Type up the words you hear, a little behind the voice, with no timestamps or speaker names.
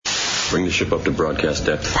Bring the ship up to broadcast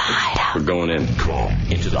depth. We're going in. Come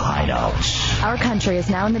into the hideout. Our country is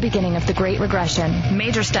now in the beginning of the Great Regression.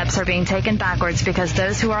 Major steps are being taken backwards because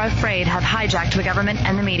those who are afraid have hijacked the government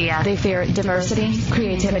and the media. They fear diversity,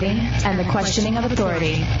 creativity, and the questioning of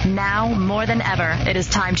authority. Now, more than ever, it is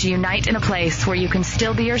time to unite in a place where you can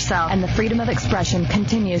still be yourself and the freedom of expression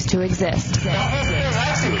continues to exist.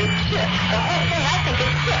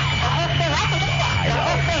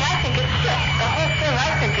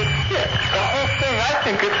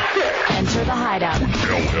 Enter the hideout.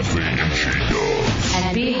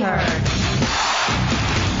 And be heard.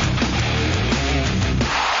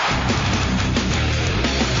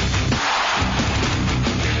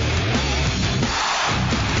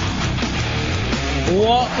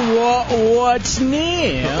 What's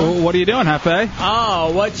new? What are you doing, Hefe?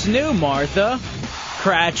 Oh, what's new, Martha?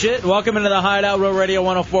 Cratchit. Welcome into the Hideout, Real Radio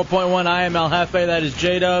 104.1. I am El Jefe. That is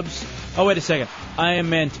J-Dubs. Oh, wait a second. I am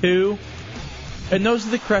Man 2. And those are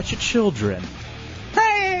the Cratchit children.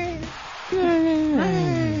 Hey!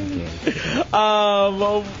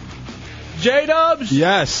 J-Dubs?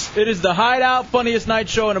 Yes. It is the Hideout, funniest night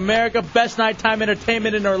show in America, best nighttime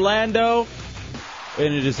entertainment in Orlando.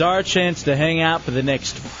 And it is our chance to hang out for the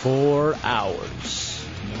next 4 hours.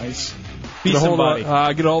 Nice. Be somebody.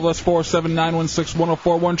 Get all of us,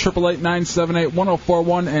 47916-1041,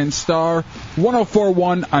 888-978-1041, and star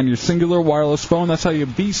 1041 on your singular wireless phone. That's how you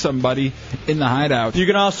be somebody in the Hideout. You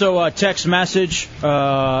can also text message,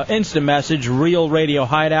 instant message, Real Radio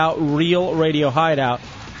Hideout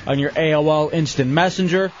on your AOL Instant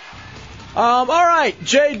Messenger. All right,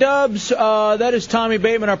 J-Dubs, that is Tommy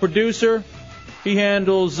Bateman, our producer. He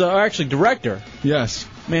handles, director. Yes.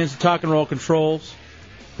 Mans the talk and roll controls.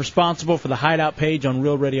 Responsible for the Hideout page on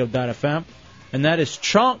RealRadio.fm. And that is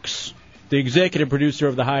Chunks, the executive producer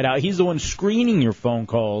of the Hideout. He's the one screening your phone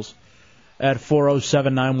calls at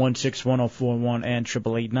 407-916-1041 and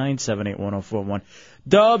 888-978-1041.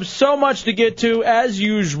 Dubs, so much to get to, as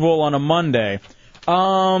usual, on a Monday.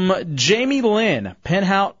 Jamie Lynn,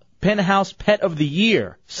 Penthouse Pet of the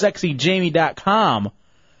Year, sexyjamie.com,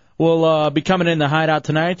 will be coming in the Hideout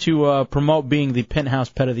tonight to promote being the Penthouse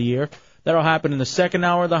Pet of the Year. That'll happen in the second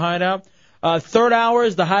hour of the Hideout. Third hour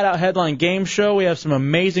is the Hideout Headline Game Show. We have some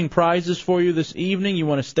amazing prizes for you this evening. You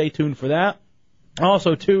want to stay tuned for that.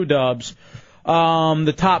 Also, two Dubs,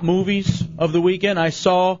 the top movies of the weekend. I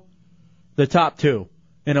saw the top two,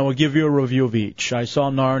 and I will give you a review of each. I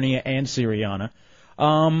saw Narnia and Syriana.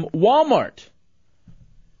 Walmart.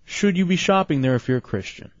 Should you be shopping there if you're a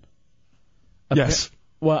Christian? Yes.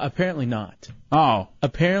 Well, apparently not. Oh.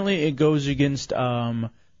 Apparently it goes against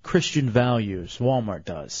Christian values. Walmart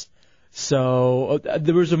does. So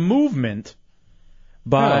there was a movement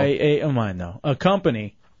by a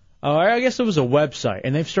company. I guess it was a website,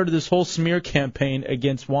 and they've started this whole smear campaign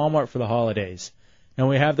against Walmart for the holidays. And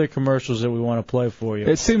we have their commercials that we want to play for you.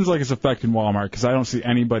 It seems like it's affecting Walmart because I don't see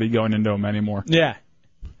anybody going into them anymore. Yeah.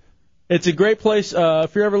 It's a great place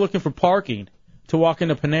if you're ever looking for parking to walk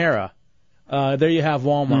into Panera. There you have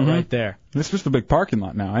Walmart right there. It's just a big parking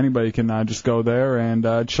lot now. Anybody can just go there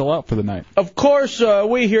and chill out for the night. Of course,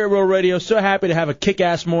 we here at Real Radio so happy to have a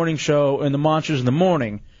kick-ass morning show in the Monsters in the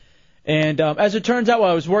Morning. And as it turns out,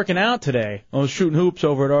 while I was working out today, I was shooting hoops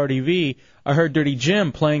over at RDV, I heard Dirty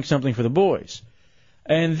Jim playing something for the boys.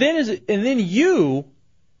 And then you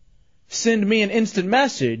send me an instant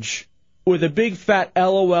message with a big fat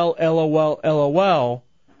LOL, LOL, LOL.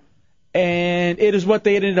 And it is what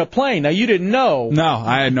they ended up playing. Now, you didn't know. No,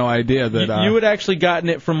 I had no idea that... you had actually gotten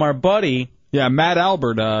it from our buddy. Yeah, Matt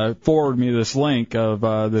Albert forwarded me this link of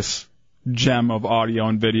this gem of audio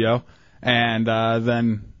and video. And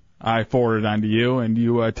then I forwarded it on to you, and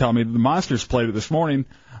you tell me the Monsters played it this morning.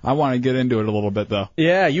 I want to get into it a little bit, though.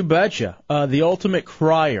 Yeah, you betcha. The Ultimate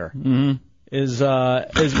Crier is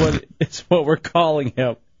what we're calling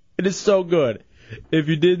him. It is so good. If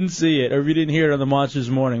you didn't see it, or if you didn't hear it on the Monsters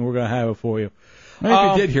Morning, we're going to have it for you. Maybe if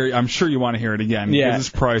you did hear it, I'm sure you want to hear it again. Yeah. Because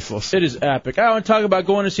it's priceless. It is epic. I want to talk about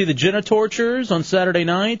going to see the Jenna Torturers on Saturday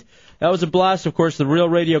night. That was a blast. Of course, the Real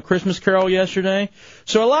Radio Christmas Carol yesterday.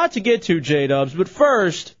 So a lot to get to, J-Dubs. But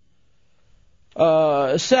first,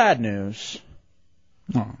 sad news.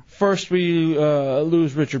 Oh. First, we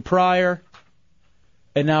lose Richard Pryor,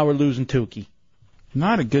 and now we're losing Tukey.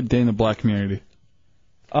 Not a good day in the black community.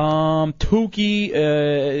 Tukey,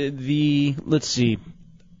 let's see.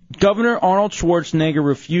 Governor Arnold Schwarzenegger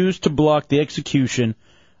refused to block the execution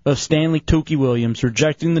of Stanley Tukey Williams,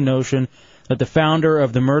 rejecting the notion that the founder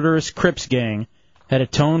of the murderous Crips gang had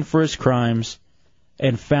atoned for his crimes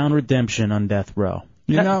and found redemption on death row.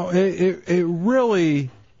 You know, it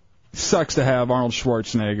really sucks to have Arnold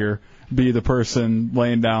Schwarzenegger be the person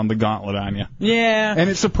laying down the gauntlet on you. Yeah. And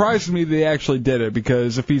it surprises me they actually did it,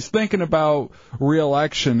 because if he's thinking about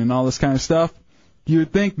re-election and all this kind of stuff, you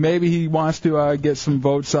would think maybe he wants to get some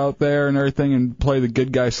votes out there and everything and play the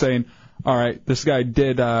good guy, saying, all right, this guy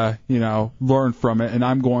did, learn from it, and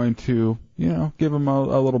I'm going to, give him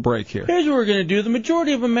a little break here. Here's what we're going to do. The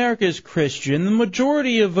majority of America is Christian. The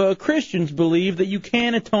majority of Christians believe that you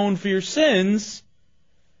can atone for your sins.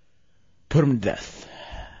 Put him to death.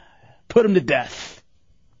 Put him to death.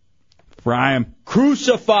 Fry him.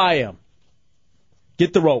 Crucify him.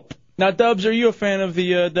 Get the rope. Now, Dubs, are you a fan of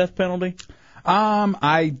the death penalty?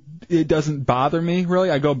 It doesn't bother me,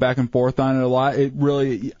 really. I go back and forth on it a lot.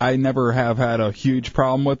 I never have had a huge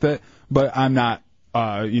problem with it, but I'm not,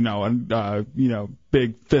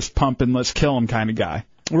 big fist pumping, let's kill him kind of guy.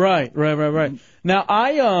 Right. Now,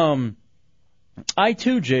 I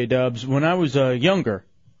too, J-Dubs, when I was younger,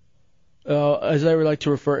 as I would like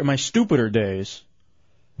to refer, in my stupider days,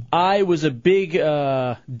 I was a big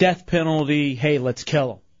death penalty, hey, let's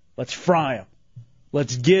kill him. Let's fry him.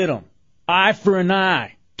 Let's get him. Eye for an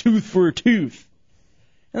eye. Tooth for a tooth.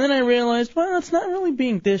 And then I realized, well, it's not really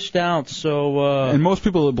being dished out, so... And most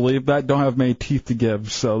people that believe that don't have many teeth to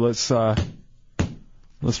give, so let's try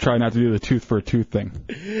not to do the tooth for a tooth thing.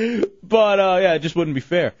 But, it just wouldn't be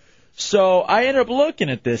fair. So I ended up looking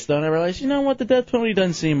at this, though, and I realized, you know what, the death penalty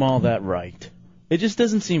doesn't seem all that right. It just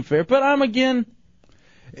doesn't seem fair. But I'm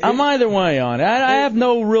either way on it. I have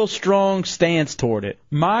no real strong stance toward it.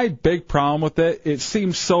 My big problem with it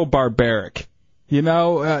seems so barbaric.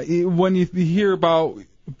 When you hear about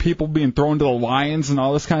people being thrown to the lions and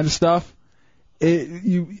all this kind of stuff,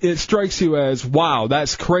 it strikes you as, wow,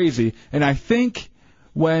 that's crazy. And I think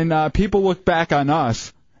when people look back on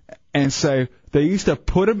us and say they used to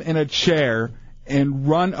put them in a chair and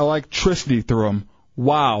run electricity through them,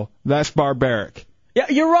 wow, that's barbaric. Yeah,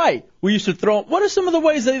 you're right. We used to throw. What are some of the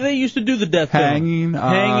ways they used to do the death penalty?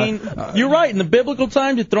 Hanging. You're right. In the biblical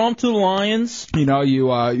times, you throw them to the lions.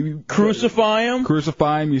 You crucify them.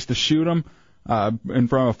 Crucify them. Used to shoot them in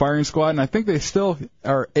front of a firing squad, and I think they still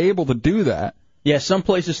are able to do that. Yeah, some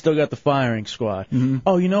places still got the firing squad. Mm-hmm.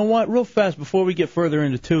 Oh, you know what? Real fast before we get further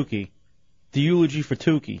into Tukey, the eulogy for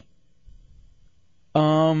Tukey.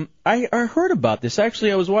 I heard about this.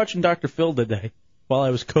 Actually, I was watching Dr. Phil today while I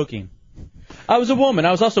was cooking. I was a woman.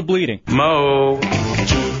 I was also bleeding. Mo.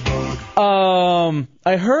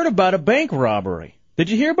 I heard about a bank robbery. Did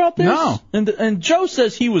you hear about this? No. And Joe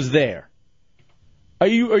says he was there. Are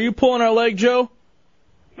you pulling our leg, Joe?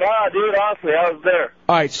 Nah, dude, honestly, I was there.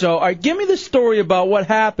 All right, give me the story about what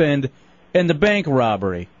happened in the bank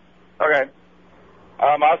robbery. Okay.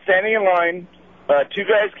 I was standing in line. Two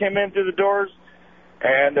guys came in through the doors,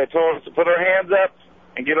 and they told us to put our hands up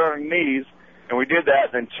and get on our knees. And we did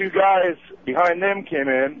that. Then two guys behind them came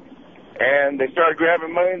in, and they started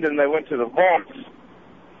grabbing money, and then they went to the vaults.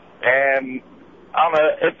 And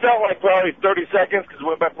it felt like probably 30 seconds because it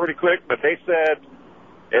went by pretty quick, but they said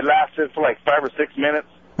it lasted for like 5 or 6 minutes.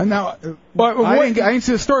 And now, I didn't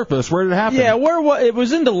see the story for this. Where did it happen? Yeah, it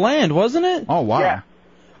was in the land, wasn't it? Oh, wow. Yeah.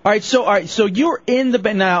 All right, so you're in the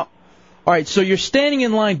bank now. All right, so you're standing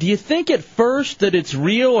in line. Do you think at first that it's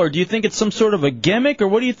real, or do you think it's some sort of a gimmick, or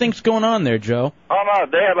what do you think's going on there, Joe? Oh, no,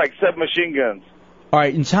 they had like 7 machine guns. All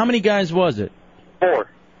right, and how many guys was it? 4. All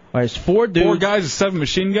right, it's 4 dudes. 4 guys with 7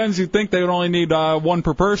 machine guns? You'd think they would only need 1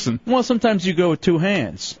 per person. Well, sometimes you go with 2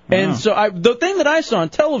 hands. And so the thing that I saw on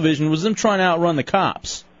television was them trying to outrun the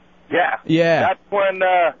cops. Yeah. Yeah. That's when,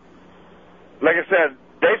 like I said,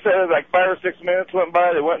 they said it was like 5 or 6 minutes went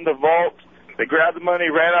by. They went in the vault. They grabbed the money,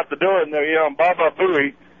 ran out the door, and they were yelling Baba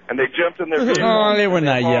Booey, and they jumped in their vehicle. Oh, they were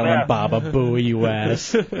not yelling Baba Booey, you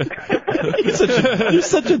ass. You're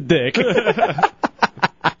such a dick.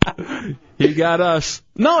 He got us.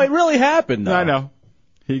 No, it really happened, though. I know.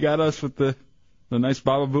 He got us with the nice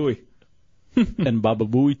Baba Booey. And Baba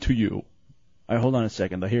Booey to you. All right, hold on a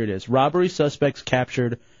second, though. Here it is. Robbery suspects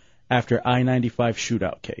captured after I-95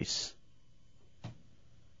 shootout case.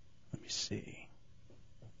 Let me see.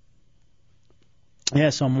 Yeah,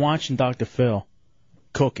 so I'm watching Dr. Phil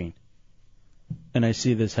cooking, and I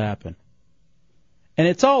see this happen. And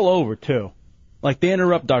it's all over, too. Like, they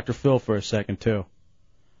interrupt Dr. Phil for a second, too.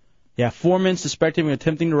 Yeah, 4 men suspected of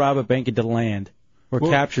attempting to rob a bank at DeLand were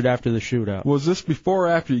captured after the shootout. Was this before or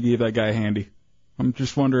after you gave that guy a handy? I'm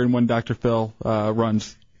just wondering when Dr. Phil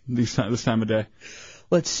runs this time of day.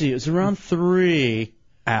 Let's see, it was around 3.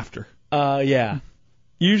 After. Yeah.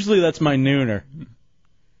 Usually that's my nooner.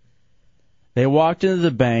 They walked into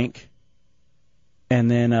the bank,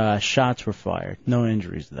 and then shots were fired. No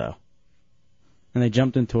injuries, though. And they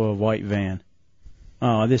jumped into a white van.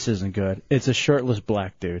 Oh, this isn't good. It's a shirtless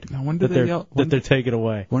black dude. Now, when did they yell? They're taking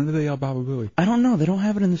away. When did they yell Baba Booey? I don't know. They don't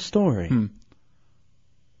have it in the story.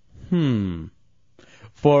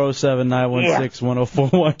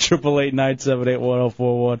 407-916-1041,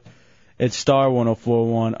 888-978-1041. It's star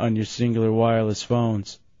 1041 on your singular wireless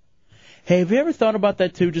phones. Hey, have you ever thought about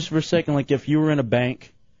that too, just for a second? Like if you were in a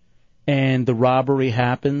bank and the robbery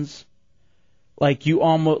happens, like you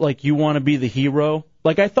want to be the hero.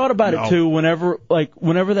 Like I thought about it too. Whenever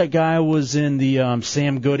that guy was in the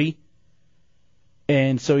Sam Goody,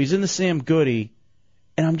 and so he's in the Sam Goody,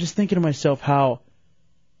 and I'm just thinking to myself how,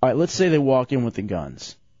 all right, let's say they walk in with the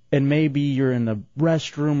guns, and maybe you're in the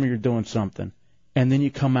restroom or you're doing something, and then you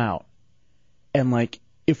come out, and like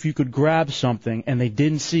if you could grab something and they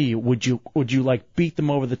didn't see you, would you like beat them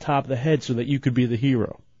over the top of the head so that you could be the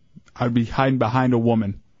hero? I'd be hiding behind a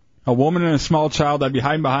woman. A woman and a small child, I'd be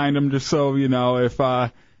hiding behind them just so, you know, if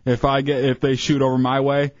they shoot over my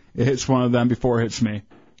way, it hits one of them before it hits me.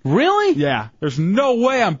 Really? Yeah. There's no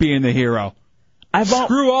way I'm being the hero.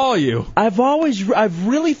 Screw all you. I've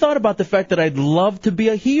really thought about the fact that I'd love to be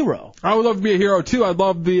a hero. I would love to be a hero too. I'd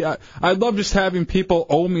love just having people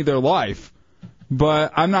owe me their life.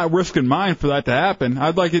 But I'm not risking mine for that to happen.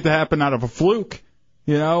 I'd like it to happen out of a fluke.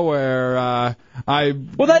 You know, where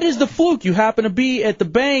Well, that is the fluke. You happen to be at the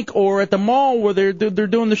bank or at the mall where they're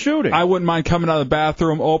doing the shooting. I wouldn't mind coming out of the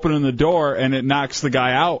bathroom, opening the door, and it knocks the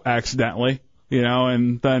guy out accidentally. You know,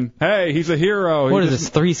 and then, hey, he's a hero. What is this,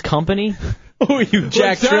 Three's Company? Oh, you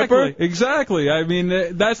Jack Tripper? Exactly. I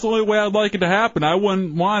mean, that's the only way I'd like it to happen. I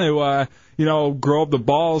wouldn't want to, grow up the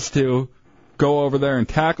balls to go over there and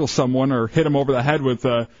tackle someone or hit him over the head with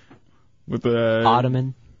a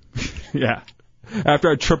ottoman. Yeah.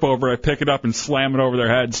 After I trip over it, I pick it up and slam it over their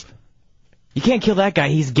heads. You can't kill that guy.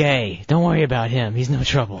 He's gay. Don't worry about him. He's no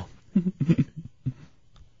trouble.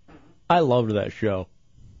 I loved that show.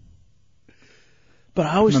 But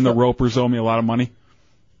I always And the Ropers owe me a lot of money.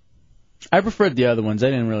 I preferred the other ones. I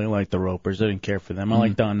didn't really like the Ropers. I didn't care for them. I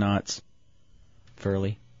like Don Knotts.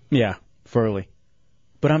 Furley. Yeah, Furley.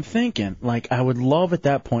 But I'm thinking, like, I would love at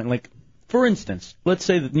that point, like, for instance, let's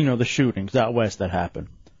say that, the shootings out west that happened,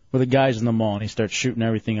 where the guy's in the mall and he starts shooting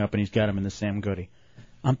everything up and he's got him in the Sam Goody.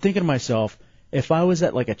 I'm thinking to myself, if I was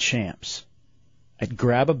at, like, a Champs, I'd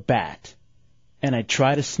grab a bat and I'd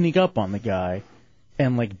try to sneak up on the guy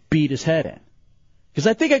and, like, beat his head in. Because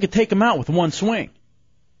I think I could take him out with one swing.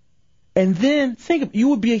 And then, you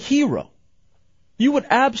would be a hero. You would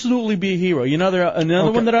absolutely be a hero.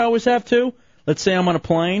 Another one that I always have, too? Let's say I'm on a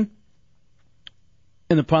plane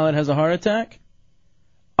and the pilot has a heart attack.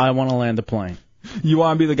 I want to land the plane. You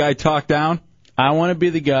want to be the guy talked down? I want to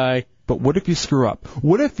be the guy. But what if you screw up?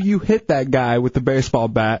 What if you hit that guy with the baseball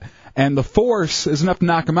bat and the force is enough to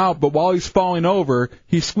knock him out, but while he's falling over,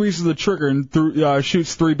 he squeezes the trigger and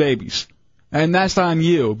shoots 3 babies? And that's on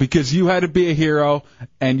you, because you had to be a hero,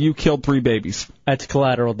 and you killed 3 babies. That's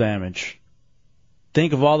collateral damage.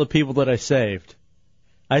 Think of all the people that I saved.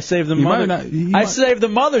 I saved the I saved the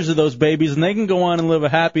mothers of those babies, and they can go on and live a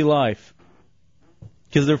happy life.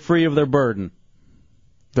 Because they're free of their burden.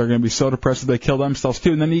 They're going to be so depressed that they kill themselves,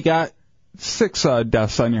 too. And then you got 6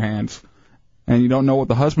 deaths on your hands. And you don't know what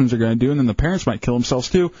the husbands are going to do, and then the parents might kill themselves,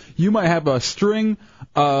 too. You might have a string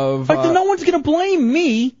of... Then no one's going to blame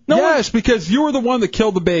me. Because you were the one that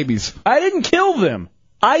killed the babies. I didn't kill them.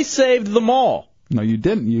 I saved them all. No, you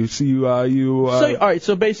didn't. All right,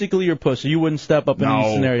 so basically you're a pussy. You wouldn't step up in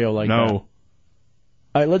any scenario like that. No. All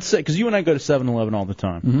right, let's say, because you and I go to 7-Eleven all the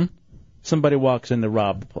time. Mm-hmm. Somebody walks in to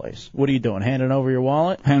rob the place. What are you doing, handing over your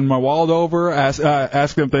wallet? Hand my wallet over, ask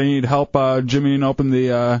them if they need help jimmying open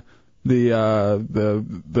the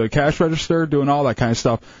cash register, doing all that kind of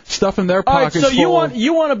stuff. Stuff in their pockets. All right, so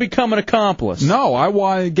you want to become an accomplice? No, I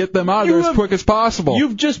want to get them out of there as quick as possible.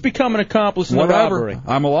 You've just become an accomplice in the robbery.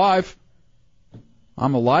 I'm alive.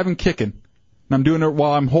 I'm alive and kicking. And I'm doing it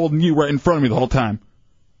while I'm holding you right in front of me the whole time.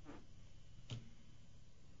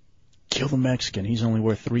 Kill the Mexican. He's only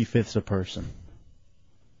worth 3/5 a person.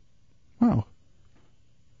 Wow.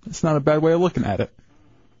 That's not a bad way of looking at it.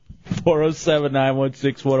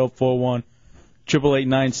 407-916-1041.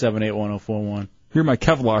 888-978-1041. You're my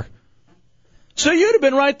Kevlar. So you'd have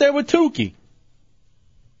been right there with Tukey.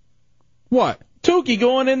 What? Tukey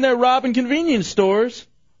going in there robbing convenience stores.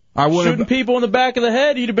 Shooting people in the back of the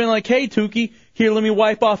head. You'd have been like, hey, Tukey, here, let me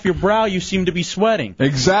wipe off your brow. You seem to be sweating.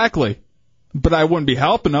 Exactly. But I wouldn't be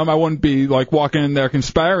helping them. I wouldn't be, like, walking in there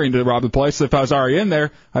conspiring to rob the place. If I was already in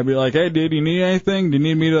there, I'd be like, hey, dude, you need anything? Do you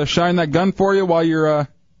need me to shine that gun for you while you're,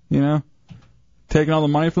 taking all the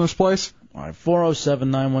money from this place? All right,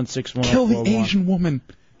 407-916-1041. Kill the Asian woman.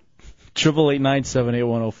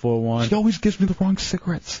 888-978-1041. She always gives me the wrong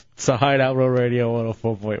cigarettes. It's the Hideout Road Radio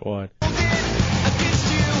 104.1.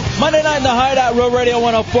 Monday night in the Hideout Road Radio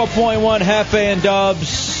 104.1. Hefe and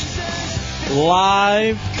Dubs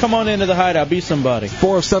live. Come on into the Hideout. Be somebody.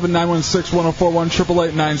 407-916-1041,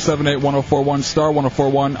 888-978-1041, star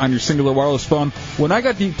 1041 on your singular wireless phone. When I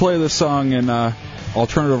got to play this song in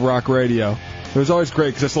alternative rock radio, it was always great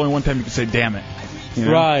because that's the only one time you can say "damn it." You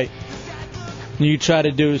know? Right. You try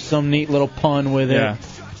to do some neat little pun with it. Yeah.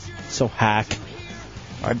 So hack.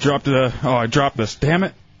 I dropped this. Damn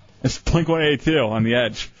it. It's Blink-182 on the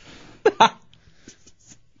Edge.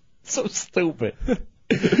 So stupid.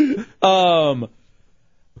 How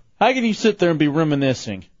can you sit there and be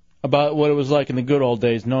reminiscing about what it was like in the good old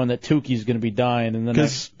days, knowing that Tukey's going to be dying in the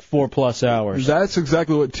next 4+ hours? That's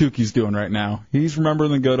exactly what Tukey's doing right now. He's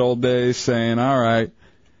remembering the good old days, saying, all right,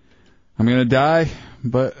 I'm going to die,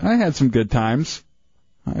 but I had some good times.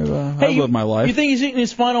 I lived my life. You think he's eating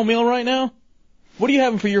his final meal right now? What are you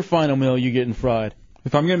having for your final meal you getting fried?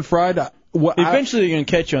 If I'm getting fried... Eventually they're going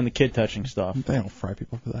to catch you on the kid touching stuff. They don't fry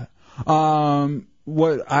people for that.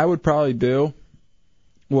 What I would probably do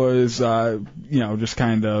was, just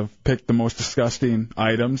kind of pick the most disgusting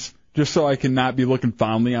items, just so I can not be looking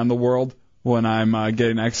fondly on the world when I'm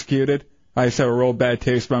getting executed. I just have a real bad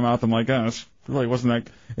taste in my mouth. I'm like, oh, this really wasn't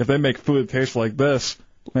that. If they make food that tastes like this,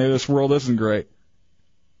 maybe this world isn't great.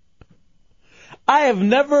 I have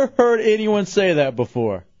never heard anyone say that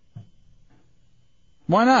before.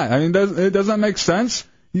 Why not? I mean, it doesn't make sense.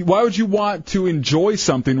 Why would you want to enjoy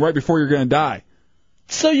something right before you're going to die?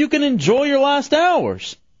 So you can enjoy your last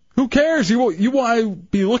hours. Who cares? You want to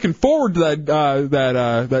be looking forward to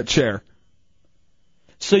that chair.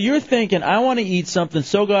 So you're thinking, I want to eat something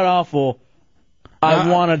so god awful, I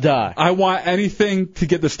want to die. I want anything to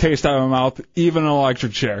get this taste out of my mouth, even an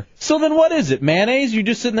electric chair. So then what is it? Mayonnaise? You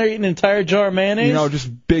just sitting there eating an entire jar of mayonnaise?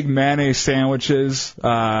 Just big mayonnaise sandwiches.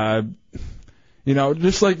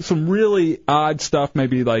 Just like some really odd stuff,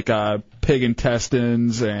 maybe like pig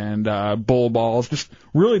intestines and bull balls, just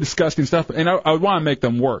really disgusting stuff. And I would want to make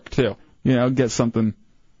them work, too. Get something.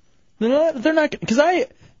 They're not, because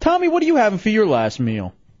Tommy, what are you having for your last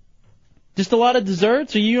meal? Just a lot of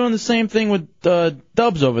desserts? Or are you doing the same thing with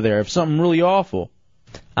Dubs over there, if something really awful?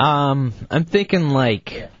 I'm thinking I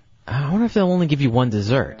wonder if they'll only give you one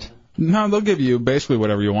dessert. No, they'll give you basically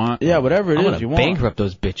whatever you want. Yeah, whatever it is you want. Bankrupt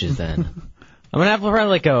those bitches then. I'm going to have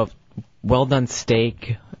probably a well-done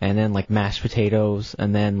steak, and then mashed potatoes,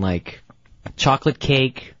 and then chocolate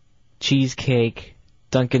cake, cheesecake,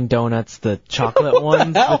 Dunkin' Donuts, the chocolate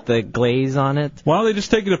ones with the glaze on it. Why don't they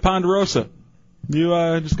just take you to Ponderosa? You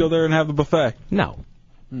just go there and have the buffet. No.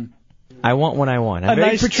 I want what I want. A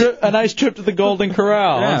nice trip to the Golden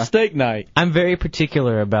Corral on steak night. I'm very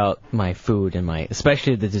particular about my food and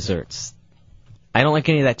especially the desserts. I don't like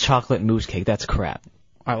any of that chocolate mousse cake. That's crap.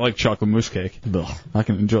 I like chocolate mousse cake. Ugh. I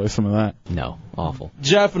can enjoy some of that. No, awful.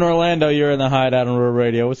 Jeff in Orlando, you're in the Hideout on Rural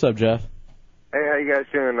Radio. What's up, Jeff? Hey, how you guys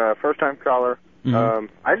doing? First-time caller.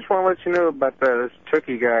 Mm-hmm. I just want to let you know about this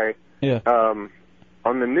Tookie guy. Yeah.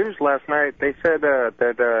 On the news last night, they said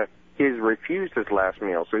that he's refused his last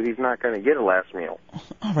meal, so he's not going to get a last meal.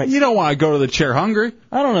 All right. You don't want to go to the chair hungry.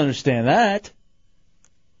 I don't understand that.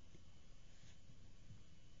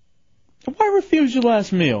 Why refuse your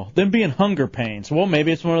last meal? Then be in hunger pains. Well,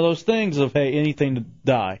 maybe it's one of those things of, hey, anything to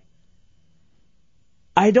die.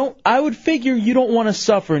 I would figure you don't want to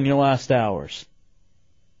suffer in your last hours.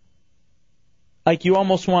 You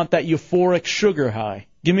almost want that euphoric sugar high.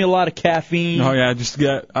 Give me a lot of caffeine. Oh, yeah,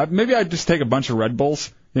 maybe I'd just take a bunch of Red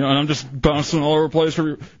Bulls, and I'm just bouncing all over the place.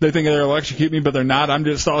 They think they'll electrocute me, but they're not. I'm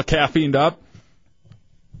just all caffeined up.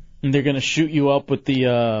 And they're going to shoot you up with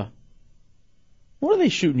the, what are they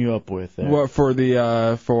shooting you up with there? What, for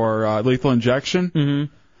lethal injection?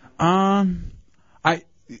 Mm-hmm.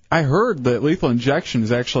 I heard that lethal injection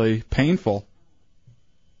is actually painful.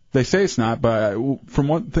 They say it's not, but from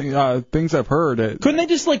what things I've heard, couldn't they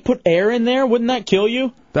just put air in there? Wouldn't that kill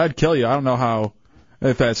you? That'd kill you. I don't know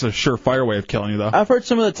if that's a surefire way of killing you though. I've heard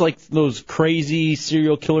some of that's those crazy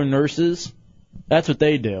serial killer nurses. That's what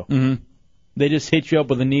they do. Mm-hmm. They just hit you up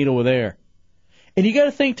with a needle with air. And you got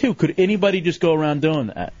to think too. Could anybody just go around doing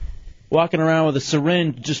that? Walking around with a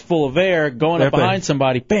syringe just full of air, going up behind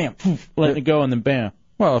somebody, bam, poof, letting it go, and then bam.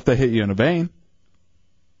 Well, if they hit you in a vein.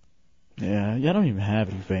 Yeah, I don't even have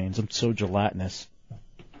any veins. I'm so gelatinous.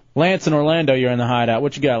 Lance in Orlando, you're in the Hideout.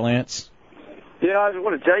 What you got, Lance? Yeah, I just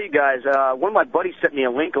want to tell you guys, one of my buddies sent me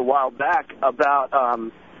a link a while back about, I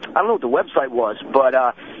don't know what the website was, but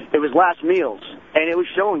it was last meals. and it was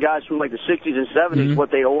showing guys from like the 60s and 70s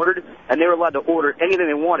what they ordered, and they were allowed to order anything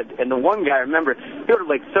they wanted. And the one guy, I remember, he ordered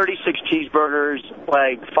like 36 cheeseburgers,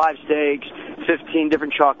 like 5 steaks, 15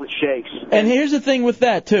 different chocolate shakes. And here's the thing with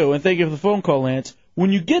that, too, and thank you for the phone call, Lance.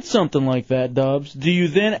 When you get something like that, Dubs, do you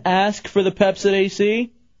then ask for the Pepcid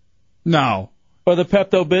AC? No. Or the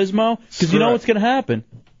Pepto-Bismol? Because you know what's going to happen.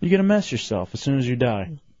 You're going to mess yourself as soon as you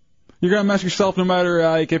die. You're going to mess yourself no matter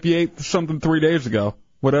if you ate something 3 days ago.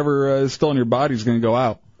 Whatever is still in your body is going to go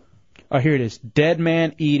out. Oh, here it is.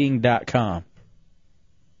 Deadmaneating.com.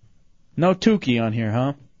 No Tukey on here,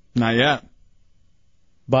 huh? Not yet.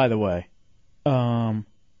 By the way,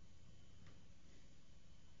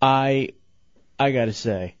 I got to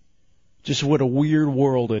say, just what a weird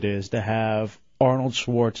world it is to have Arnold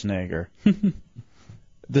Schwarzenegger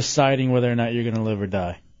deciding whether or not you're going to live or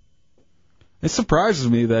die. It surprises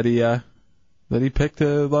me that he picked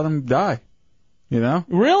to let him die. You know?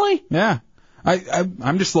 Really? Yeah.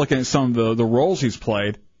 I'm just looking at some of the roles he's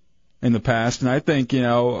played in the past, and I think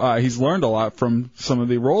he's learned a lot from some of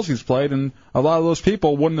the roles he's played, and a lot of those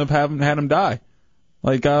people wouldn't have had him die.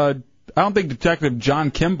 Like I don't think Detective John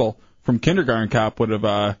Kimball from Kindergarten Cop would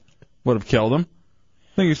have killed him.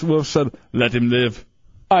 I think he would have said, "Let him live."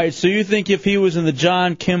 All right, so you think if he was in the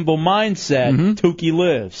John Kimball mindset, Tukey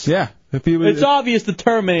lives? Yeah. If he was, it's obvious the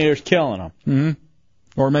Terminator's killing him. Mm-hmm.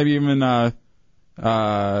 Or maybe even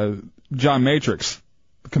John Matrix,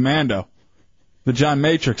 the Commando. The John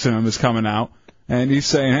Matrix in him is coming out, and he's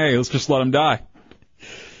saying, "Hey, let's just let him die."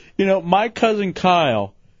 You know, my cousin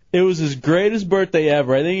Kyle, it was his greatest birthday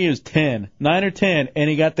ever. I think he was 9 or 10, and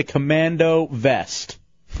he got the Commando vest.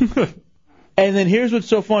 And then here's what's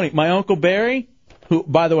so funny. My Uncle Barry, who,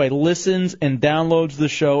 by the way, listens and downloads the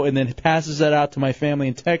show and then passes that out to my family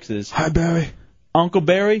in Texas. Hi, Barry. Uncle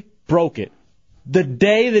Barry broke it the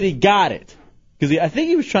day that he got it. Because I think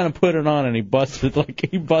he was trying to put it on and he busted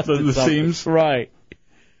the seams. Right.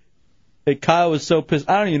 And Kyle was so pissed.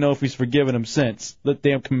 I don't even know if he's forgiven him since. The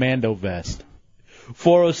damn Commando vest.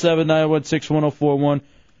 407-916-1041,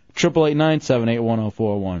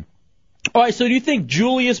 888-978-1041. All right, so do you think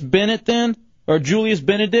Julius Bennett then, or Julius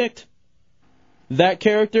Benedict, that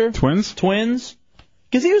character? Twins? Because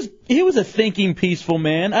he was a thinking, peaceful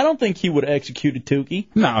man. I don't think he would have executed Tukey.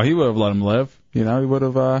 No, he would have let him live. He would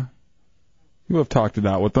have talked it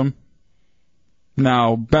out with them.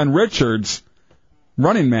 Now, Ben Richards,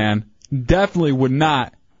 Running Man, definitely would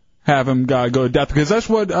not have him go to death, because that's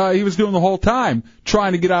what he was doing the whole time,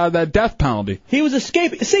 trying to get out of that death penalty. He was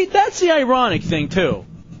escaping. See, that's the ironic thing, too.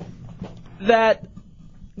 That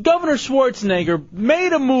Governor Schwarzenegger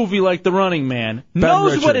made a movie like The Running Man,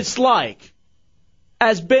 knows what it's like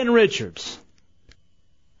as Ben Richards.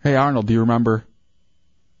 Hey, Arnold, do you remember?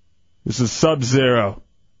 This is Sub-Zero.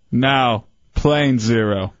 Now, Plane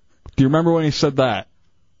Zero. Do you remember when he said that?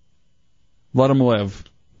 Let him live.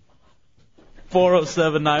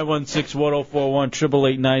 407-916-1041,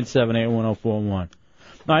 888-978-1041. All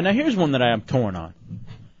right, now here's one that I am torn on.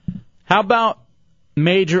 How about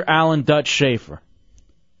Major Alan Dutch Schaefer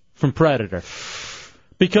from Predator?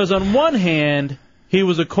 Because on one hand, he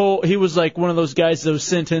was like one of those guys that was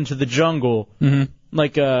sent into the jungle,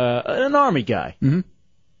 like an army guy.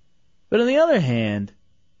 But on the other hand,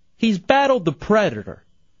 he's battled the Predator,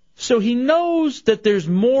 so he knows that there's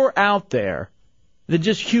more out there than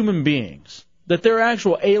just human beings. That there are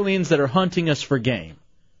actual aliens that are hunting us for game.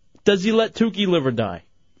 Does he let Tukey live or die?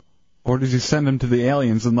 Or does he send them to the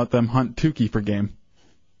aliens and let them hunt Tukey for game?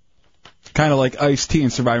 Kind of like Ice-T in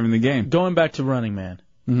Surviving the Game. Going back to Running Man,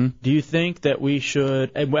 do you think that we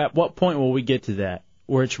should, at what point will we get to that,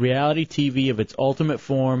 where it's reality TV of its ultimate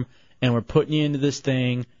form, and we're putting you into this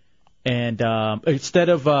thing, and instead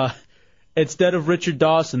of Richard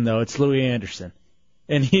Dawson, though, it's Louis Anderson,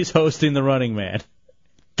 and he's hosting The Running Man.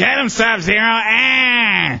 Get him, Sub-Zero!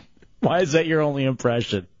 Why is that your only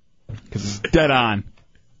impression? Because it's dead on.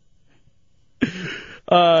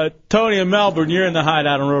 Tony in Melbourne, you're in the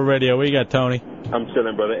Hideout on Road Radio. What you got, Tony? I'm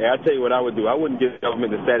chilling, brother. Hey, I'll tell you what I would do. I wouldn't give the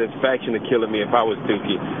government the satisfaction of killing me if I was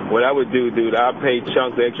Tukey. What I would do, dude, I'd pay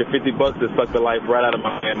Chunks the extra $50 to suck the life right out of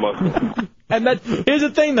my hand muscle. And here's the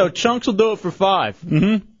thing, though. Chunks will do it for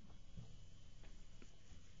 $5.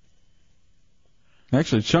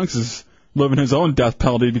 Actually, Chunks is living his own death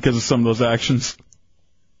penalty because of some of those actions.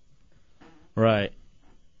 Right.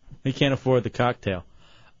 He can't afford the cocktail.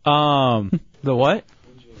 The what?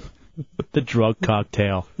 The drug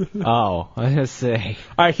cocktail. Oh, I was going to say.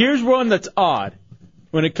 All right, here's one that's odd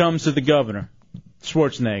when it comes to the governor,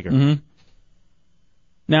 Schwarzenegger.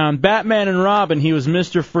 Now, in Batman and Robin, he was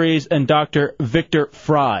Mr. Freeze and Dr. Victor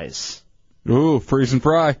Fries. Ooh, Freeze and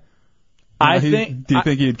Fry. Do you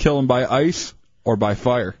think he'd kill him by ice? or by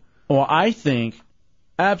fire? Well, I think,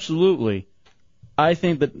 absolutely, I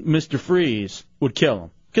think that Mr. Freeze would kill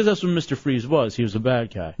him. Because that's what Mr. Freeze was. He was a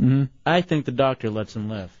bad guy. Mm-hmm. I think the doctor lets him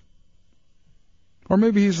live. Or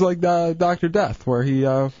maybe he's like Dr. Death, where he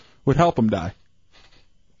would help him die.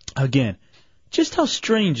 Again, just how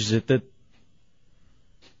strange is it that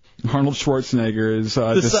Arnold Schwarzenegger is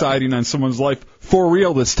deciding on someone's life for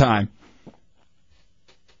real this time?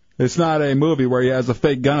 It's not a movie where he has a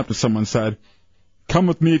fake gun up to someone's head. Come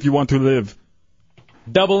with me if you want to live.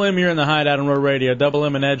 Double M, you're in the Hideout on Road Radio. Double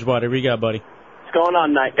M and Edgewater. What you got, buddy? What's going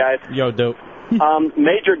on, night guys? Yo, dope.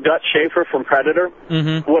 Major Dutch Schaefer from Predator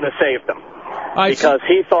would have saved him. Because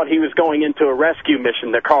he thought he was going into a rescue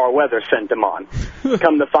mission that Carl Weathers sent him on.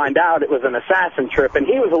 Come to find out, it was an assassin trip, and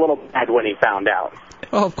he was a little mad when he found out.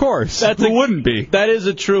 Oh, of course. Who wouldn't be? That is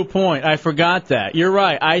a true point. I forgot that. You're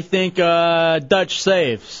right. I think Dutch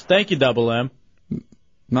saves. Thank you, Double M.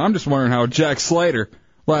 No, I'm just wondering how Jack Slater,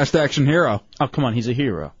 Last Action Hero. Oh, come on. He's a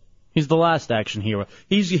hero. He's the last action hero.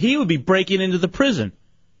 He would be breaking into the prison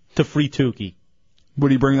to free Tukey.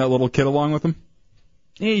 Would he bring that little kid along with him?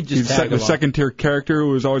 He'd just He's tag the along. second-tier character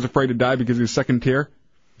who was always afraid to die because he was second tier.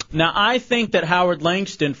 Now, I think that Howard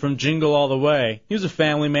Langston from Jingle All the Way, he was a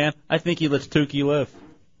family man. I think he lets Tukey live.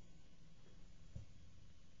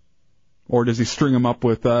 Or does he string him up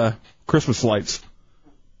with Christmas lights?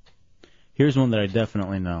 Here's one that I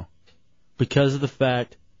definitely know. Because of the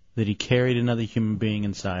fact that he carried another human being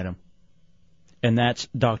inside him. And that's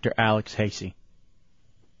Dr. Alex Hasey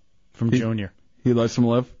from Junior. He lets him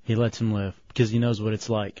live? He lets him live because he knows what it's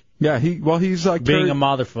like. Yeah, he's being a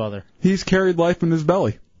mother-father. He's carried life in his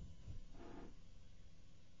belly.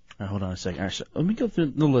 All right, hold on a second. All right, so let me go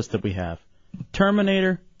through the list that we have.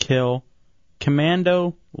 Terminator, kill.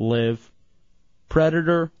 Commando, live.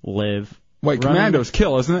 Predator, live. Wait, Commando's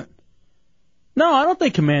kill, isn't it? No, I don't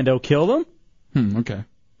think Commando killed him. Okay.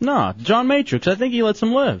 No, John Matrix, I think he lets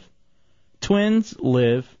him live. Twins,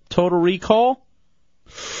 live. Total Recall,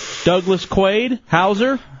 Douglas Quaid,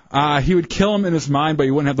 Hauser. He would kill him in his mind, but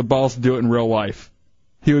he wouldn't have the balls to do it in real life.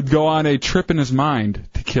 He would go on a trip in his mind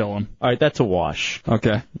to kill him. All right, that's a wash.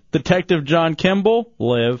 Okay. Detective John Kimball,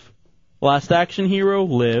 live. Last Action Hero,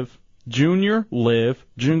 live. Junior, live.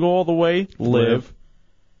 Jingle All the Way, live.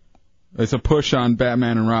 It's a push on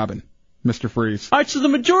Batman and Robin, Mr. Freeze. All right, so the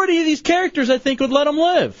majority of these characters, I think, would let him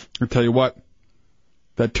live. I'll tell you what,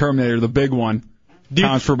 that Terminator, the big one,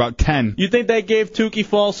 counts for about 10. You think that gave Tukey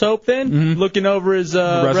false hope then? Looking over his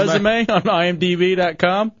resume on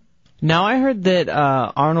IMDb.com? Now, I heard that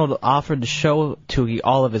Arnold offered to show Tukey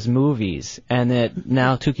all of his movies, and that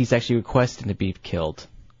now Tukey's actually requesting to be killed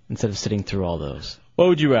instead of sitting through all those. What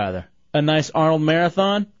would you rather? A nice Arnold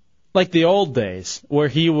marathon? Like the old days, where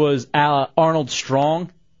he was Arnold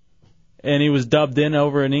Strong, and he was dubbed in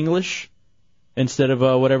over in English instead of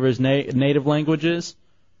whatever his native language is?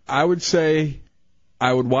 I would say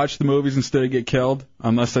I would watch the movies instead of get killed,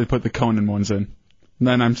 unless they put the Conan ones in. And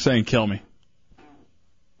then I'm saying kill me.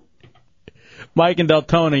 Mike and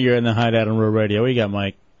Deltona, you're in the Hideout on Road Radio. What you got,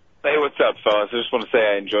 Mike? Hey, what's up, fellas? I just want to say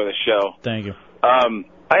I enjoy the show. Thank you.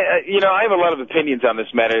 I have a lot of opinions on this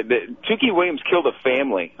matter. Tukey Williams killed a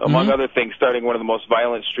family, among other things, starting one of the most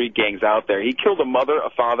violent street gangs out there. He killed a mother, a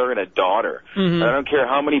father, and a daughter. And I don't care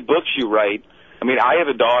how many books you write. I mean, I have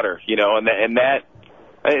a daughter, the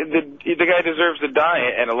guy deserves to die.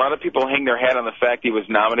 And a lot of people hang their hat on the fact he was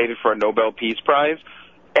nominated for a Nobel Peace Prize.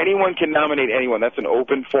 Anyone can nominate anyone. That's an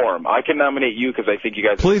open forum. I can nominate you because I think you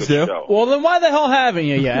guys Please do. Show. Well, then why the hell haven't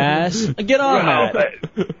you, you ass? Get on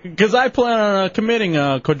that. Because I plan on committing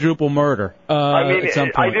a quadruple murder at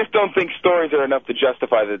some point. I just don't think stories are enough to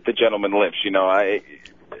justify that the gentleman lives. He's a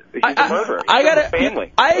murderer. He killed a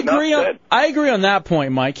family. I agree on that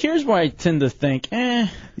point, Mike. Here's where I tend to think, I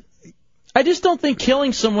just don't think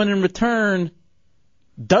killing someone in return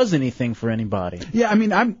does anything for anybody. Yeah, I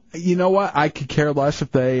mean, you know what? I could care less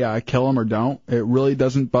if they kill him or don't. It really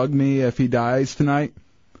doesn't bug me if he dies tonight,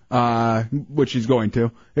 which he's going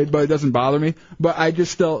to. But it doesn't bother me. But I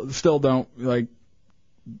just still don't,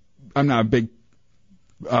 I'm not a big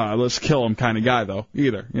let's kill him kind of guy, though,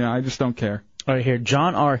 either. I just don't care. All right, here,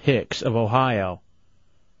 John R. Hicks of Ohio,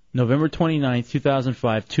 November 29th,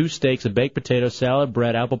 2005, 2 steaks, a baked potato, salad,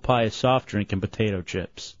 bread, apple pie, a soft drink, and potato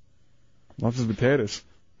chips. Loves his potatoes.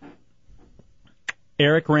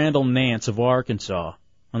 Eric Randall Nance of Arkansas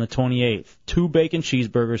on the 28th. 2 bacon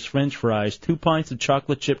cheeseburgers, french fries, 2 pints of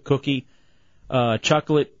chocolate chip cookie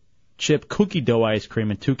dough ice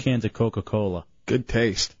cream, and 2 cans of Coca-Cola. Good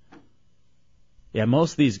taste. Yeah,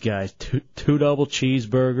 most of these guys, two double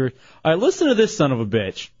cheeseburgers. All right, listen to this son of a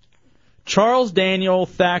bitch. Charles Daniel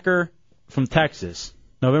Thacker from Texas,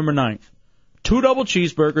 November 9th. 2 double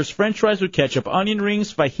cheeseburgers, French fries with ketchup, onion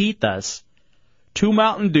rings, fajitas, 2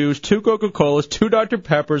 Mountain Dews, 2 Coca-Colas, 2 Dr.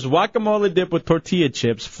 Peppers, guacamole dip with tortilla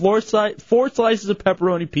chips, 4 slices of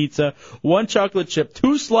pepperoni pizza, 1 chocolate chip,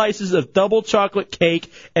 2 slices of double chocolate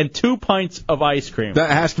cake, and 2 pints of ice cream.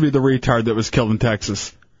 That has to be the retard that was killed in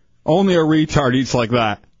Texas. Only a retard eats like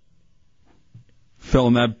that.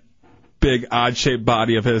 Filling that big, odd-shaped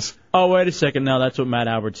body of his. Oh, wait a second. No, that's what Matt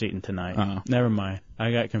Albert's eating tonight. Uh-oh. Never mind.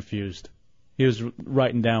 I got confused. He was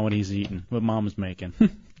writing down what he's eating, what Mom was making.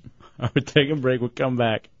 I would take a break. We'll come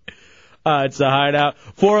back. It's the Hideout.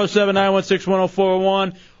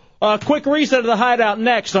 407-916-1041. Quick reset of the Hideout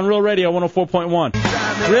next on Real Radio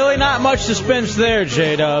 104.1. Really not much suspense there,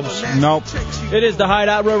 J-Dubs. Nope. It is the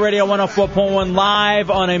Hideout, Real Radio 104.1,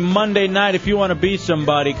 live on a Monday night. If you want to be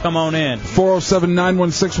somebody, come on in.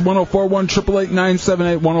 407-916-1041,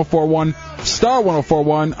 888-978-1041, star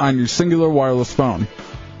 1041 on your singular wireless phone.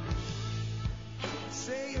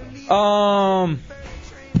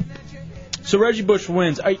 So Reggie Bush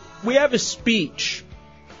wins. We have a speech,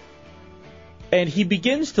 and he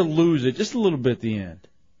begins to lose it just a little bit at the end.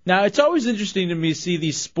 Now, it's always interesting to me to see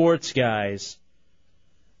these sports guys.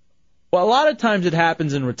 Well, a lot of times it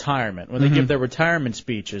happens in retirement, when they give their retirement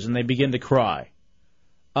speeches, and they begin to cry.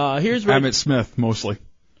 Here's Emmitt Smith, mostly.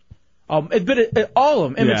 All of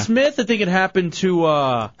them. Emmitt Smith, I think it happened to...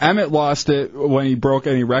 Emmitt lost it when he broke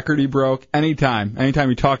any record he broke, anytime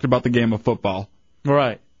he talked about the game of football.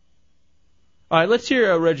 Right. All right, let's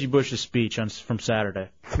hear Reggie Bush's speech from Saturday.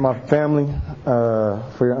 To my family, for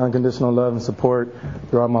your unconditional love and support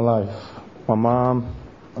throughout my life. My mom,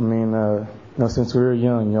 since we were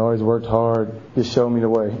young, you always worked hard. You showed me the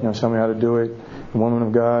way, showed me how to do it. A woman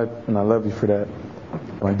of God, and I love you for that.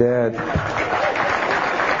 My dad.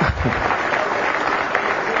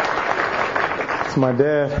 To my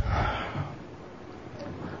dad,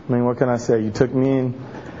 what can I say? You took me in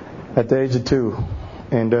at the age of 2,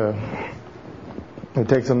 and it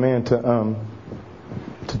takes a man to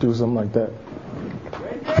do something like that.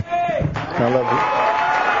 I love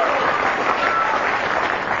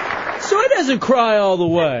you. So he doesn't cry all the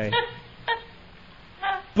way,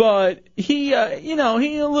 but he a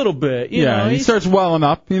little bit. He starts welling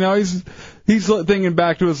up. He's thinking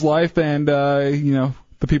back to his life and the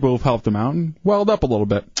people who've helped him out and welled up a little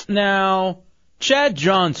bit. Now, Chad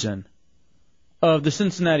Johnson of the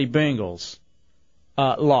Cincinnati Bengals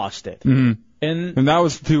lost it. Mm-hmm. And that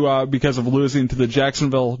was because of losing to the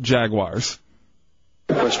Jacksonville Jaguars.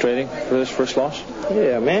 Frustrating for this first loss?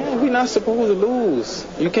 Yeah, man. We're not supposed to lose.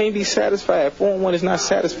 You can't be satisfied. 4-1 is not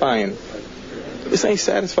satisfying. This ain't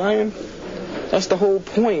satisfying. That's the whole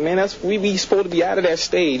point, man. We supposed to be out of that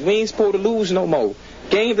stage. We ain't supposed to lose no more.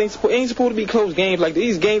 Games ain't supposed to be close games like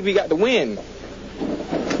these. Games we got to win.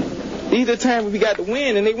 These are the times we got to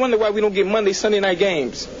win, and they wonder why we don't get Monday, Sunday night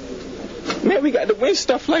games. Man, we got to win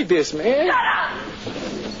stuff like this, man. Shut up!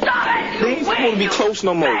 Stop it! They ain't supposed to be close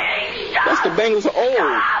no more. That's the Bengals are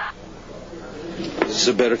old. Is this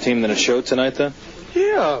a better team than it showed tonight, then?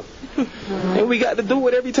 Yeah. And we got to do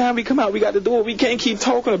it every time we come out. We got to do it. We can't keep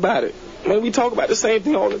talking about it. Man, we talk about the same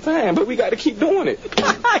thing all the time, but we got to keep doing it.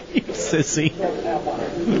 You sissy.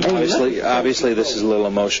 Obviously, this is a little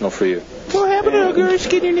emotional for you. What happened to a girl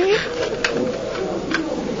skinny knee?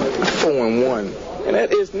 4-1. And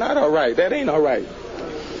that is not all right. That ain't all right.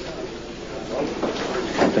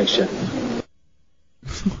 Thanks, Jeff.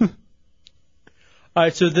 All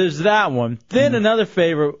right, so there's that one. Then another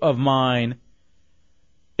favorite of mine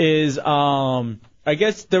is, I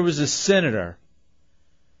guess there was a senator,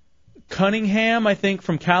 Cunningham, I think,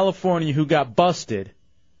 from California, who got busted.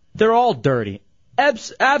 They're all dirty.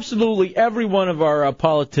 Absolutely every one of our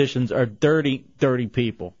politicians are dirty, dirty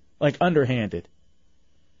people, like underhanded.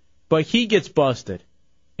 But he gets busted.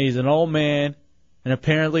 He's an old man, and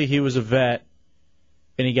apparently he was a vet,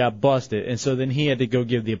 and he got busted. And so then he had to go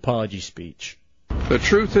give the apology speech. The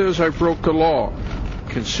truth is I broke the law,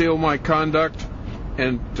 concealed my conduct,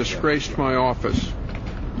 and disgraced my office.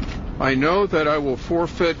 I know that I will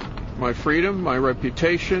forfeit my freedom, my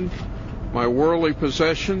reputation, my worldly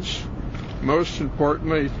possessions, most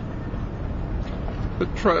importantly, the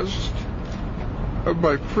trust of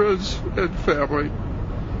my friends and family.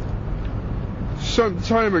 Some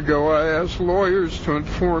time ago, I asked lawyers to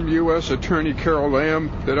inform U.S. Attorney Carol Lamb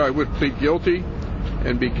that I would plead guilty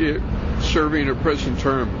and begin serving a prison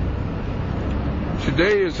term.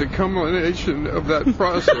 Today is a culmination of that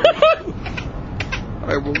process.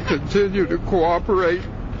 I will continue to cooperate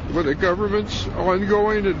with the government's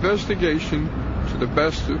ongoing investigation to the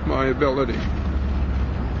best of my ability.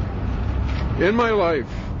 In my life,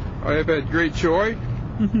 I have had great joy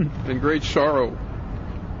and great sorrow.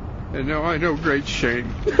 and now I know great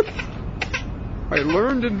shame. I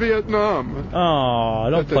learned in Vietnam. Oh,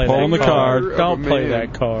 don't play that that card. of Don't a play man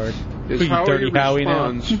that card. Is Who, you how dirty he Howie now?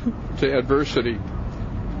 responds to adversity.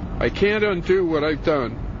 I can't undo what I've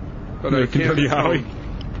done, but I can Dirty Howie. atone.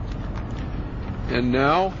 And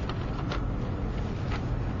now,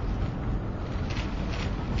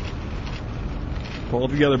 Pull it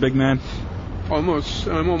together, big man. I'm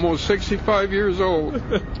almost 65 years old,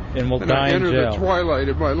 And we'll and die I in enter jail. the twilight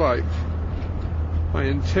of my life. I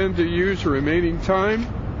intend to use the remaining time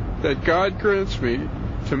that God grants me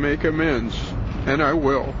to make amends, and I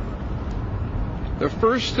will. The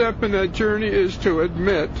first step in that journey is to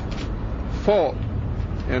admit fault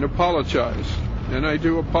and apologize, and I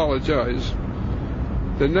do apologize.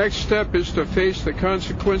 The next step is to face the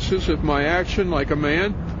consequences of my action like a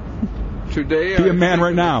man. Today, Be a I've man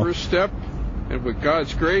right taken now. the first step, and with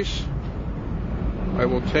God's grace, I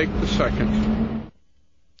will take the second.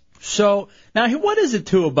 So now, what is it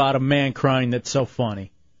too about a man crying that's so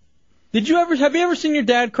funny? Have you ever seen your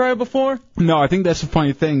dad cry before? No, I think that's the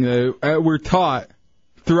funny thing. We're taught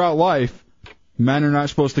throughout life, men are not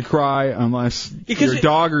supposed to cry unless your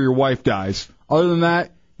dog or your wife dies. Other than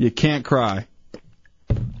that, you can't cry.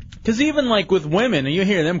 Because even like with women, and you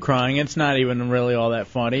hear them crying, it's not even really all that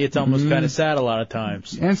funny. It's almost kind of sad a lot of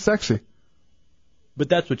times. And sexy. But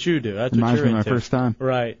that's what you do. That's Reminds what me you're of into. my first time.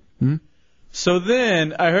 Right. Hmm? So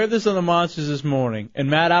then, I heard this on the Monsters this morning, and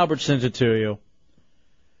Matt Albert sent it to you.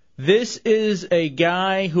 This is a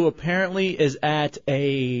guy who apparently is at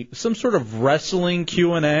some sort of wrestling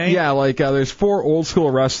Q&A. Yeah, like there's 4 old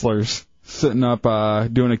school wrestlers sitting up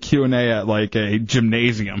doing a Q&A at like a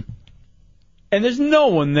gymnasium. And there's no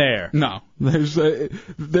one there. No,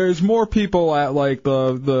 there's more people at like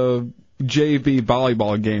the JV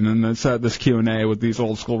volleyball game than that's at this Q&A with these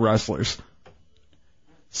old school wrestlers.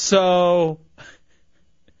 So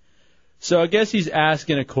I guess he's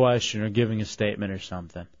asking a question or giving a statement or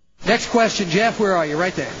something. Next question, Jeff. Where are you?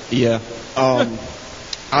 Right there. Yeah.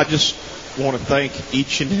 I just want to thank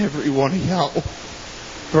each and every one of y'all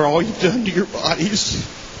for all you've done to your bodies.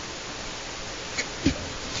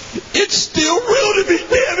 It's still real to me,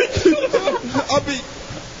 damn it. I mean,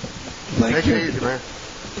 thank you. Take it easy, man.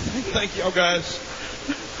 Thank y'all guys.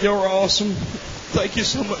 Y'all are awesome. Thank you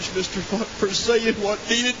so much, Mr. Funk, for saying what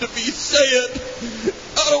needed to be said.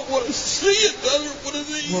 I don't want to see another one of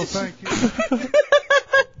these. Well, thank you.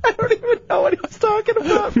 I don't even know what he's talking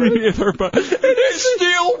about. Me neither, but it's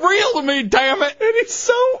still real to me, damn it. And he's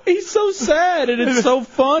so sad, and it's so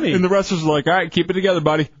funny. And the wrestlers are like, all right, keep it together,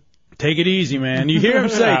 buddy. Take it easy, man. You hear him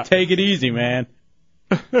say, take it easy, man.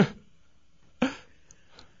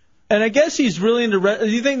 And I guess he's really into do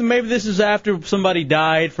you think maybe this is after somebody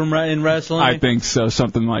died in wrestling? I think so.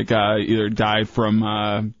 Something like either died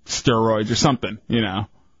from steroids or something, you know.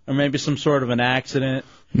 Or maybe some sort of an accident.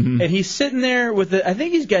 Mm-hmm. And he's sitting there with I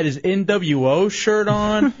think he's got his NWO shirt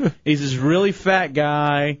on. He's this really fat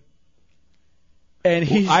guy. And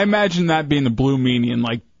I imagine that being the Blue Meanie in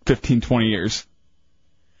like 15, 20 years.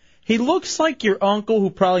 He looks like your uncle who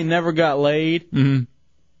probably never got laid. Mm-hmm.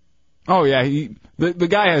 Oh, yeah. The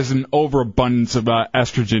guy has an overabundance of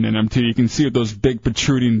estrogen in him, too. You can see with those big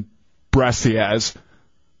protruding breasts he has.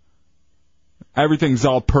 Everything's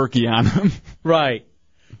all perky on him. Right.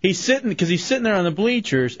 He's sitting there on the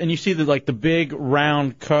bleachers, and you see the big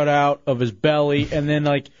round cutout of his belly, and then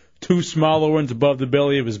like 2 smaller ones above the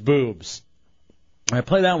belly of his boobs. All right,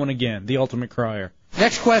 play that one again, The Ultimate Crier.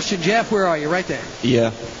 Next question, Jeff. Where are you? Right there.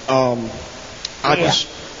 Yeah. I just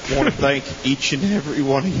want to thank each and every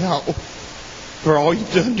one of y'all for all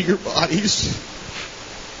you've done to your bodies.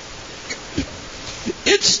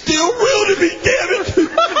 It's still real to me, damn it.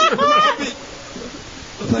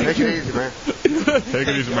 Take it easy, man. Take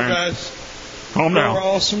it easy, man. Guys. Calm down. You're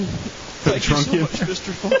awesome. Thank you so much,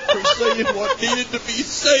 Mr. Funk, for saying what needed to be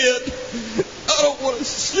said. I don't want to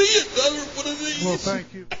see another one of these. Well,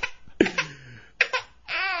 thank you.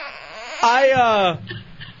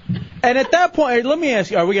 And at that point, let me ask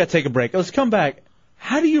you, all right, we got to take a break. Let's come back.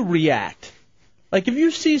 How do you react? Like, if you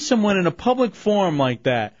see someone in a public forum like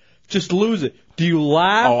that, just lose it. Do you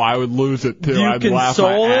laugh? Oh, I would lose it, too. Do you I'd laugh my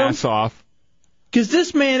console him? ass off. Because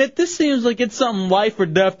this man, this seems like it's something life or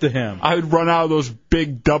death to him. I would run out of those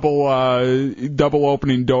big double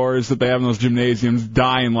opening doors that they have in those gymnasiums,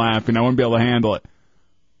 dying laughing. I wouldn't be able to handle it.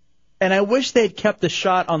 And I wish they'd kept a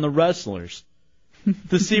shot on the wrestlers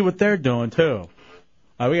to see what they're doing, too.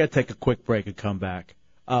 All right, we got to take a quick break and come back.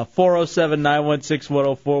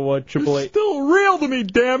 407-916-1041, 888. Still real to me,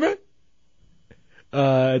 damn it.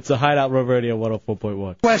 It's a Hideout Road Radio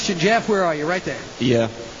 104.1. Question, Jeff. Where are you? Right there. Yeah.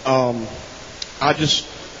 I just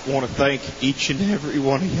want to thank each and every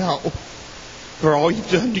one of y'all for all you've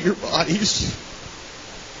done to your bodies.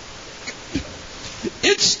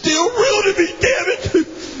 It's still real to me, damn it.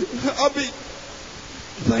 I mean,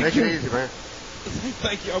 thank you. Take it easy, man.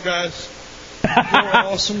 Thank y'all guys. You're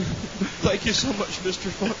awesome. Thank you so much, Mr.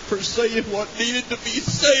 Funk, for saying what needed to be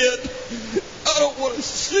said. I don't want to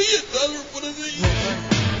see it. I don't want to see it.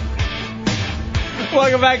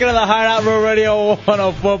 Welcome back into the Hideout Road Radio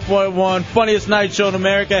 104.1. Funniest night show in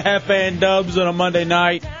America. Hefe and Dubs on a Monday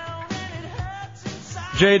night.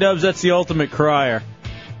 J-Dubs, that's the ultimate crier.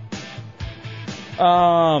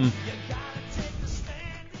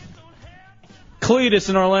 Cletus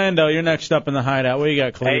in Orlando, you're next up in the Hideout. What you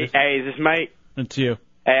got, Cletus? Hey, is this mate? It's you.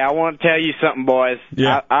 Hey, I want to tell you something, boys.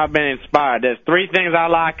 Yeah. I've been inspired. There's 3 things I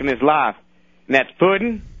like in this life, and that's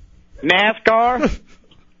pudding, NASCAR,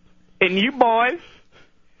 and you boys.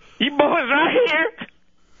 You boys right here.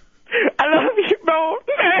 I love you boys.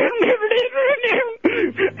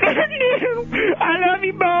 I love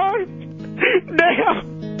you boys.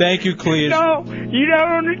 Damn. Thank you, Cletus. No, you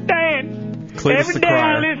don't understand. Cletus Every the day crier.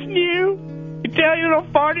 I listen to you. You tell your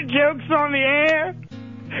little farty jokes on the air.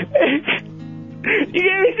 You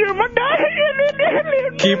get me through my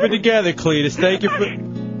day. Keep it together, Cletus. Thank you for...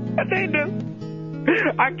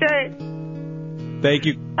 I can't. Thank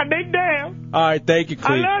you. I dig down. All right, thank you,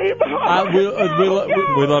 Cletus. I love you, boy.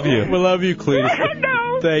 We love you. We love you, Cletus. I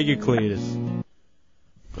know. Thank you, Cletus.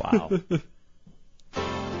 Wow.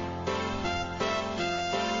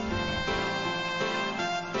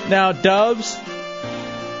 Now, Dubs,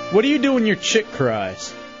 what do you do when your chick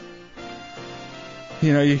cries?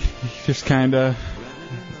 You know, you just kind of...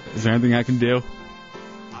 Is there anything I can do?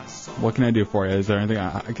 What can I do for you? Is there anything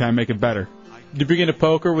can I make it better? Do you begin to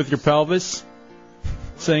poke her with your pelvis,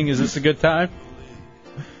 saying, "Is this a good time?"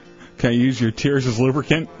 Can I use your tears as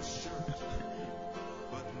lubricant?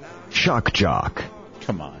 Shock jock.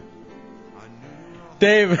 Come on.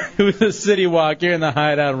 Dave, who's the City Walk, you're in the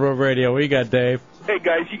Hideout Road Radio. What you got, Dave? Hey,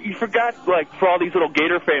 guys, you forgot, for all these little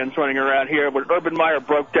Gator fans running around here, when Urban Meyer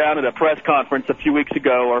broke down at a press conference a few weeks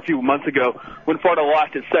ago, or a few months ago, when Florida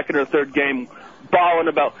lost its second or third game, bawling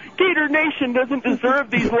about, Gator Nation doesn't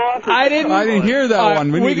deserve these losses. I didn't hear that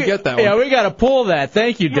one. We need to get that one. Yeah, we got to pull that.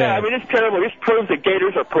 Thank you, Dave. Yeah, I mean, it's terrible. This proves that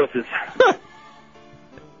Gators are pussies.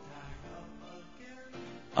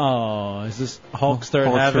 Oh, is this Hulkster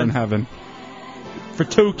in Hulkster heaven? in heaven. For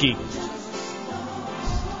Tukey.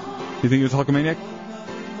 You think he was Hulkamaniac?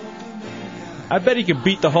 I bet he could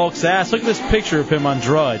beat the Hulk's ass. Look at this picture of him on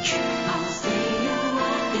Drudge. Oh,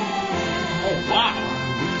 wow.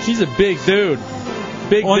 He's a big dude.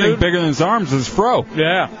 Big Only dude. thing bigger than his arms is his fro.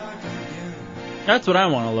 Yeah. That's what I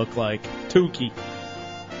want to look like. Tukey.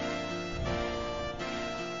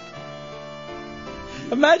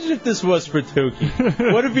 Imagine if this was for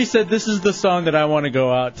Tukey. What if he said, "This is the song that I want to go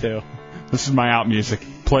out to"? This is my out music.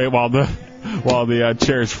 Play it while the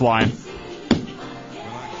chair's flying.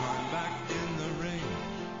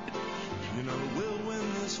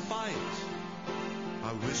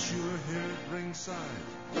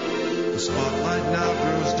 The spotlight now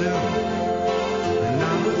grows dim, and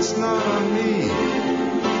now it's not on me.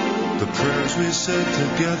 The prayers we said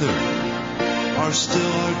together are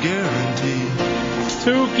still our guarantee.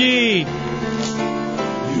 Tukey! You are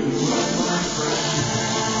my friend.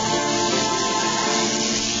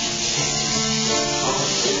 I'll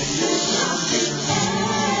see you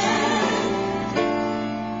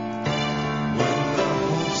when the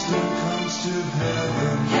Holster comes to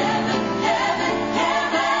heaven.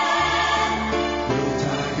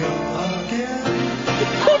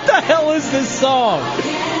 What the hell is this song?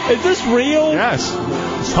 Is this real? Yes.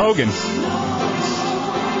 It's Hogan.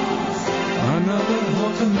 Another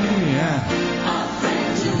Hulkamaniac.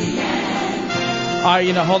 All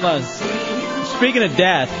right, hold on. Speaking of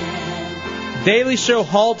death, Daily Show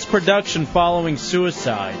halts production following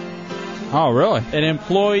suicide. Oh, really? An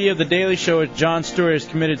employee of The Daily Show, Jon Stewart, has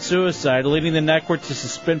committed suicide, leading the network to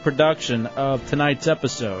suspend production of tonight's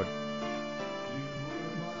episode.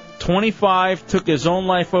 25 took his own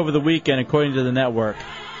life over the weekend, according to the network.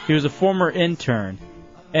 He was a former intern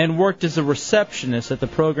and worked as a receptionist at the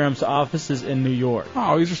program's offices in New York.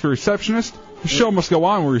 Oh, he's just a receptionist? The show must go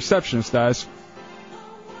on with receptionist guys.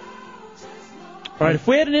 All right, if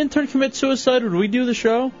we had an intern commit suicide, would we do the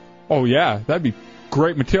show? Oh, yeah. That'd be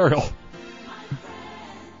great material.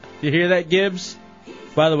 You hear that, Gibbs?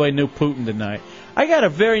 By the way, new Putin tonight. I got a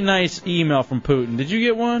very nice email from Putin. Did you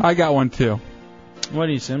get one? I got one, too. What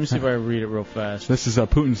do you say? Let me see if I read it real fast. This is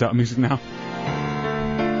Putin's out music now.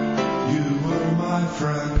 You were my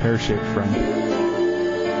friend. Pear-shaped friend.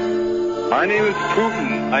 My name is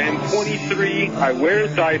Putin. I am 23. I wear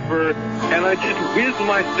a diaper, and I just whizzed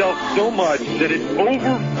myself so much that it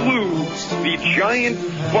overflew the giant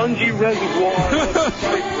spongy reservoir of the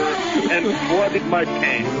diaper and flooded my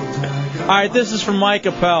pants. All right, this is from Mike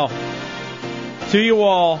Appel. To you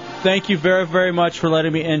all, thank you very, very much for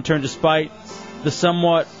letting me intern despite the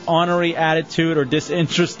somewhat ornery attitude or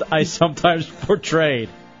disinterest I sometimes portrayed.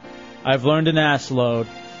 I've learned an ass load,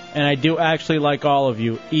 and I do actually like all of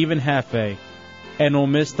you, even Hefe, and will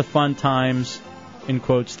miss the fun times, in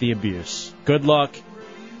quotes, the abuse. Good luck.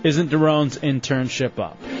 Isn't Darone's internship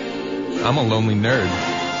up? I'm a lonely nerd.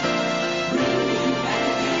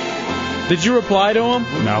 Did you reply to him?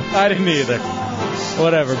 No. I didn't either.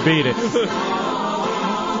 Whatever, beat it.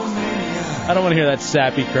 I don't want to hear that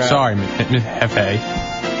sappy crap. Sorry, Hefe.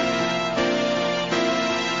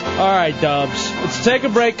 All right, Dubs. Let's take a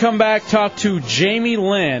break, come back, talk to Jamie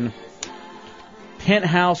Lynn,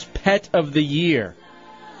 Penthouse Pet of the Year.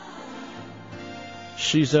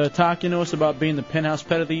 She's talking to us about being the Penthouse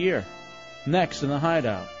Pet of the Year. Next in the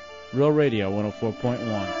Hideout. Real Radio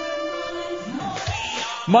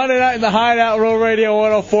 104.1. Monday night in the Hideout, Real Radio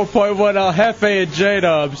 104.1. El Jefe and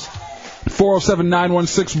J-Dubs.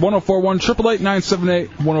 407-916-1041,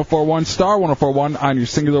 888-978-1041, star 1041 on your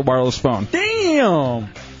singular wireless phone. Damn!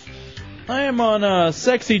 I am on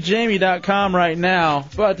sexyjamie.com right now.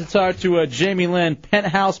 About to talk to Jamie Lynn,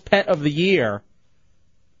 Penthouse Pet of the Year.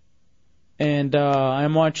 And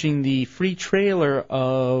I'm watching the free trailer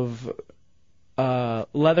of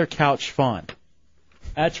Leather Couch Fun.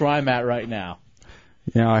 That's where I'm at right now.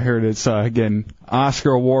 Yeah, I heard it's, again,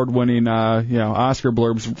 Oscar award-winning, Oscar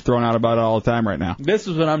blurbs thrown out about it all the time right now. This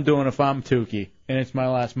is what I'm doing if I'm Tukey, and it's my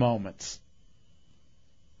last moments.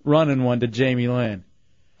 Running one to Jamie Lynn.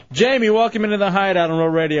 Jamie, welcome into the Hideout on Real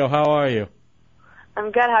Radio. How are you?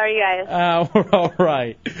 I'm good. How are you guys? We're all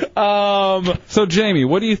right. So, Jamie,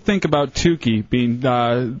 what do you think about Tukey being,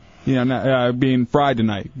 being fried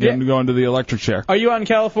tonight, going to the electric chair? Are you out in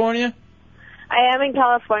California? I am in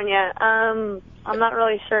California. I'm not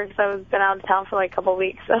really sure because I've been out of town for like a couple of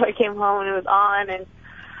weeks, so I came home and it was on, and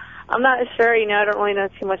I'm not sure. I don't really know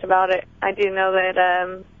too much about it. I do know that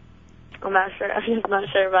I'm not sure. I'm just not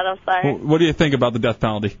sure, but I'm sorry. What do you think about the death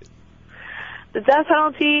penalty? The death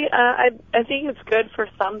penalty, I think it's good for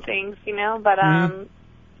some things, but I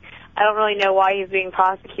don't really know why he's being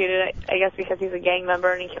prosecuted. I guess because he's a gang member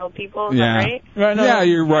and he killed people. Is that right? No. Yeah,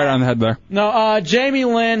 you're right on the head there. No, Jamie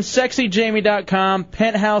Lynn, sexyjamie.com,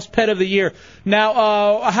 Penthouse Pet of the Year.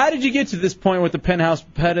 Now, how did you get to this point with the Penthouse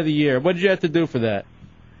Pet of the Year? What did you have to do for that?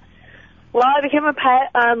 Well, I became a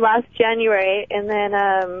pet last January, and then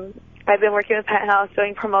I've been working with Penthouse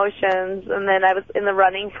doing promotions, and then I was in the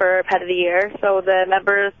running for Pet of the Year. So the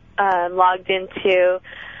members logged into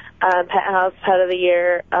Penthouse Pet of the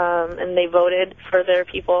Year, and they voted for their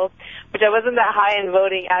people, which I wasn't that high in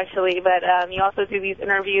voting, actually, but you also do these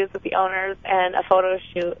interviews with the owners and a photo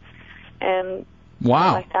shoot. And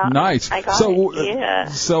wow, like that. nice. I got So, it, yeah.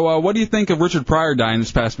 So what do you think of Richard Pryor dying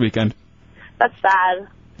this past weekend? That's sad.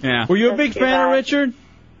 Yeah. Were you a big fan of Richard?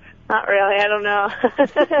 Not really, I don't know.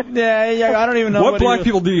 Yeah, I don't even know. What black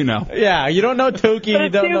people do you know? Yeah, you don't know Tukey, But you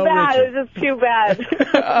it's don't too know bad. Richard. It's just too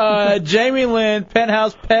bad. Jamie Lynn,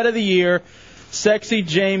 Penthouse Pet of the Year,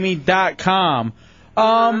 sexyjamie.com.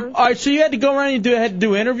 All right, so you had to go around and had to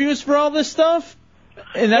do interviews for all this stuff?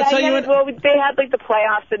 And that's how you went? Well, they had like the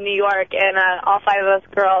playoffs in New York, and all five of us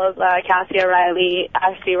girls, Cassie O'Reilly,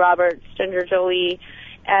 Ashley Roberts, Ginger Jolie,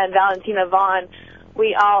 and Valentina Vaughn,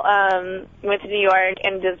 we all went to New York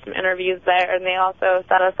and did some interviews there, and they also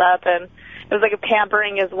set us up, and it was like a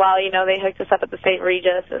pampering as well. They hooked us up at the St.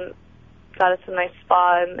 Regis and got us a nice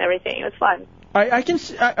spa and everything. It was fun. I can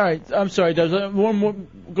see. All right, I'm sorry, Does one more?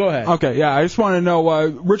 Go ahead. Okay, yeah, I just want to know,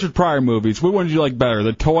 Richard Pryor movies, which one did you like better,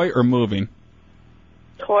 the toy or moving?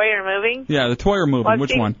 Toy or moving? Yeah, the toy or moving, Well,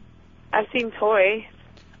 which one? I've seen Toy.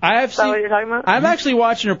 I have Is that what you're talking about? I'm actually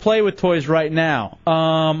watching her play with toys right now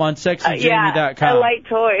on sexyjamie.com. Yeah, I like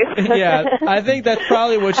toys. Yeah, I think that's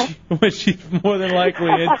probably what she's more than likely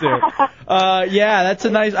into. Yeah, that's a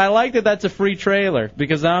nice. I like that. That's a free trailer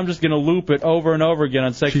because now I'm just gonna loop it over and over again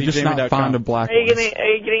on sexyjamie.com. She's just not fond of black Are you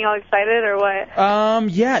getting all excited or what?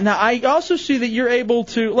 Yeah. Now I also see that you're able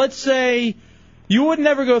to. Let's say you would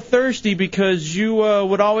never go thirsty because you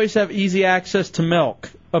would always have easy access to milk.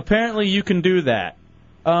 Apparently, you can do that.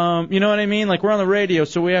 You know what I mean? Like, we're on the radio,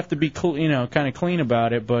 so we have to be, kind of clean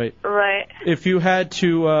about it. But Right. if you had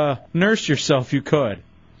to nurse yourself, you could.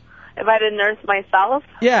 If I did nurse myself?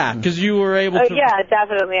 Yeah, because you were able to. Yeah,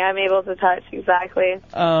 definitely. I'm able to touch, exactly.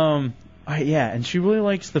 Yeah, and she really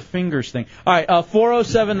likes the fingers thing. All right,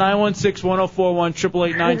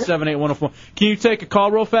 407-916-1041, 888-978-1041. Can you take a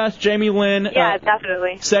call real fast? Jamie Lynn. Yeah,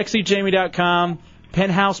 definitely. SexyJamie.com,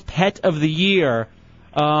 Penthouse Pet of the Year.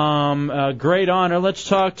 Great honor. Let's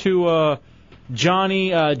talk to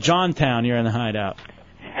Johnny Johntown here in the Hideout.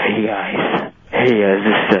 Hey, guys. Hey, is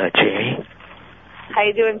this Jamie? How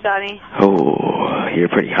you doing, Johnny? Oh, you're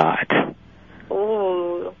pretty hot.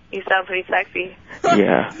 Ooh, you sound pretty sexy.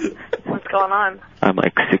 Yeah. What's going on? I'm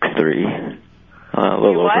like 6'3". A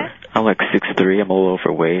little what? over. I'm like 6'3". I'm a little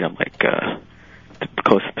overweight. I'm like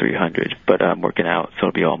close to 300, but I'm working out, so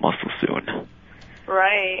it'll be all muscle soon.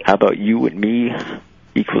 Right. How about you and me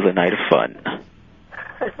equals a night of fun?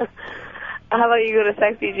 How about you go to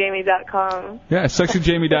sexyjamie.com? Yeah,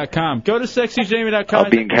 sexyjamie.com. Go to sexyjamie.com.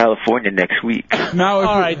 I'll be in California next week. All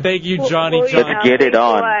right, thank you, Johnny. Let's get it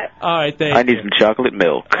on. All right, thank I need some chocolate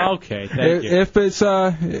milk. Okay, thank you.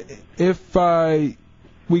 If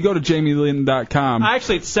we go to jamielynn.com.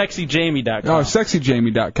 Actually, it's sexyjamie.com. Oh,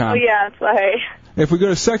 sexyjamie.com. Oh, yeah, sorry. If we go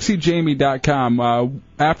to sexyjamie.com,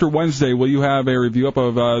 after Wednesday, will you have a review up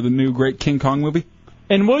of the new great King Kong movie?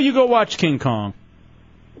 And will you go watch King Kong?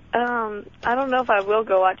 I don't know if I will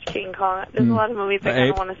go watch King Kong. There's a lot of movies I kind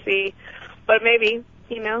of want to see. But maybe,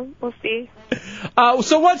 we'll see.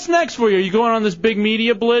 So what's next for you? Are you going on this big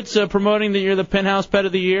media blitz promoting that you're the Penthouse Pet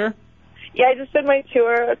of the Year? Yeah, I just did my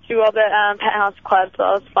tour to all the penthouse clubs, so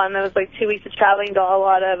it was fun. It was like 2 weeks of traveling to a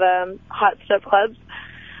lot of hot strip clubs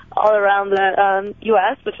all around the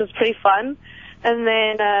U.S., which was pretty fun. And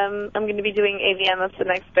then I'm going to be doing AVM. That's the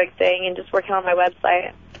next big thing, and just working on my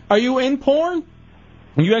website. Are you in porn?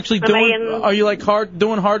 Are you actually doing? Are you like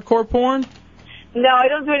doing hardcore porn? No, I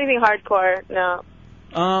don't do anything hardcore. No.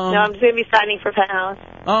 No, I'm just going to be signing for Penthouse.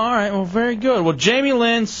 Oh, all right. Well, very good. Well, Jamie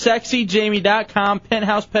Lynn, sexyjamie.com,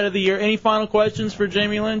 Penthouse Pet of the Year. Any final questions for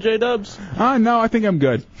Jamie Lynn, J-Dubs? No, I think I'm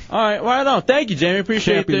good. All right. Well, no, thank you, Jamie.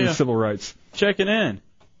 Appreciate Champion of civil rights. Checking in.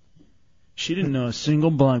 She didn't know a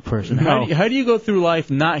single black person. No. How do you go through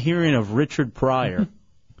life not hearing of Richard Pryor?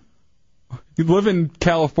 You live in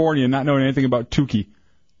California not knowing anything about Tukey.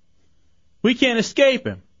 We can't escape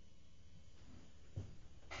him.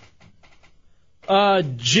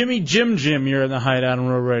 Jim, you're in the Hideout on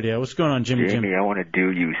Real Radio. What's going on, Jimmy? Jamie, I want to do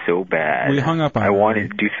you so bad. We hung up on I her. wanted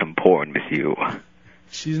to do some porn with you.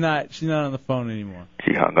 She's not on the phone anymore.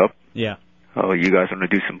 She hung up? Yeah. Oh, you guys want to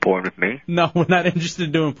do some porn with me? No, we're not interested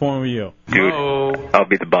in doing porn with you. Dude, I'll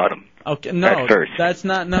be the bottom. Okay, no. At first. That's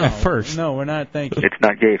not, no. At first. No, we're not, thank you. It's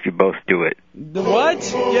not gay if you both do it. What?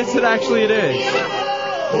 Yes, it actually it is.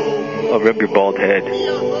 I'll rub your bald head.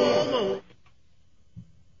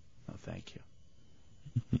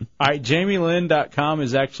 All right, JamieLynn.com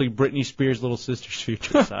is actually Britney Spears' little sister's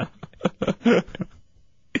future son.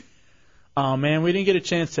 Oh, man, we didn't get a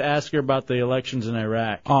chance to ask her about the elections in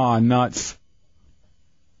Iraq. Aw, nuts.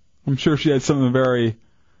 I'm sure she had something very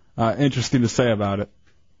interesting to say about it.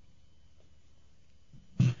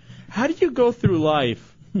 How do you go through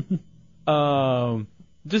life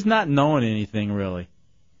just not knowing anything, really?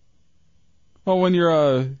 Well, when you're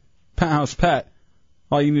a penthouse pet,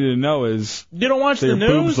 all you need to know is you don't watch that the your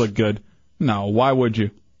news? boobs look good. No, why would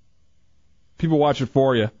you? People watch it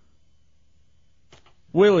for you.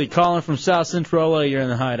 Willie, calling from South Central LA, you're in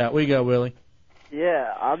the Hideout. We go, Willie.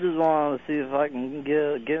 Yeah, I just want to see if I can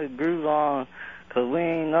get a groove on, because we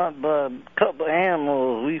ain't not but a couple of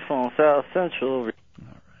animals. We from South Central.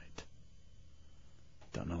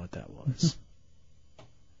 Don't know what that was.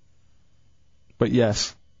 But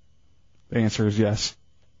yes. The answer is yes.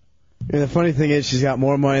 And the funny thing is, she's got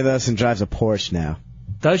more money than us and drives a Porsche now.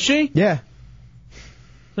 Does she? Yeah.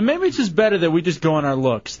 So maybe it's just better that we just go on our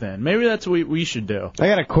looks then. Maybe that's what we should do. I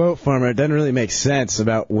got a quote from her. It doesn't really make sense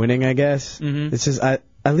about winning, I guess. Mm-hmm. It says, I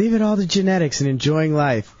leave it all to genetics and enjoying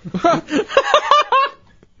life.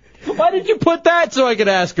 Why did you put that so I could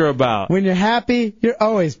ask her about? When you're happy, you're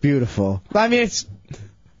always beautiful. I mean, it's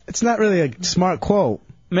not really a smart quote.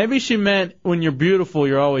 Maybe she meant when you're beautiful,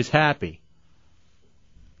 you're always happy.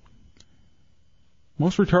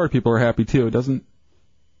 Most retarded people are happy, too. It doesn't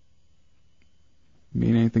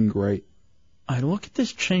mean anything great. I look at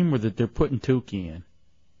this chamber that they're putting Tukey in.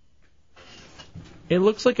 It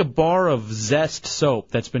looks like a bar of Zest soap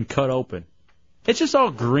that's been cut open. It's just all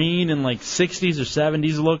green and like 60s or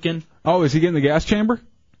 70s looking. Oh, is he getting the gas chamber?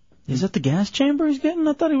 Is that the gas chamber he's getting?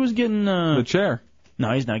 I thought he was getting... the chair.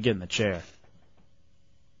 No, he's not getting the chair.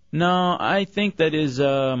 No, I think that is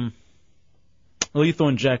lethal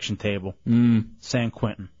injection table. San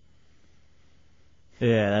Quentin.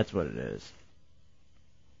 Yeah, that's what it is.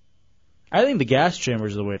 I think the gas chamber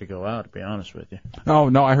is the way to go out, to be honest with you. Oh,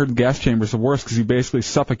 no, I heard the gas chamber's the worst because you basically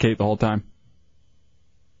suffocate the whole time.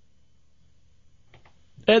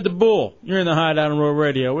 Ed the Bull, you're in the Hideout on Road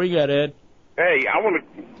Radio. What you got, Ed? Hey, I want to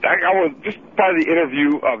just by the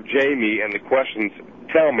interview of Jamie and the questions.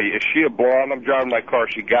 Tell me, is she a blonde? I'm driving my car.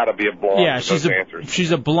 She got to be a blonde. Yeah,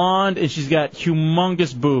 she's a blonde, and she's got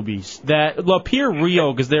humongous boobies that appear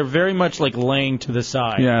real because they're very much like laying to the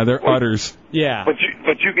side. Yeah, they're udders. Yeah. But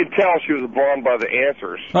you could tell she was a blonde by the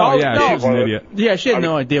answers. Oh, yeah, no. she was an idiot. Yeah, she had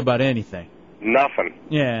no idea about anything. Nothing.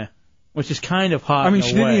 Yeah, which is kind of hot. I mean, in a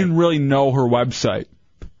she didn't way. even really know her website.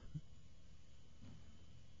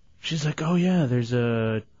 She's like, oh yeah, there's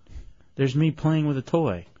me playing with a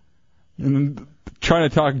toy. And then trying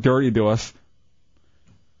to talk dirty to us.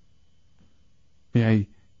 Yeah, you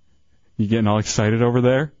getting all excited over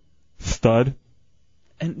there? Stud?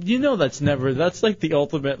 And you know that's like the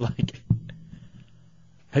ultimate, like,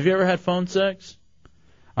 have you ever had phone sex?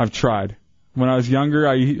 I've tried. When I was younger,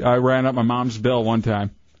 I ran up my mom's bill one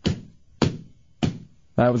time.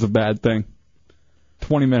 That was a bad thing.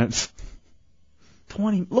 20 minutes.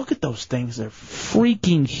 20, look at those things, they're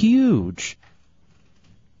freaking huge.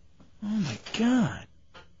 Oh my God.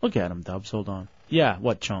 Look at them, Dubs, hold on. Yeah,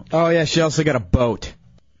 what chunk? Oh, yeah, she also got a boat.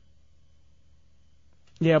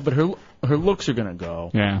 Yeah, but her looks are gonna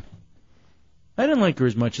go. Yeah. I didn't like her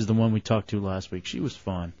as much as the one we talked to last week. She was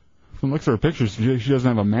fun. From looks at her pictures, she doesn't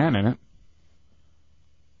have a man in it.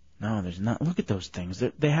 No, there's not. Look at those things.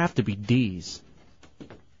 They have to be D's.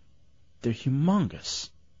 They're humongous.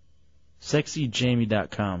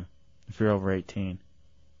 SexyJamie.com if you're over 18.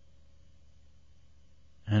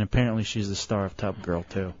 And apparently she's the star of Top Girl,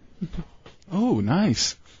 too. Oh,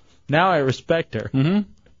 nice. Now I respect her. Mm-hmm.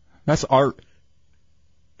 That's art.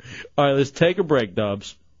 All right, let's take a break,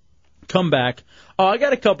 Dubs. Come back. Oh, I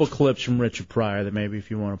got a couple clips from Richard Pryor that maybe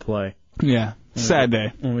if you want to play. Yeah, sad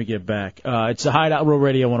day. When we get back. It's the Hideout Road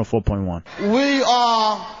Radio 104.1. We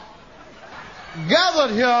are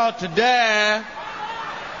gathered here today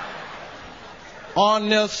on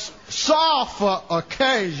this sorrowful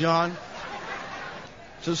occasion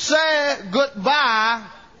to say goodbye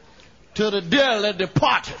to the dearly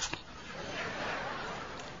departed.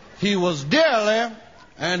 He was dearly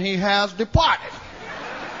and he has departed.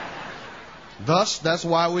 Thus, that's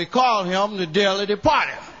why we call him the dearly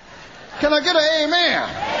departed. Can I get an amen?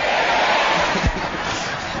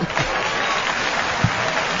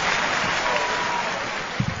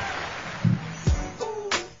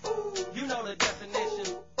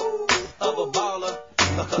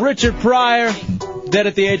 Richard Pryor, dead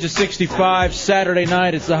at the age of 65, Saturday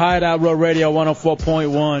night. It's the Hideout Road Radio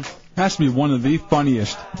 104.1. Has to be one of the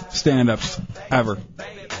funniest stand-ups ever.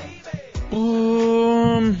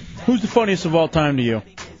 Who's the funniest of all time to you?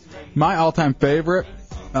 My all-time favorite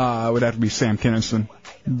would have to be Sam Kinison,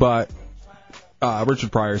 but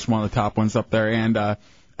Richard Pryor is one of the top ones up there, and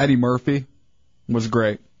Eddie Murphy was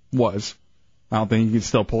great. I don't think he can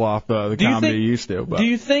still pull off the comedy he used to. But. Do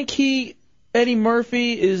you think Eddie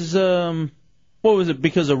Murphy is, what was it,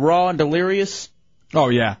 because of Raw and Delirious? Oh,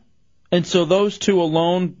 yeah. And so those two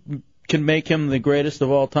alone can make him the greatest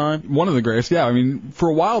of all time? One of the greatest, yeah. I mean, for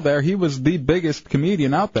a while there, he was the biggest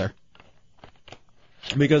comedian out there.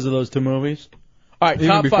 Because of those two movies? All right,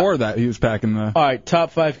 even before that, he was packing the... All right,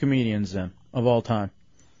 top 5 comedians, then, of all time.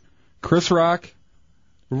 Chris Rock.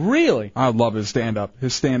 Really? I love his stand-up.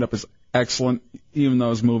 His stand-up is excellent, even though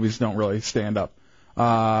his movies don't really stand up.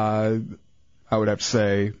 I would have to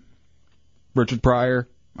say Richard Pryor,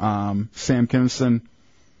 Sam Kinison.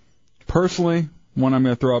 Personally, one I'm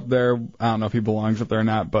going to throw up there, I don't know if he belongs up there or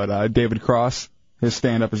not, but David Cross. His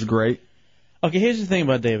stand-up is great. Okay, here's the thing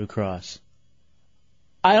about David Cross.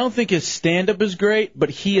 I don't think his stand-up is great, but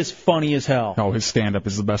he is funny as hell. Oh, his stand-up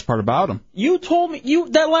is the best part about him. You told me,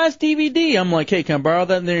 that last DVD, I'm like, hey, can I borrow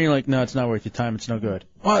that? And then you're like, no, it's not worth your time, it's no good.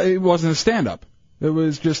 Well, it wasn't a stand-up. It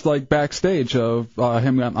was just like backstage of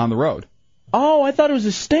him on the road. Oh, I thought it was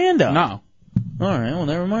a stand-up. No. All right, well,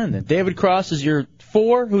 never mind then. David Cross is your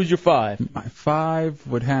 4. Who's your 5? My 5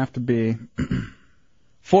 would have to be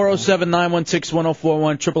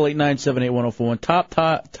 407-916-1041,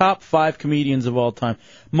 888-978-1041. Top 5 comedians of all time.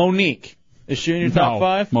 Monique. Is she in your top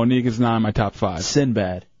 5? Monique is not in my top 5.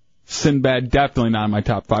 Sinbad. Sinbad, definitely not in my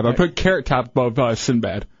top 5. I put Carrot Top above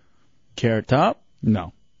Sinbad. Carrot Top?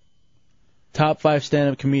 No. Top 5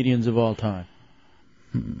 stand-up comedians of all time.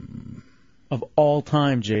 Of all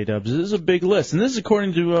time, J-Dubs. This is a big list. And this is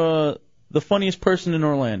according to the funniest person in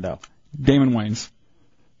Orlando. Damon Wayans,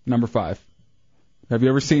 number 5. Have you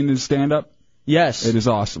ever seen his stand-up? Yes. It is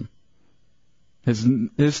awesome.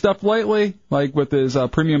 His stuff lately, like with his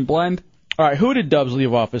premium blend, All right, who did Dubs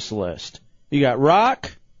leave off this list? You got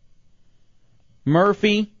Rock,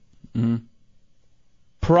 Murphy,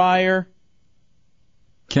 Pryor,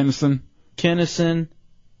 Kinnison,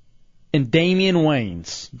 and Damian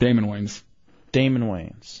Wayans. Damon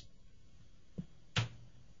Wayans.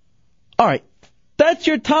 All right, that's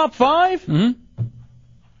your top 5? Mm-hmm.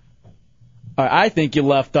 All right, I think you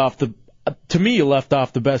left off the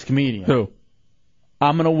best comedian. Who?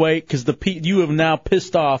 I'm going to wait because you have now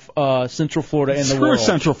pissed off Central Florida and the Screw world.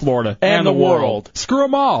 Central Florida and the world. Screw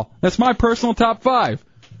them all. That's my personal top 5.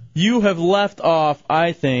 You have left off,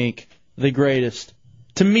 I think, the greatest.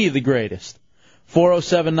 To me, the greatest.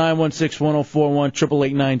 407-916-1041,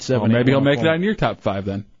 888-978. Well, maybe he'll make it on your top 5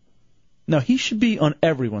 then. No, he should be on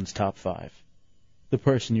everyone's top 5. The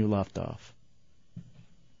person you left off.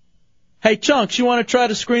 Hey, Chunks, you want to try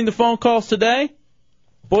to screen the phone calls today?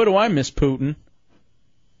 Boy, do I miss Putin.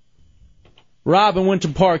 Rob in Winter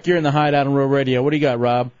Park, you're in the Hideout on Real Radio. What do you got,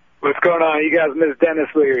 Rob? What's going on? You guys miss Dennis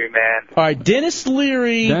Leary, man. All right, Dennis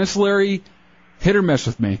Leary, hit or miss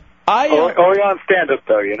with me. Only on stand-up,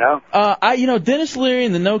 though, you know? Dennis Leary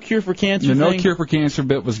and the No Cure for Cancer The thing. No Cure for Cancer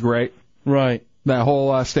bit was great. Right. That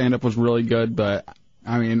whole stand-up was really good, but,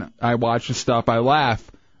 I mean, I watch the stuff, I laugh,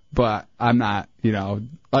 but I'm not,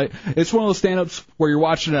 it's one of those stand-ups where you're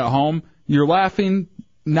watching it at home, you're laughing,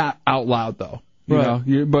 not out loud, though.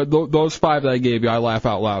 But those 5 that I gave you, I laugh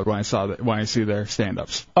out loud when I see their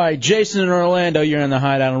stand-ups. All right, Jason in Orlando, you're in the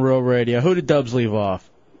Hideout on Real Radio. Who did Dubs leave off?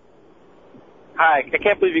 Hi, I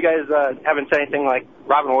can't believe you guys haven't said anything like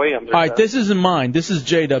Robin Williams. All right, this isn't mine. This is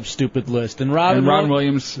J-Dub's stupid list. And Robin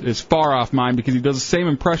Williams is far off mine because he does the same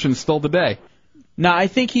impression still today. Now, I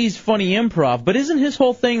think he's funny improv, but isn't his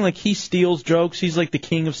whole thing like he steals jokes? He's like the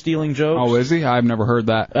king of stealing jokes? Oh, is he? I've never heard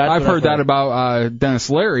that. I've heard that about Dennis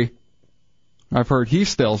Leary. I've heard he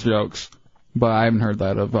steals jokes, but I haven't heard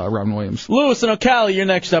that of Robin Williams. Lewis and O'Callaghan, you're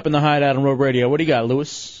next up in the Hideout on Road Radio. What do you got,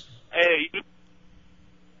 Lewis? Hey.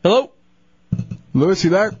 Hello? Lewis, you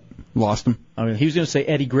there? Lost him. I mean, he was going to say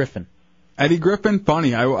Eddie Griffin. Eddie Griffin?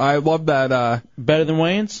 Funny. I love that. Better than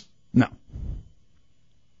Wayans? No.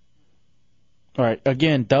 All right,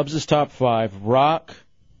 again, Dubs' top 5. Rock,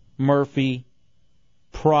 Murphy,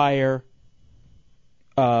 Pryor,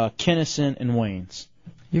 Kinnison, and Wayans.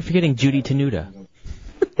 You're forgetting Judy Tenuta.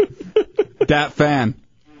 Dat fan.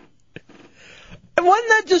 Wasn't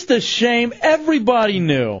that just a shame? Everybody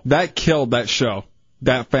knew. That killed that show.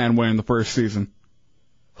 Dat fan winning the first season.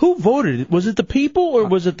 Who voted? Was it the people or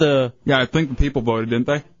was it the... Yeah, I think the people voted, didn't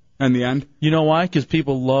they? In the end. You know why? Because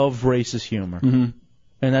people love racist humor. Mm-hmm.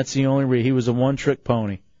 And that's the only reason. He was a one-trick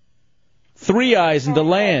pony. 3 Eyes in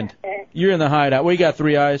DeLand. You're in the Hideout. What you got,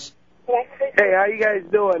 3 Eyes? Hey, how you guys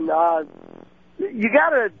doing? You got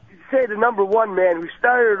to say the number one man who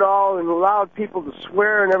started it all and allowed people to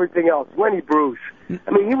swear and everything else, Lenny Bruce.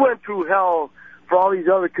 I mean, he went through hell for all these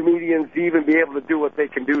other comedians to even be able to do what they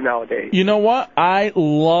can do nowadays. You know what? I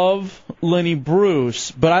love Lenny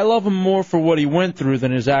Bruce, but I love him more for what he went through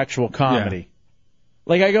than his actual comedy. Yeah.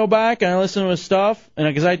 Like, I go back and I listen to his stuff, and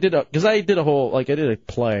because I did a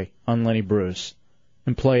play on Lenny Bruce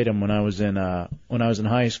and played him when I was in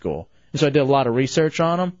high school, and so I did a lot of research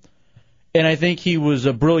on him. And I think he was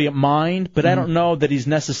a brilliant mind, but I don't know that he's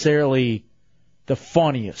necessarily the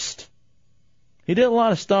funniest. He did a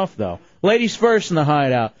lot of stuff, though. Ladies first in the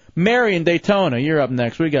Hideout. Mary in Daytona, you're up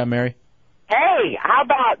next. What do you got, Mary? Hey, how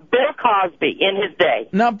about Bill Cosby in his day?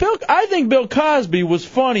 Now, I think Bill Cosby was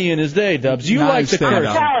funny in his day, Dubs. You like the curse.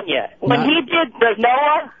 I'm telling you, when he did the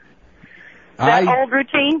Noah, that old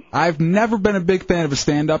routine. I've never been a big fan of his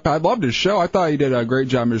stand-up. I loved his show. I thought he did a great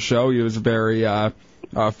job in his show. He was a very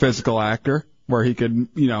physical actor, where he could,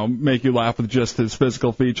 make you laugh with just his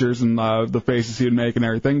physical features and the faces he would make and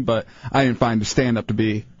everything. But I didn't find his stand-up to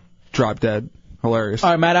be drop dead hilarious. All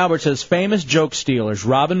right, Matt Albert says famous joke stealers: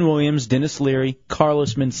 Robin Williams, Dennis Leary,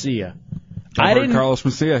 Carlos Mencia. Carlos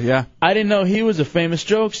Mencia, yeah. I didn't know he was a famous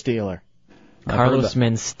joke stealer. Carlos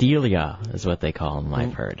Mencia is what they call him,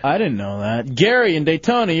 I've heard. I didn't know that. Gary in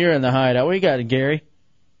Daytona, you're in the Hideout. What you got, Gary?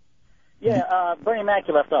 Yeah, Bernie Mac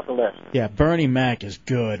you left off the list. Yeah, Bernie Mac is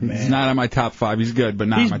good, man. He's not on my top 5. He's good, but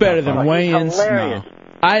not on my top 5. He's better than Wayans. He's hilarious. No.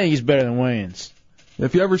 I think he's better than Wayans.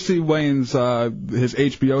 If you ever see Wayne's his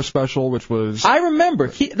HBO special, which was... I remember.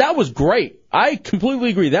 That was great. I completely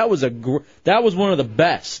agree. That was one of the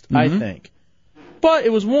best, I think. But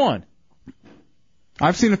it was one.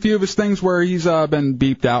 I've seen a few of his things where he's been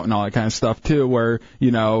beeped out and all that kind of stuff, too, where,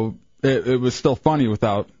 it was still funny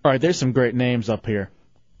without... All right, there's some great names up here.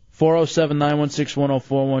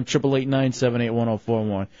 407-916-1041,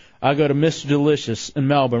 888-978-1041. I go to Mr. Delicious in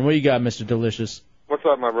Melbourne. What you got, Mr. Delicious? What's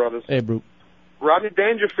up, my brothers? Hey, bro. Rodney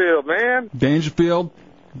Dangerfield, man. Dangerfield,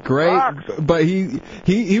 great, Rocks. but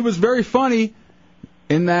he was very funny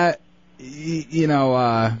in that, you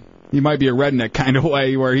know, he might be a redneck kind of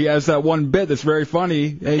way where he has that one bit that's very funny.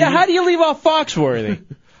 Yeah, how do you leave off Foxworthy?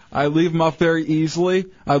 I leave him off very easily.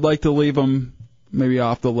 I'd like to leave him maybe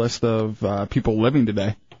off the list of people living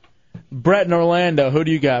today. Brett in Orlando, who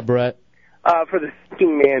do you got, Brett? For the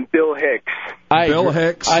thinking man, Bill Hicks. Bill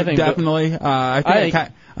Hicks, I think definitely.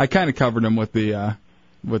 I kind of covered him with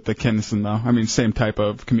the Kinnison, though. I mean, same type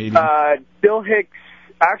of comedian. Bill Hicks,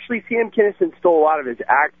 actually, Sam Kinison stole a lot of his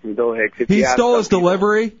acts from Bill Hicks. He stole his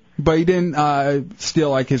delivery, but he didn't steal,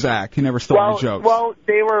 like, his act. He never stole any jokes. Well,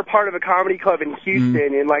 they were part of a comedy club in Houston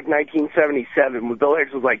in, like, 1977 when Bill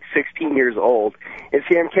Hicks was, like, 16 years old. And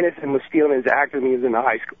Sam Kinison was stealing his act when he was in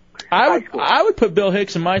high school. I would put Bill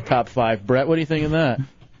Hicks in my top 5, Brett. What do you think of that?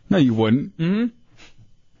 No, you wouldn't. Mm-hmm.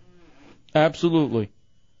 Absolutely.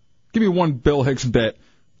 Give me one Bill Hicks bit.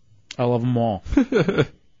 I love them all.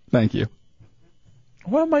 Thank you.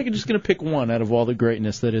 Why am I just going to pick one out of all the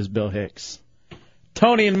greatness that is Bill Hicks?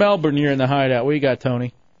 Tony in Melbourne, you're in the Hideout. What you got,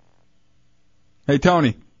 Tony? Hey,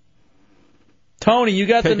 Tony. Tony, you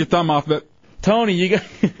got Take your thumb off it. Tony, you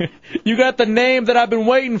got the name that I've been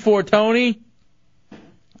waiting for, Tony.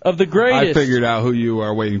 Of the greatest. I figured out who you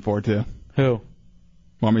are waiting for, too. Who?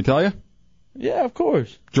 Want me to tell you? Yeah, of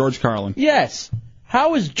course. George Carlin. Yes.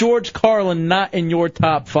 How is George Carlin not in your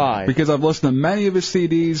top 5? Because I've listened to many of his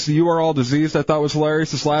CDs. You Are All Diseased I thought was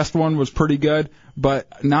hilarious. This last one was pretty good,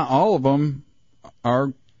 but not all of them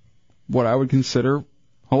are what I would consider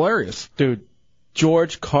hilarious. Dude,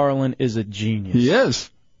 George Carlin is a genius. He is.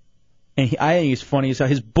 And I think he's funny as hell.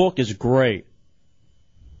 His book is great.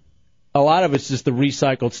 A lot of it's just the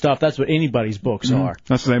recycled stuff. That's what anybody's books are.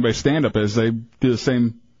 That's what anybody's stand-up is. They do the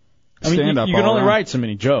same stand-up. You can only write so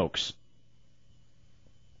many jokes.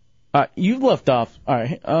 You left off. All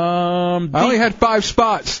right. I only had 5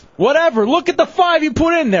 spots. Whatever. Look at the 5 you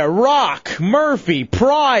put in there. Rock, Murphy,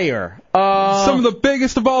 Pryor. Some of the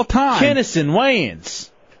biggest of all time. Kinnison, Wayans.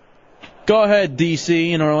 Go ahead,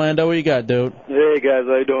 DC in Orlando. What you got, dude? Hey, guys.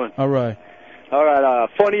 How you doing? All right. All right.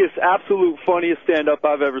 Absolute funniest stand-up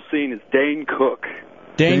I've ever seen is Dane Cook.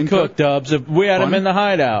 Dane Cook, Dubs. We had him in the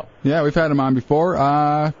Hideout. Yeah, we've had him on before.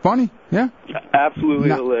 Funny, yeah. Absolutely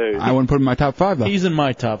hilarious. I wouldn't put him in my top 5, though. He's in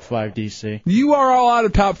my top 5, DC. You are all out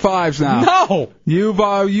of top 5s now. No!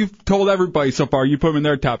 You've told everybody so far. You put him in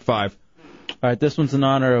their top 5. All right, this one's in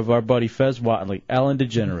honor of our buddy Fez Watley, Ellen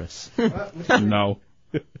DeGeneres. No.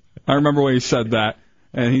 I remember when he said that.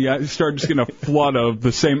 And he started just getting a flood of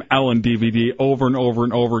the same Ellen DVD over and over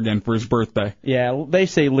and over again for his birthday. Yeah, they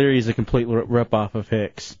say Leary's a complete rip-off of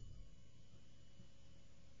Hicks.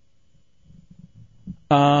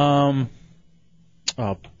 Black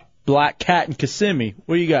Cat and Kissimmee.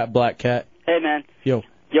 What you got, Black Cat? Hey, man. Yo,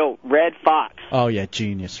 Red Fox. Oh, yeah,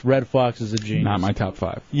 genius. Red Fox is a genius. Not my top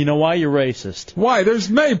 5. You know why? You're racist. Why? There's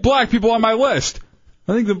many black people on my list.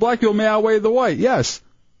 I think the black people may outweigh the white, yes.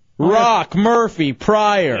 Rock, Murphy,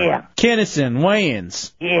 Pryor, Yeah. Kinnison,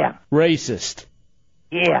 Wayans. Yeah. Racist.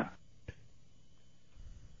 Yeah.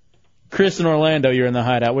 Chris in Orlando, you're in the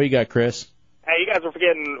Hideout. What you got, Chris? Hey, you guys are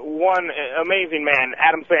forgetting one amazing man,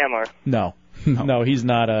 Adam Sandler. No, he's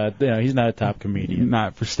not a top comedian.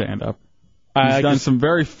 Not for stand-up. He's done some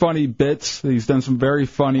very funny bits. He's done some very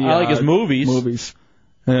funny. I like his movies.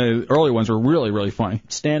 Early ones were really, really funny.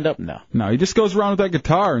 Stand up? No. No, he just goes around with that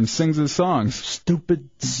guitar and sings his songs. Stupid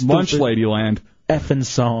Lunch Ladyland. Effing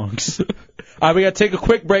songs. All right, we got to take a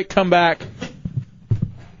quick break, come back.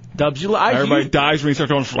 Dubs, Everybody dies when he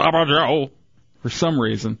starts going, Slobber Joe, for some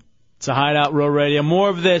reason. It's a Hideout Row Radio. More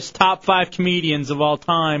of this, top 5 comedians of all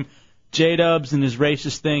time. J-Dubs and his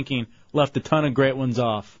racist thinking left a ton of great ones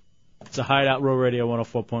off. It's a Hideout Row Radio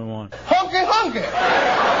 104.1. Hunky.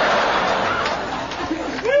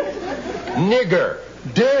 Nigger.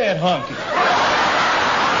 Dead hunky.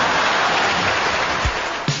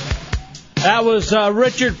 That was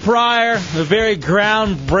Richard Pryor, a very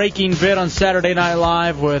groundbreaking bit on Saturday Night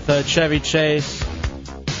Live with Chevy Chase.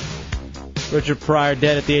 Richard Pryor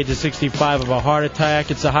dead at the age of 65 of a heart attack.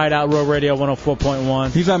 It's a Hideout Row Radio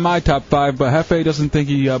 104.1. He's on my top 5, but Hefe doesn't think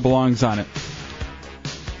he belongs on it.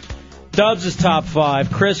 Dubs is top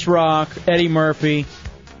 5. Chris Rock, Eddie Murphy,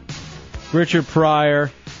 Richard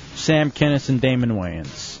Pryor, Sam Kinison, Damon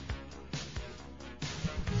Wayans.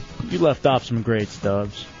 You left off some greats,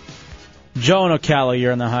 Dubs. Joe and Ocala,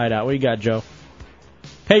 you're in the Hideout. What you got, Joe?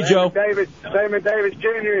 Hey, Joe. Sammy Davis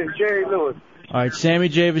Jr. and Jerry Lewis. All right, Sammy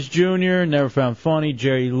Davis Jr., Never Found Funny,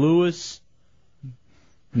 Jerry Lewis.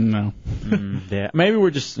 No. Yeah, maybe we're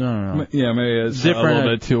just, I don't know. Yeah, maybe it's Different- a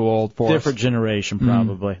little bit too old for Different us. generation,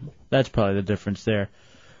 probably. That's probably the difference there.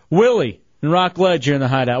 Willie in Rock Ledge, you're in the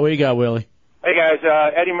Hideout. What do you got, Willie? Hey guys,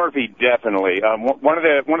 Eddie Murphy, definitely. One of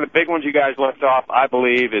the big ones you guys left off, I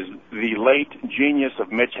believe, is the late genius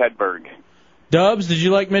of Mitch Hedberg. Dubs, did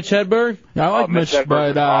you like Mitch Hedberg? I like Mitch Mitch,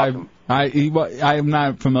 Hedberg but I am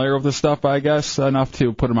not familiar with this stuff, I guess, enough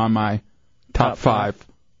to put him on my top 5.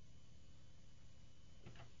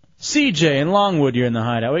 CJ in Longwood, you're in the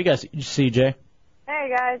Hideout. What do you got, CJ?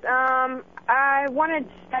 Hey guys, I wanted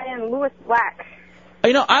to say in Lewis Black.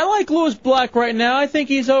 You know, I like Lewis Black right now. I think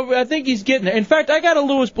he's over. I think he's getting there. In fact, I got a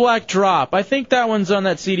Lewis Black drop. I think that one's on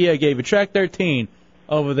that CD I gave you, track 13,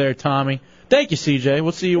 over there, Tommy. Thank you, CJ.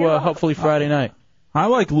 We'll see you hopefully Friday night. I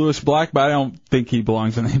like Lewis Black, but I don't think he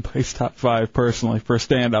belongs in anybody's top 5 personally for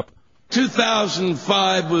stand-up.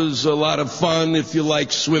 2005 was a lot of fun if you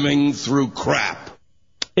like swimming through crap.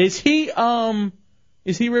 Is he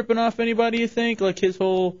ripping off anybody? You think like his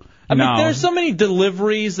whole? I mean, No. there's so many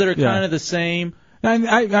deliveries that are kind of the same.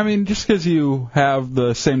 I mean, just because you have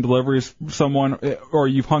the same delivery as someone, or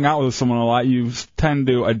you've hung out with someone a lot, you tend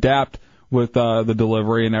to adapt with the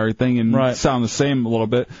delivery and everything and sound the same a little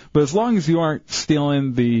bit. But as long as you aren't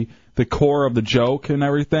stealing the core of the joke and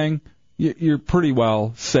everything, you're pretty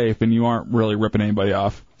well safe, and you aren't really ripping anybody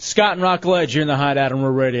off. Scott and Rock Ledge, you're in the Hideout on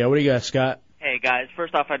Real Radio. What do you got, Scott? Hey, guys.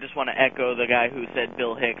 First off, I just want to echo the guy who said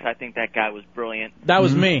Bill Hicks. I think that guy was brilliant. That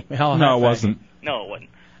was me. Hell, No, it wasn't. No, it wasn't.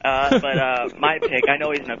 But my pick, I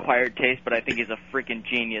know he's an acquired taste, but I think he's a freaking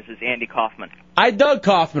genius, is Andy Kaufman. I dug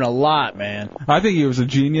Kaufman a lot, man. I think he was a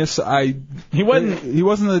genius. He wasn't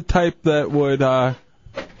the type that would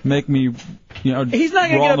make me, He's not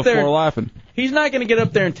gonna roll get on up the there. floor laughing. He's not going to get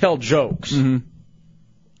up there and tell jokes. Mm-hmm.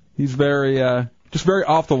 He's very, just very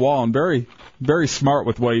off the wall and very, very smart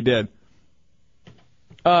with what he did.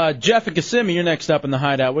 Jeff and Kissimmee, you're next up in the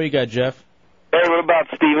Hideout. What do you got, Jeff? Hey, what about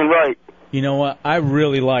Stephen Wright? You know what? I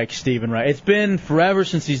really like Stephen Wright. It's been forever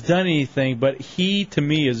since he's done anything, but he, to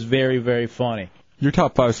me, is very, very funny. Your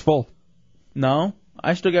top 5's full. No,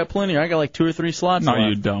 I still got plenty. I got like 2 or 3 slots No, left.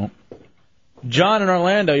 you don't. John in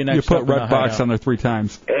Orlando, you're next You up put in the Red Box Hideout. on there 3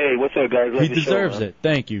 times. Hey, what's up, guys? Love He the deserves show, it.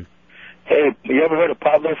 Thank you. Hey, you ever heard of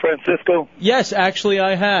Pablo Francisco? Yes, actually,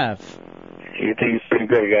 I have. You think he's pretty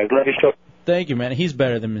good, guys. Love your show. Thank you, man. He's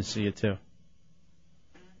better than Mencia, too.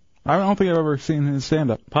 I don't think I've ever seen his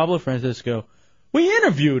stand-up. Pablo Francisco. We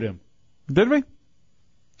interviewed him. Did we?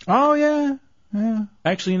 Oh, yeah. Yeah.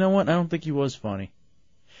 Actually, you know what? I don't think he was funny.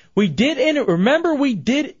 We did remember we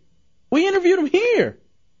interviewed him here.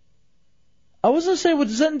 I was going to say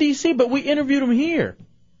was in D.C., but we interviewed him here.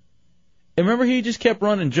 And remember, he just kept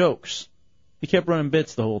running jokes. He kept running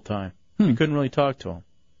bits the whole time. You couldn't really talk to him.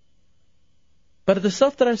 But the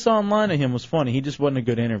stuff that I saw online of him was funny. He just wasn't a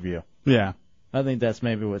good interview. Yeah. I think that's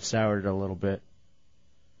maybe what soured it a little bit.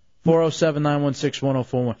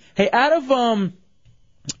 407-916-1041. Hey, out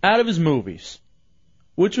of his movies,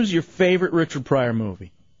 which was your favorite Richard Pryor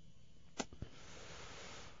movie?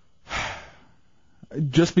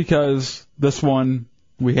 Just because this one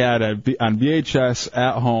we had on VHS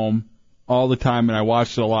at home all the time, and I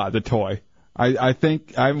watched it a lot, The Toy. I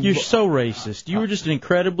think I'm... You're so racist. You were just a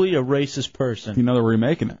racist person. You know they're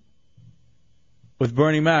remaking it. With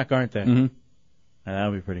Bernie Mac, aren't they? Mm-hmm. That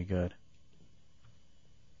would be pretty good.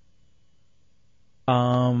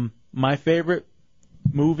 My favorite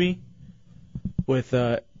movie with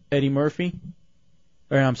Eddie Murphy,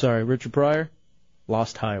 Richard Pryor,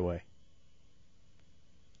 Lost Highway.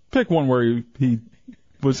 Pick one where he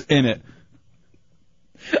was in it.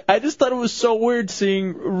 I just thought it was so weird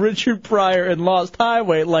seeing Richard Pryor in Lost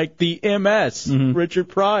Highway, like the MS, Richard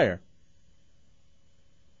Pryor.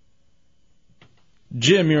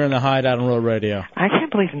 Jim, you're in the Hideout on Real Radio. I can't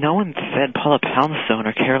believe no one said Paula Poundstone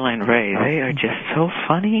or Caroline Ray. They are just so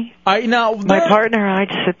funny. My partner and I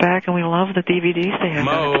just sit back and we love the DVDs they have.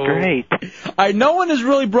 It's great. No one has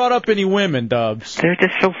really brought up any women, Dubs. They're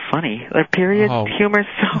just so funny. Their period humor is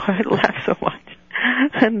so I laugh so much.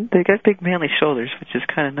 And they got big manly shoulders, which is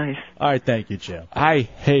kind of nice. All right, thank you, Jim. I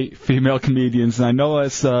hate female comedians, and I know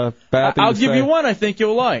that's a bad thing I'll to give say. you one I think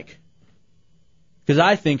you'll like. Because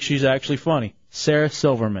I think she's actually funny. Sarah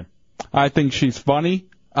Silverman. I think she's funny.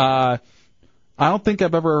 I don't think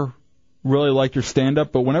I've ever really liked her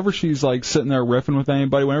stand-up, but whenever she's like sitting there riffing with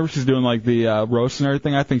anybody, whenever she's doing like the roast and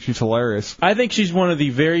everything, I think she's hilarious. I think she's one of the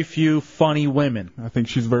very few funny women. I think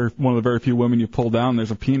she's one of the very few women you pull down.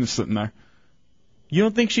 There's a penis sitting there. You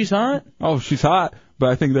don't think she's hot? Oh, she's hot, but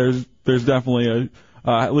I think there's definitely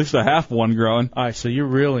at least a half one growing. All right, so you're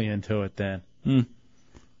really into it then. Hmm.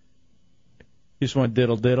 You just want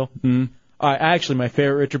diddle diddle. Hmm. Actually, my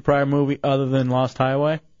favorite Richard Pryor movie, other than Lost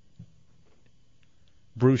Highway,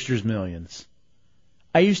 Brewster's Millions.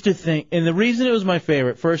 I used to think, and the reason it was my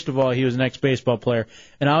favorite, first of all, he was an ex-baseball player,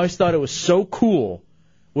 and I always thought it was so cool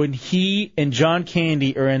when he and John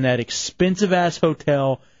Candy are in that expensive-ass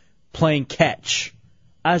hotel playing catch.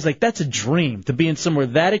 I was like, that's a dream, to be in somewhere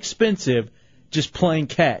that expensive just playing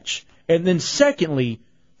catch. And then secondly,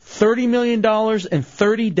 $30 million in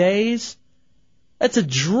 30 days? That's a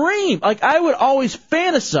dream. Like, I would always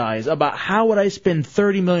fantasize about how would I spend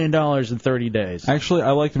 $30 million in 30 days. Actually,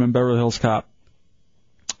 I liked him in Beverly Hills Cop.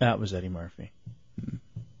 That was Eddie Murphy.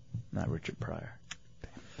 Not Richard Pryor.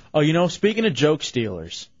 Oh, speaking of joke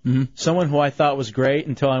stealers, someone who I thought was great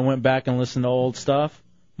until I went back and listened to old stuff,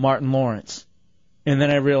 Martin Lawrence. And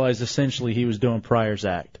then I realized essentially he was doing Pryor's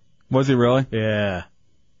act. Was he really? Yeah.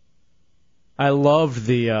 I loved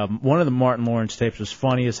one of the Martin Lawrence tapes was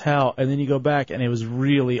funny as hell, and then you go back and it was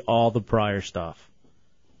really all the Pryor stuff.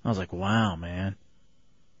 I was like, wow, man.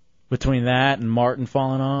 Between that and Martin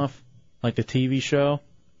falling off, like the TV show.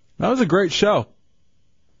 That was a great show.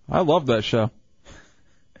 I loved that show.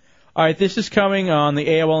 All right, this is coming on the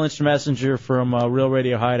AOL Instant Messenger from Real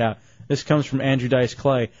Radio Hideout. This comes from Andrew Dice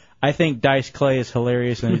Clay. I think Dice Clay is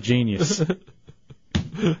hilarious and a genius.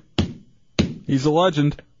 He's a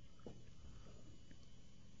legend.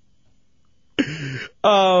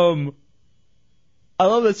 I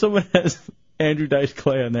love that someone has Andrew Dice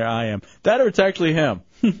Clay on their I am. That or it's actually him.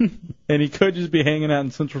 And he could just be hanging out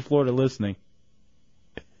in Central Florida listening.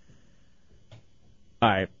 All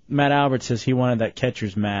right, Matt Albert says he wanted that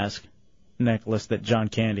catcher's mask necklace that John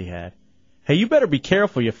Candy had. Hey, you better be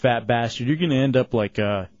careful, you fat bastard. You're going to end up like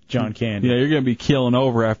John Candy. Yeah, you're going to be keeling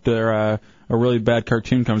over after a really bad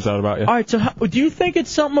cartoon comes out about you. All right, so do you think it's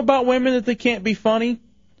something about women that they can't be funny?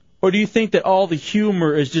 Or do you think that all the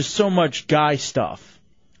humor is just so much guy stuff?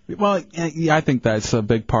 Well, yeah, I think that's a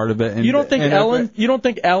big part of it. And, you don't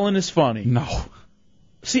think Ellen is funny? No.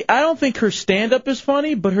 See, I don't think her stand-up is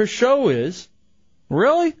funny, but her show is.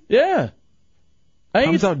 Really? Yeah. I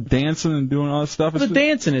think comes out dancing and doing all that stuff. The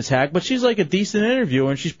dancing is hack, but she's like a decent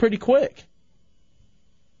interviewer and she's pretty quick.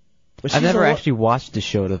 I've never actually watched the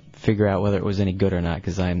show to figure out whether it was any good or not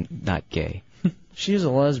because I'm not gay. She's a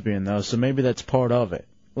lesbian though, so maybe that's part of it.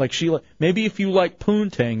 Like maybe if you like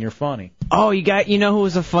poontang, you're funny. Oh, you know who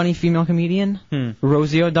was a funny female comedian?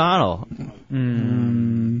 Rosie O'Donnell.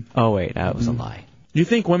 Oh wait, that was a lie. You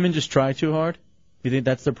think women just try too hard? You think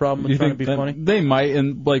that's the problem with trying to be funny? They might,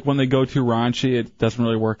 and like when they go too raunchy, it doesn't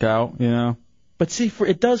really work out, you know. But see,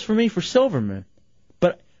 it does for me for Silverman.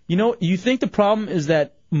 But you think the problem is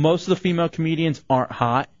that most of the female comedians aren't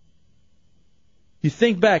hot? You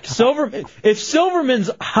think back, if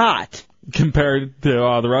Silverman's hot compared to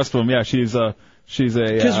the rest of them, yeah, she's a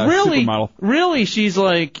supermodel. Really, she's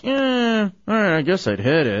like, all right, I guess I'd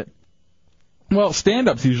hit it. Well,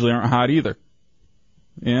 stand-ups usually aren't hot either.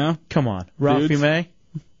 Yeah? Come on. Ralphie May?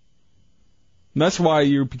 That's why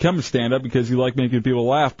you become a stand-up, because you like making people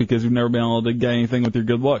laugh, because you've never been able to get anything with your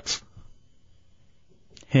good looks.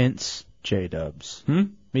 Hence, J-dubs.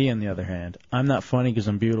 Me, on the other hand, I'm not funny because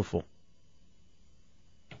I'm beautiful.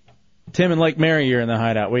 Tim and Lake Mary, you're in the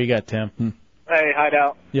Hideout. What you got, Tim? Hey,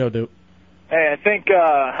 Hideout. Yo, dude. Hey, I think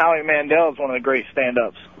Howie Mandel is one of the great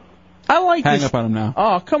stand-ups. I like Hang this. up on him now.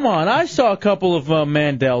 Oh, come on. I saw a couple of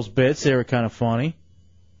Mandel's bits. They were kind of funny.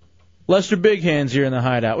 Lester Big Hands here in the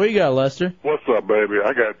Hideout. What you got, Lester? What's up, baby?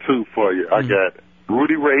 I got two for you. I got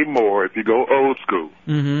Rudy Ray Moore, if you go old school.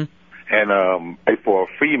 Mm-hmm. And for a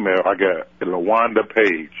female, I got LaWanda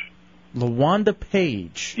Page. LaWanda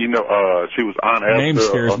Page. You know, she was on Esther. Name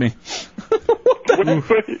scares me. What do you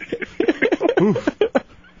say?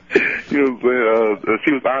 She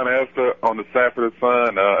was on Esther on the Sanford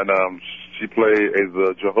Sun, and she played as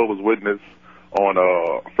a Jehovah's Witness on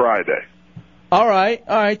Friday. All right,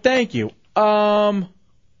 thank you. Yeah,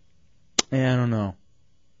 I don't know.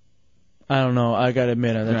 I gotta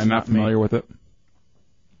admit, that's I'm not familiar with it.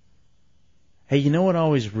 Hey, you know what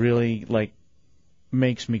always really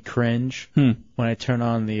makes me cringe? When I turn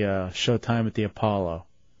on the Showtime at the Apollo,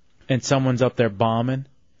 and someone's up there bombing.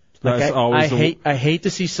 That's always I hate to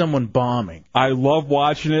see someone bombing. I love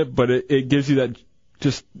watching it, but it gives you that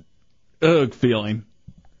just feeling.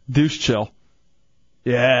 Douche chill.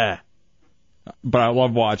 Yeah. But I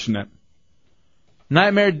love watching it.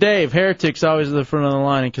 Nightmare Dave, Heretic's always at the front of the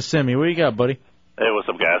line in Kissimmee. What you got, buddy? Hey, what's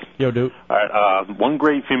up, guys? Yo, dude. All right, one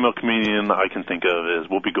great female comedian I can think of is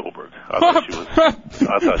Whoopi Goldberg. I thought she was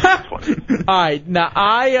funny. All right, now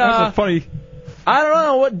That's a funny. I don't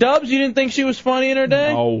know what Dubs. You didn't think she was funny in her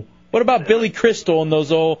day? No. What about Billy Crystal and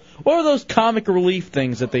those old? What were those comic relief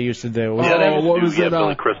things that they used to do?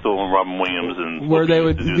 Billy Crystal and Robin Williams and Where they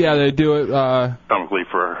would, they do it. comically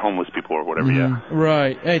for homeless people or whatever. Yeah.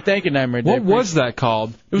 Right. Hey, thank you, Nightmare Dave. What was that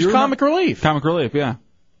called? It was Comic Relief. Comic Relief, yeah.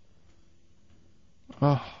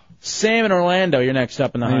 Oh. Sam in Orlando, you're next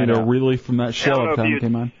up in the I need a Hideout. relief from that show every time it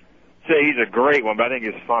came on. Say he's a great one, but I think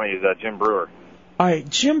it's funny is Jim Brewer. All right,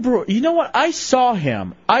 Jim Brewer. You know what? I saw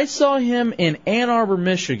him. I saw him in Ann Arbor,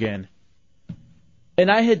 Michigan,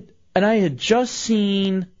 and I had just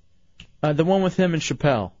seen the one with him and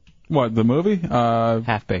Chappelle. What, the movie?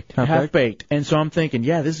 Half Baked. Half Baked. And so I'm thinking,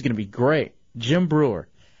 yeah, this is going to be great. Jim Brewer.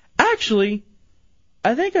 Actually,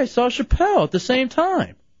 I think I saw Chappelle at the same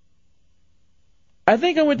time. I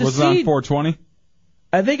think I went to Was see. it on 420?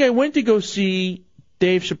 I think I went to go see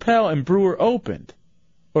Dave Chappelle and Brewer opened.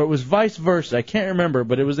 Or it was vice versa. I can't remember,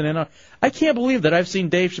 but it was an. I can't believe that I've seen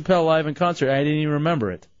Dave Chappelle live in concert. I didn't even remember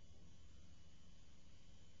it.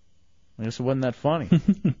 I guess it wasn't that funny.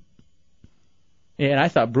 Yeah, and I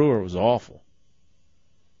thought Brewer was awful.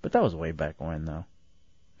 But that was way back when, though.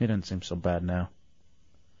 He doesn't seem so bad now.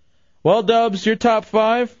 Well, Dubs, your top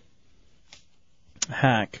 5?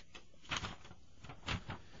 Hack.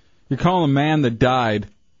 You're calling a man that died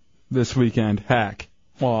this weekend hack.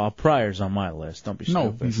 Well, Pryor's on my list. Don't be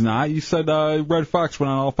stupid. No, he's not. You said Red Fox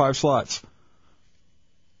went on all 5 slots.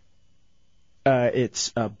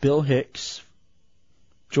 It's Bill Hicks,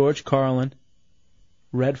 George Carlin,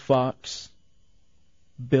 Red Fox,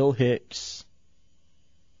 Bill Hicks,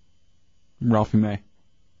 Ralphie May,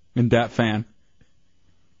 and Dat fan.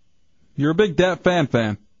 You're a big Dat fan,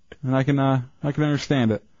 and I can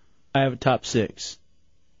understand it. I have a top 6.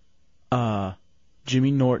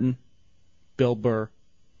 Jimmy Norton, Bill Burr,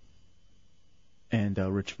 and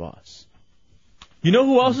Rich Voss. You know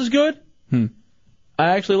who else is good? I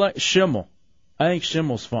actually like Schimmel. I think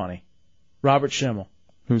Schimmel's funny. Robert Schimmel.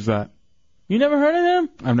 Who's that? You never heard of him?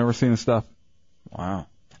 I've never seen his stuff. Wow.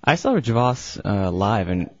 I saw Rich Voss live,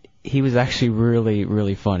 and he was actually really,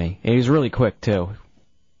 really funny. And he was really quick, too.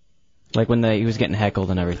 Like when he was getting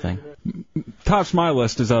heckled and everything. Tops my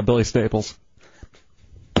list is Billy Staples.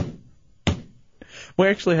 We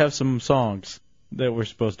actually have some songs that we're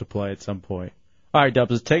supposed to play at some point. All right,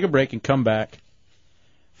 Dubs, let's take a break and come back.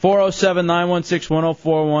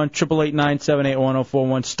 407-916-1041,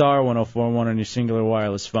 888-978-1041, star 1041 on your singular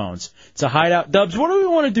wireless phones. It's a Hideout. Dubs, what do we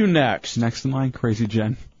want to do next? Next in line, Crazy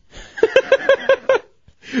Jen.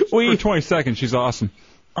 For 20 seconds, she's awesome.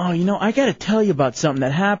 Oh, you know, I got to tell you about something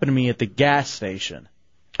that happened to me at the gas station.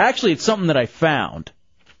 Actually, it's something that I found.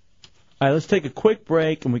 All right, let's take a quick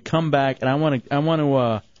break, and we come back, and I want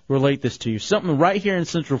to relate this to you. Something right here in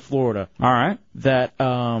Central Florida. All right. That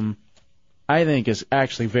I think is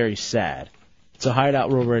actually very sad. It's a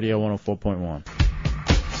Hideout Real Radio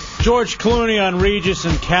 104.1. George Clooney on Regis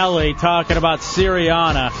and Kelly talking about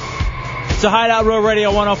Syriana. It's a Hideout Real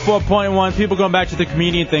Radio 104.1. People going back to the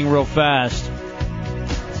comedian thing real fast.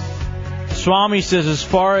 Swami says as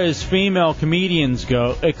far as female comedians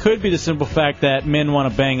go, it could be the simple fact that men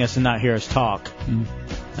want to bang us and not hear us talk. And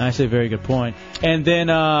I say very good point. And then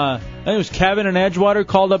I think it was Kevin in Edgewater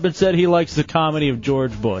called up and said he likes the comedy of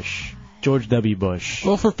George W. Bush.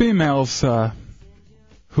 Well, for females,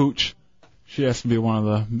 Hooch, she has to be one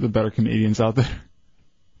of the better comedians out there.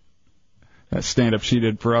 That stand-up she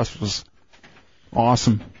did for us was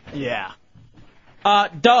awesome. Yeah.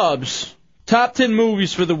 Dubs, top 10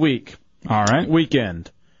 movies for the week. All right.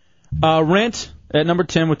 Weekend. Rent at number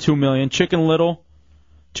 10 with $2 million. Chicken Little,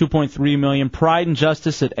 $2.3 million. Pride and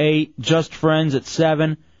Justice at 8. Just Friends at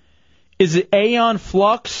 7. Is it Aeon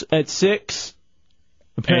Flux at 6?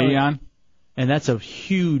 Apparently. Aeon? And that's a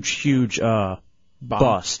huge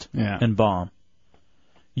bust and bomb.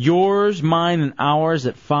 Yours, Mine, and Ours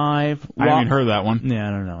at 5. I haven't heard that one. Yeah,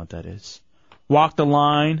 I don't know what that is. Walk the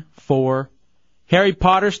Line, 4. Harry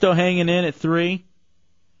Potter still hanging in at 3.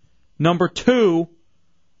 Number 2,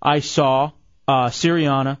 I saw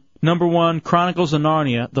Syriana. Number 1, Chronicles of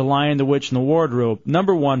Narnia, The Lion, the Witch, and the Wardrobe.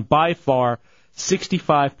 Number 1, by far,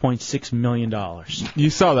 $65.6 million. You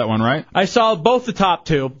saw that one, right? I saw both the top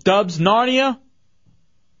 2. Dubs, Narnia,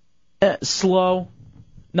 slow,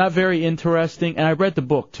 not very interesting, and I read the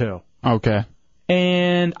book, too. Okay.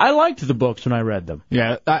 And I liked the books when I read them.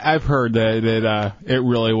 Yeah, I've heard that it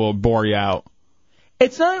really will bore you out.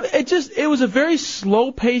 It's not. It was a very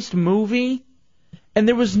slow-paced movie, and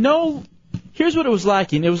there was no. Here's what it was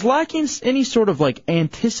lacking. It was lacking any sort of like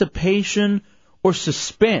anticipation or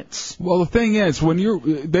suspense. Well, the thing is,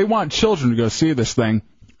 they want children to go see this thing,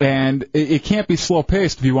 and it can't be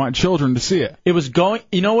slow-paced if you want children to see it. It was going.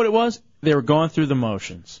 You know what it was? they were going through the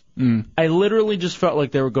motions. I literally just felt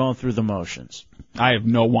like they were going through the motions. I have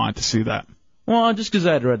no want to see that. Well, just because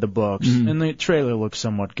I had read the books, and the trailer looked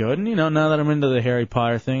somewhat good, and, now that I'm into the Harry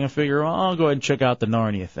Potter thing, I figure, well, I'll go ahead and check out the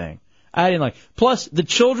Narnia thing. I didn't like. Plus, the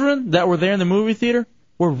children that were there in the movie theater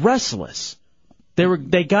were restless.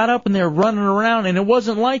 They got up and they were running around, and it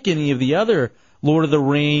wasn't like any of the other Lord of the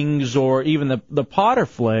Rings or even the Potter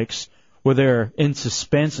flicks where they're in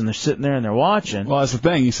suspense and they're sitting there and they're watching. Well, that's the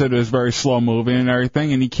thing. You said it was very slow moving and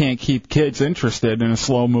everything, and you can't keep kids interested in a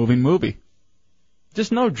slow moving movie.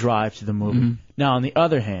 Just no drive to the movie. Now, on the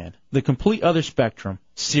other hand, the complete other spectrum,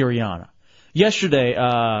 Syriana. Yesterday,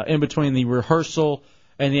 in between the rehearsal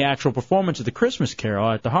and the actual performance of the Christmas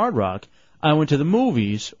Carol at the Hard Rock, I went to the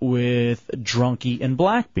movies with Drunky and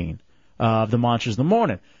Blackbean of the Monsters of the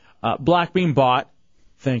Morning. Blackbean bought,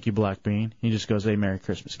 thank you, Blackbean. He just goes, hey, Merry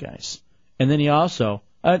Christmas, guys. And then he also,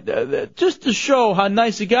 just to show how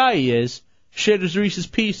nice a guy he is, shared his Reese's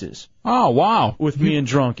Pieces. Oh, wow. With me and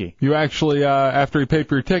Drunky. You actually, after he paid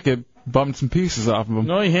for your ticket, bumped some pieces off of him.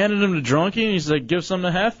 No, he handed him to Drunky, and he's like, give some to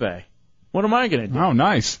Hefe. What am I going to do? Oh,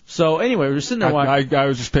 nice. So, anyway, we were sitting there watching. I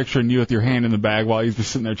was just picturing you with your hand in the bag while he's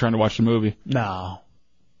just sitting there trying to watch the movie. No.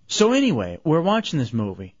 So, anyway, we're watching this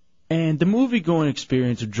movie, and the movie-going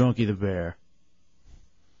experience of Drunky the Bear,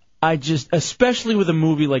 especially with a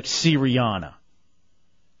movie like Syriana,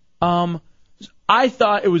 I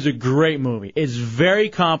thought it was a great movie. It's very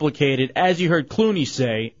complicated. As you heard Clooney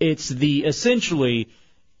say, it's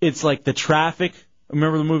like the Traffic.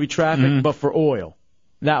 Remember the movie Traffic? But for oil.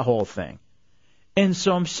 That whole thing. And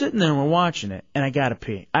so I'm sitting there and we're watching it, and I gotta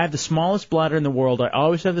pee. I have the smallest bladder in the world. I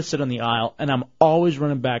always have to sit on the aisle, and I'm always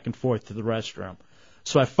running back and forth to the restroom.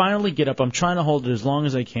 So I finally get up. I'm trying to hold it as long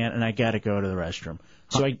as I can, and I gotta go to the restroom.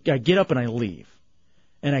 So I get up and I leave.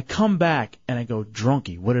 And I come back, and I go,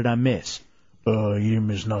 Drunky, what did I miss? You didn't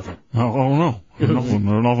miss nothing. Oh no.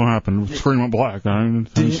 Nothing happened. The screen went black. I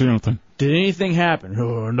didn't see anything. Did anything happen?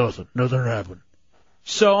 Oh, nothing. Nothing happened.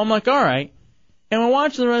 So I'm like, all right. And we're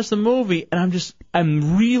watching the rest of the movie, and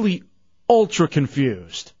I'm really ultra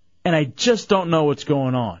confused. And I just don't know what's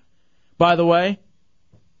going on. By the way,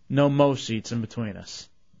 no Mo seats in between us.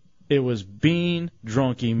 It was Bean,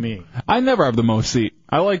 Drunky, me. I never have the Mo seat.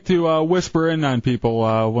 I like to whisper in on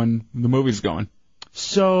people when the movie's going.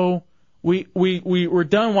 So we're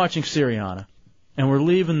done watching Syriana, and we're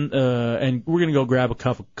leaving, and we're gonna go grab a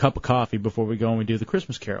cup of coffee before we go and we do the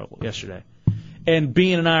Christmas Carol yesterday. And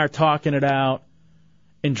Bean and I are talking it out,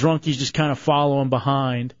 and Drunky's just kind of following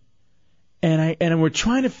behind, and we're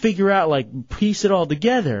trying to figure out, like, piece it all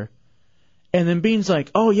together. And then Bean's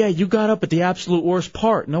like, oh yeah, you got up at the absolute worst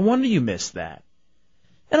part. No wonder you missed that.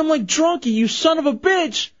 And I'm like, Drunky, you son of a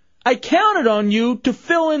bitch! I counted on you to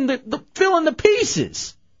fill in the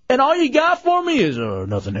pieces. And all you got for me is,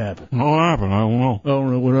 nothing happened. What happened? I don't know. I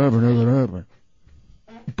don't know what happened. Nothing happened.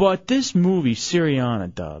 But this movie,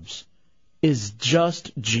 Syriana Dubs, is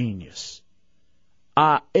just genius.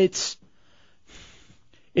 It's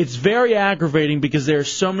very aggravating because there are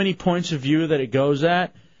so many points of view that it goes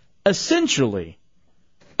at. Essentially,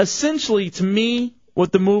 to me,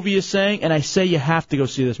 what the movie is saying, and I say you have to go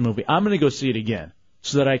see this movie. I'm going to go see it again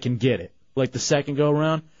so that I can get it, like the second go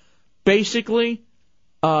around. Basically,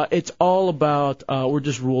 it's all about we're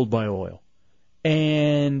just ruled by oil,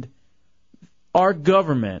 and our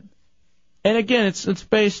government. And again, it's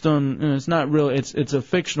based on it's not really it's a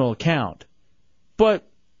fictional account, but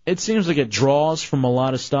it seems like it draws from a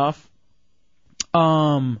lot of stuff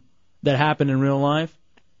that happened in real life.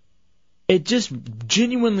 It just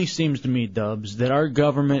genuinely seems to me, Dubs, that our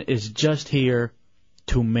government is just here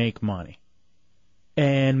to make money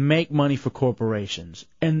and make money for corporations,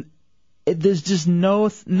 and there's just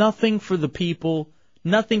nothing for the people,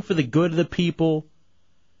 nothing for the good of the people.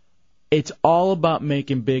 It's all about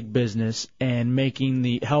making big business and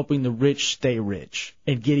helping the rich stay rich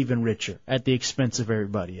and get even richer at the expense of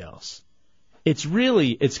everybody else. It's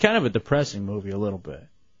kind of a depressing movie a little bit.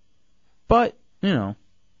 But, I don't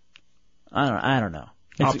know.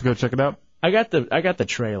 I'll have to go check it out. I got the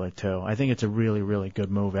trailer too. I think it's a really, really good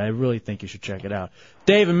movie. I really think you should check it out.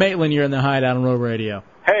 Dave and Maitland, you're in the Hideout on Road Radio.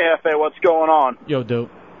 Hey, Hefe, what's going on? Yo, dude.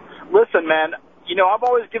 Listen, man, I've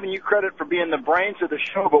always given you credit for being the brains of the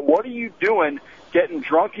show, but what are you doing getting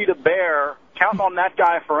Drunky the Bear, counting on that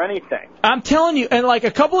guy for anything? I'm telling you, and like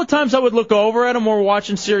a couple of times I would look over at him while we're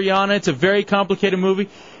watching Syriana. It's a very complicated movie.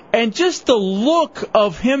 And just the look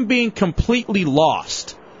of him being completely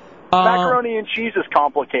lost. Macaroni and cheese is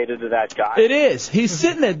complicated to that guy. It is. He's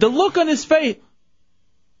sitting there. The look on his face.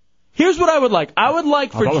 Here's what I would like. I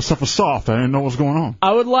thought the stuff was soft. I didn't know what was going on.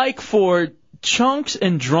 I would like for Chunks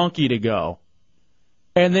and Drunky to go.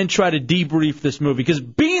 and then try to debrief this movie. Because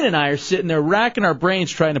Bean and I are sitting there racking our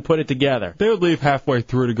brains trying to put it together. They would leave halfway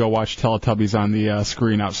through to go watch Teletubbies on the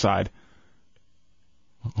screen outside.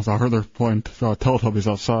 I heard they're playing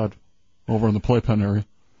Teletubbies outside over in the playpen area.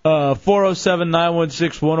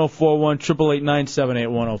 407-916-1041,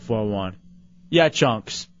 888-978-1041. Yeah,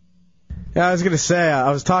 Chunks. Yeah, I was going to say,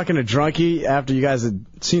 I was talking to Drunky after you guys had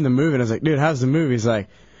seen the movie, and I was like, dude, how's the movie? He's like,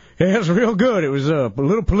 yeah, it was real good. It was a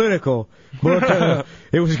little political, but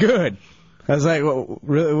it was good. I was like,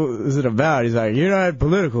 what is it about? He's like, you're not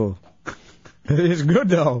political. It's good,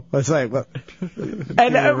 though. I was like, well.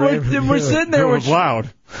 And we're sitting there. It was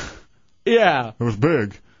loud. Yeah. It was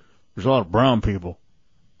big. There's a lot of brown people.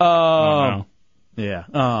 Yeah.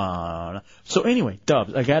 So anyway,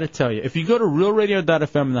 Dubs, I got to tell you, if you go to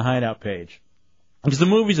realradio.fm in the Hideout page, because the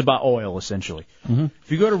movie's about oil, essentially. Mm-hmm.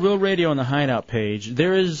 If you go to Real Radio on the Hideout page,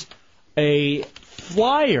 there is a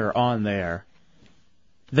flyer on there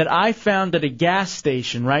that I found at a gas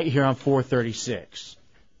station right here on 436.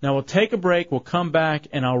 Now, we'll take a break, we'll come back,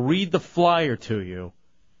 and I'll read the flyer to you.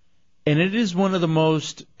 And it is one of the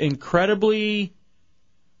most incredibly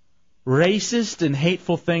racist and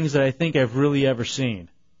hateful things that I think I've really ever seen.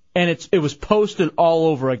 And it was posted all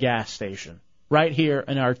over a gas station right here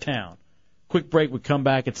in our town. Quick break, we come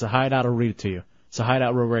back. It's the Hideout. I'll read it to you. It's the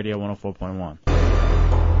Hideout Real Radio 104.1.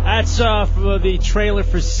 That's for the trailer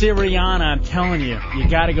for Syriana. I'm telling you, you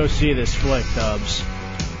got to go see this flick, Dubs.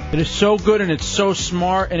 It is so good and it's so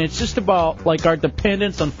smart, and it's just about like our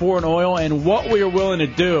dependence on foreign oil and what we are willing to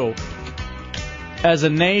do as a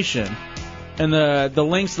nation, and the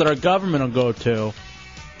lengths that our government will go to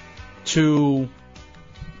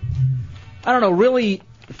I don't know, really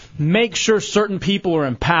make sure certain people are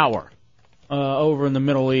in power over in the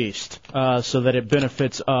Middle East so that it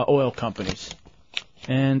benefits oil companies.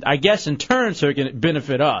 And I guess in turn so it can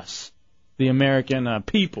benefit us, the American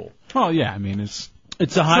people. Well, yeah, I mean, it's a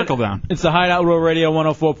trickle down. It's the Hideout Real Radio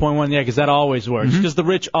 104.1, yeah, because that always works, because the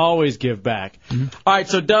rich always give back. All right,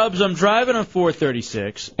 so Dubs, I'm driving on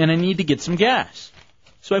 436, and I need to get some gas.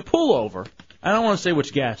 So I pull over. I don't want to say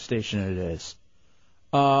which gas station it is,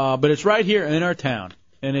 but it's right here in our town,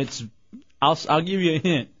 and it's I'll give you a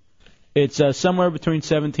hint. It's somewhere between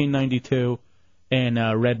 1792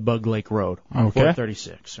 and Red Bug Lake Road on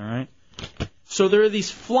 436, all right? So there are these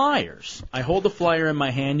flyers. I hold the flyer in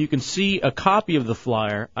my hand. You can see a copy of the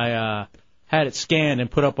flyer. I had it scanned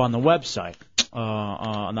and put up on the website,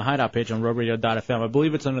 on the Hideout page on RoadRadio.fm. I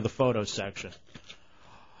believe it's under the photos section.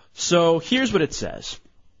 So here's what it says.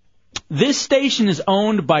 This station is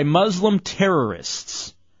owned by Muslim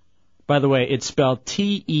terrorists. By the way, it's spelled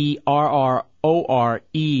Terrorrests.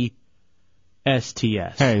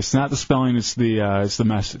 Hey, it's not the spelling, it's the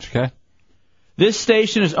message, okay? This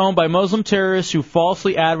station is owned by Muslim terrorists who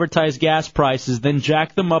falsely advertise gas prices, then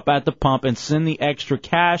jack them up at the pump and send the extra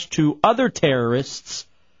cash to other terrorists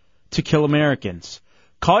to kill Americans.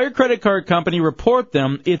 Call your credit card company, report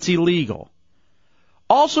them, it's illegal.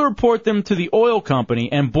 Also report them to the oil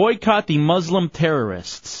company and boycott the Muslim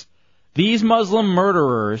terrorists. These Muslim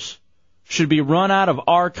murderers should be run out of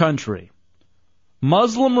our country.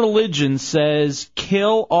 Muslim religion says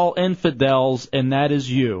kill all infidels, and that is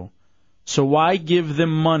you. So why give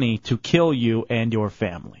them money to kill you and your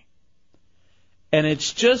family? And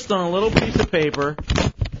it's just on a little piece of paper,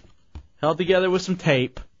 held together with some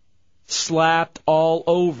tape, slapped all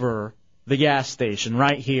over the gas station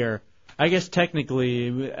right here. I guess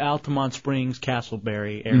technically Altamont Springs,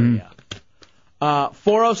 Castleberry area.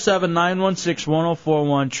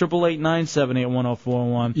 407-916-1041,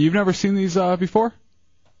 888-978-1041. You've never seen these before?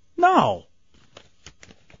 No.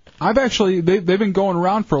 I've actually, they've been going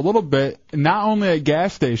around for a little bit, not only at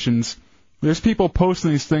gas stations. There's people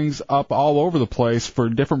posting these things up all over the place for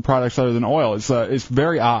different products other than oil. It's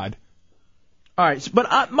very odd. All right,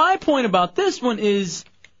 but my point about this one is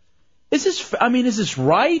this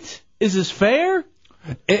right? Is this fair?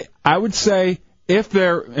 I would say if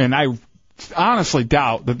they're, and I honestly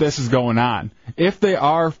doubt that this is going on, if they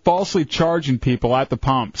are falsely charging people at the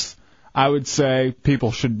pumps, I would say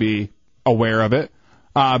people should be aware of it.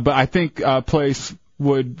 But I think a place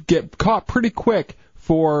would get caught pretty quick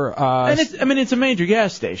for. And it's a major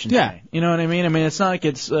gas station. Yeah. Thing. You know what I mean? I mean, it's not like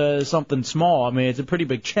it's something small. I mean, it's a pretty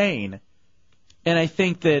big chain. And I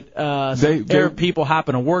think that Arab people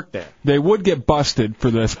happen to work there. They would get busted for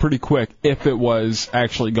this pretty quick if it was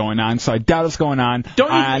actually going on. So I doubt it's going on.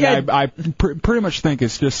 I pretty much think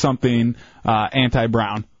it's just something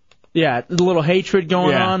anti-brown. Yeah, a little hatred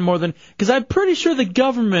going on more than... Because I'm pretty sure the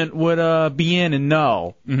government would be in and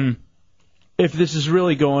know if this is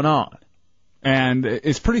really going on. And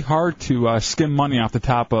it's pretty hard to skim money off the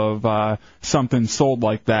top of something sold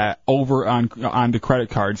like that over onto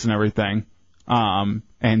credit cards and everything,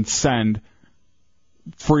 and send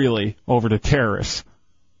freely over to terrorists.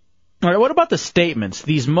 All right, what about the statements?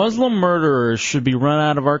 These Muslim murderers should be run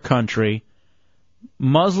out of our country.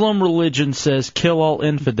 Muslim religion says kill all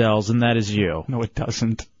infidels, and that is you. No, it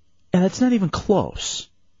doesn't. And it's not even close.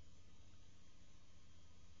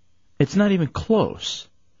 It's not even close.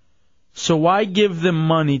 So why give them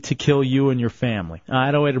money to kill you and your family? I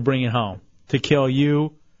had a way to bring it home. To kill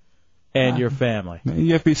you and your family.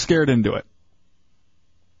 You have to be scared into it.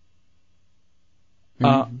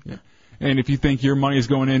 And if you think your money is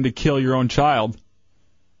going in to kill your own child,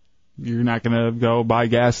 you're not going to go buy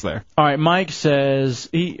gas there. All right, Mike says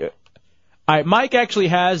Mike actually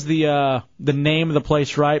has the name of the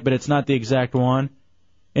place right, but it's not the exact one.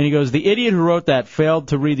 And he goes, the idiot who wrote that failed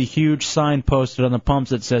to read the huge sign posted on the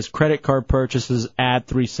pumps that says credit card purchases add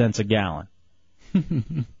 3 cents a gallon.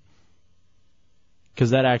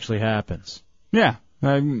 Because that actually happens. Yeah,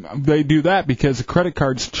 they do that because the credit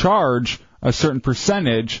cards charge a certain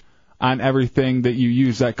percentage on everything that you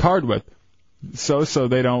use that card with. So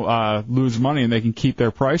they don't lose money and they can keep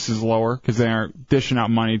their prices lower because they aren't dishing out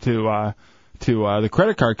money to the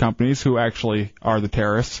credit card companies who actually are the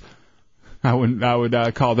terrorists. I would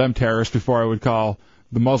call them terrorists before I would call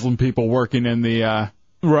the Muslim people working in the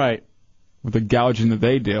right with the gouging that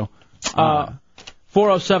they do.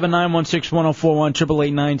 407-916-1041,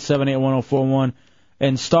 888-978-1041,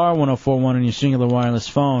 and star 1041 on your singular wireless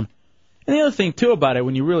phone. And the other thing too about it,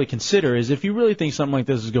 when you really consider, is if you really think something like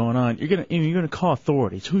this is going on, you're gonna call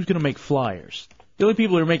authorities. Who's gonna make flyers? The only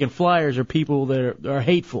people that are making flyers are people that are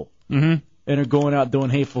hateful and are going out doing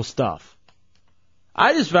hateful stuff.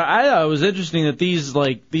 I thought it was interesting that these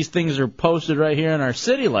things are posted right here in our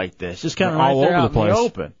city like this, just kind of right all there over out the place. in the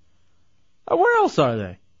open. Where else are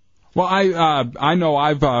they? Well, I know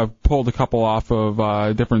I've pulled a couple off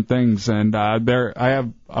of different things, and I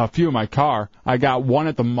have a few in my car. I got one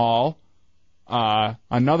at the mall,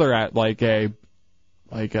 another at I think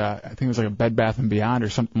it was like a Bed Bath & Beyond or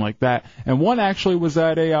something like that, and one actually was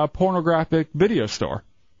at a pornographic video store.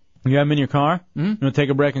 You have them in your car? Mm-hmm. You want to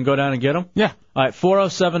take a break and go down and get them? Yeah. All right,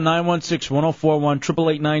 407-916-1041,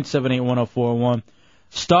 888-978-1041,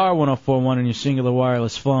 star 1041 on your singular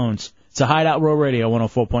wireless phones. It's a Hideout Row Radio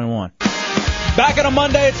 104.1. Back on a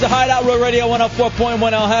Monday, it's the Hideout Row Radio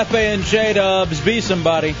 104.1. El Jefe and J-Dubs. Be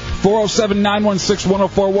somebody.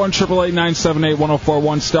 407-916-1041,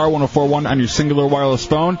 888-978-1041, star 1041 on your singular wireless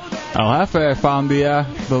phone. El Jefe, I found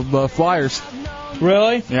the flyers.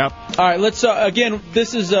 Really? Yep. All right, let's, again,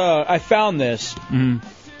 this is, I found this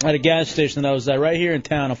at a gas station that I was at right here in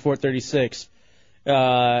town on 436.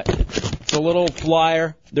 It's a little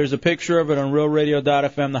flyer. There's a picture of it on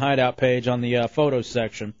RealRadio.fm, the Hideout page on the photos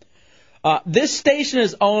section. This station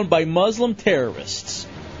is owned by Muslim terrorists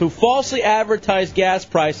who falsely advertise gas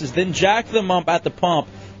prices, then jack them up at the pump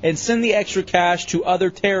and send the extra cash to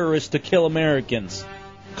other terrorists to kill Americans.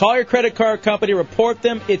 Call your credit card company, report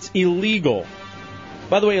them. It's illegal.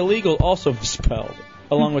 By the way, illegal also misspelled,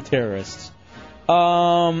 along with terrorists.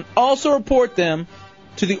 Also report them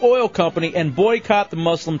to the oil company and boycott the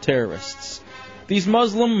Muslim terrorists. These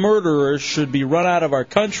Muslim murderers should be run out of our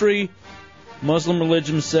country. Muslim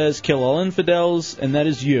religion says kill all infidels, and that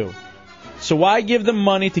is you. So why give them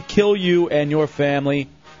money to kill you and your family?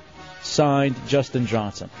 Signed, Justin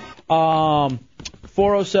Johnson.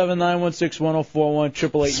 407-916-1041,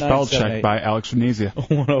 888-978. Spell check by Alex Venezia.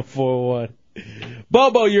 1041.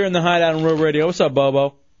 Bobo, you're in the Hideout on Real Radio. What's up,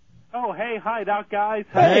 Bobo? Oh, hey, Hideout guys.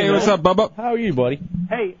 Hey, what's up, Bobo? How are you, buddy?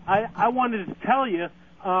 Hey, I wanted to tell you,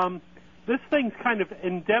 this thing's kind of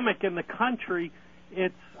endemic in the country.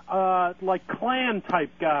 It's like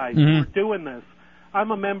Klan-type guys who are doing this.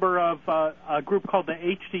 I'm a member of a group called the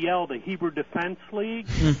HDL, the Hebrew Defense League,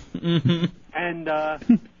 and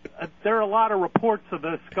there are a lot of reports of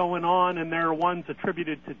this going on, and there are ones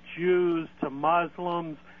attributed to Jews, to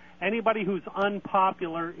Muslims. Anybody who's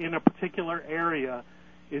unpopular in a particular area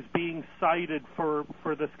is being cited for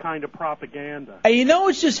this kind of propaganda. And you know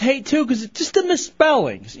it's just hate, too, because it's just the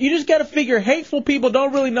misspellings. You just got to figure hateful people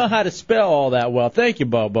don't really know how to spell all that well. Thank you,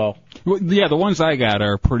 Bobo. Well, yeah, the ones I got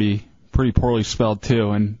are pretty poorly spelled,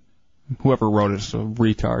 too, and whoever wrote it is a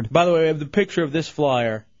retard. By the way, I have the picture of this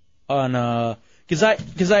flyer on,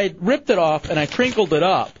 because I ripped it off and I crinkled it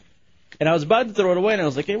up, and I was about to throw it away, and I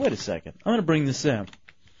was like, hey, wait a second. I'm going to bring this in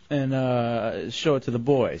and show it to the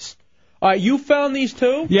boys. All right, you found these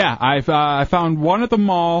two? Yeah, I found one at the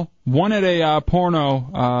mall, one at a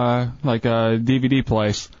porno, like a DVD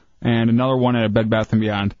place, and another one at a Bed Bath &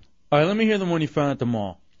 Beyond. All right, let me hear the one you found at the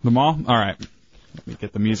mall. The mall? All right. Let me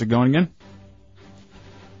get the music going again.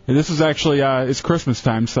 Hey, this is actually, it's Christmas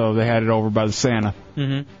time, so they had it over by the Santa.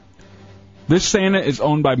 Mm-hmm. This Santa is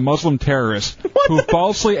owned by Muslim terrorists who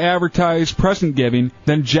falsely advertise present giving,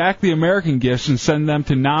 then jack the American gifts and send them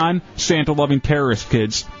to non-Santa-loving terrorist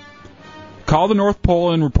kids. Call the North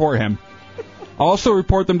Pole and report him. Also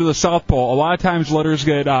report them to the South Pole. A lot of times letters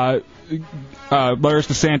to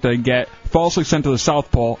Santa get falsely sent to the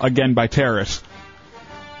South Pole, again by terrorists.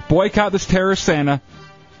 Boycott this terrorist Santa.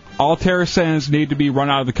 All terrorist Santas need to be run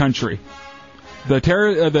out of the country.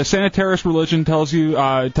 The Santa terrorist religion tells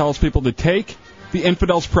people to take the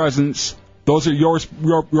infidels' presents. Those are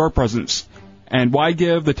your presents. And why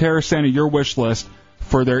give the terrorist Santa your wish list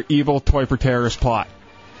for their evil toy for terrorist plot?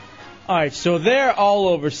 All right, so they're all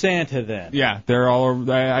over Santa then. Yeah, they're all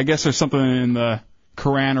over. I guess there's something in the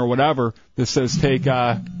Quran or whatever that says take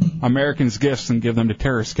Americans' gifts and give them to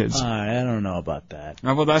terrorist kids. I don't know about that.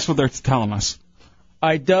 Well, that's what they're telling us. All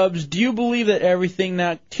right, Dubs, do you believe that everything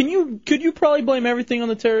now... Could you probably blame everything on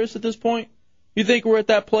the terrorists at this point? You think we're at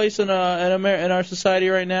that place in our society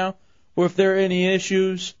right now where if there are any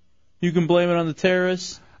issues, you can blame it on the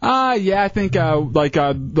terrorists? Yeah, I think they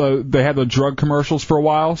had the drug commercials for a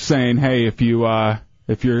while saying, hey, if you're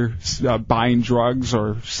buying drugs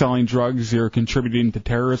or selling drugs, you're contributing to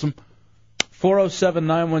terrorism.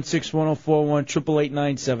 407-916-1041,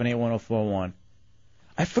 888-978-1041.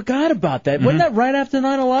 I forgot about that. Wasn't that right after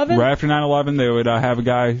 9/11? Right after 9/11, they would have a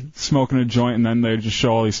guy smoking a joint, and then they'd just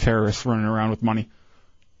show all these terrorists running around with money.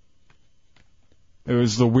 It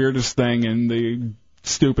was the weirdest thing and the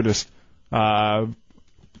stupidest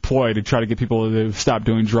ploy to try to get people to stop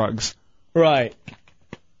doing drugs. Right.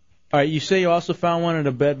 All right, you say you also found one at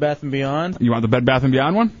a Bed Bath & Beyond? You want the Bed Bath &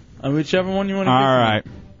 Beyond one? Whichever one you want to All right.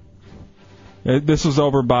 This was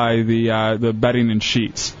over by the bedding and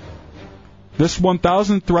sheets. This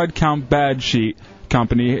 1,000 thread count bed sheet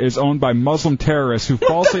company is owned by Muslim terrorists who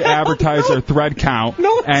falsely advertise their thread count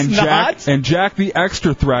and jack the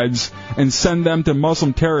extra threads and send them to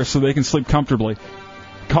Muslim terrorists so they can sleep comfortably.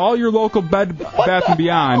 Call your local Bed Bath &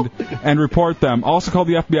 Beyond and report them. Also call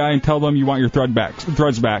the FBI and tell them you want your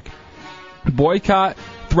threads back. Boycott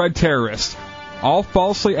thread terrorists. All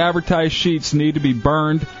falsely advertised sheets need to be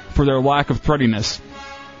burned for their lack of threadiness.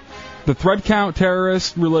 The thread count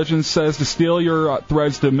terrorist religion says to steal your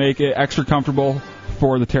threads to make it extra comfortable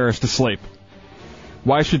for the terrorists to sleep.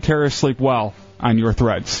 Why should terrorists sleep well on your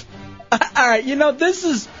threads? All right, this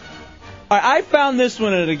is... I found this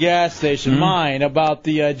one at a gas station, mine, about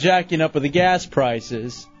the jacking up of the gas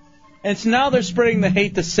prices. And so now they're spreading the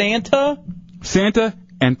hate to Santa? Santa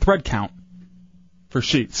and thread count for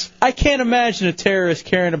sheets. I can't imagine a terrorist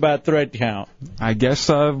caring about thread count. I guess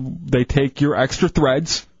they take your extra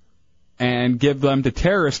threads and give them to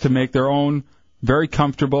terrorists to make their own very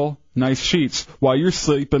comfortable, nice sheets while you're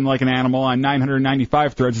sleeping like an animal on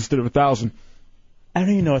 995 threads instead of 1,000. I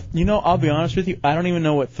don't even know. I'll be honest with you. I don't even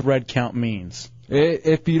know what thread count means.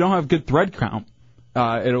 If you don't have good thread count,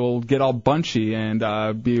 it'll get all bunchy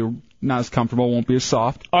and be not as comfortable, won't be as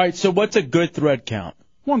soft. All right, so what's a good thread count?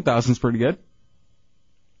 1,000's pretty good.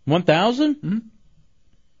 1,000? Mm-hmm.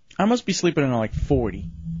 I must be sleeping on like 40.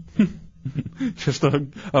 Just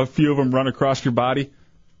a few of them run across your body?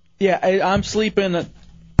 Yeah, I'm sleeping...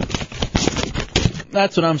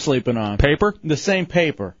 That's what I'm sleeping on. Paper? The same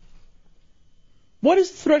paper. What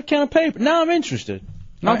is the thread count of paper? Now I'm interested.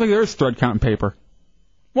 I don't think there's thread count in paper.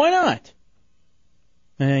 Why not?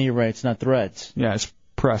 You're right, it's not threads. Yeah, it's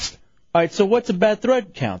pressed. All right, so what's a bad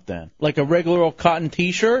thread count then? Like a regular old cotton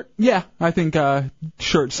T-shirt? Yeah, I think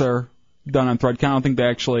shirts are done on thread count. I don't think they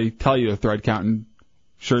actually tell you the thread count in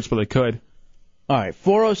shirts, but they could. All right,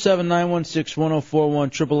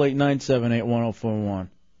 407-916-1041, 888-978-1041.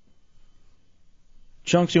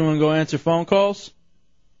 Chunks, you want to go answer phone calls?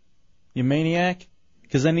 You maniac?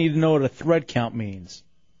 Because I need to know what a thread count means.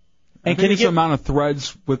 And can you get the amount of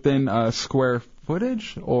threads within square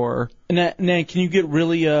footage, or? And can you get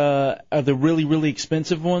really are the really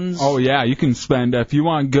expensive ones? Oh yeah, you can spend if you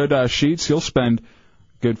want good sheets, you'll spend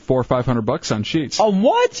good $400 or $500 on sheets. On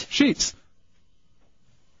what? Sheets.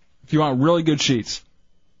 If you want really good sheets.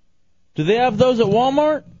 Do they have those at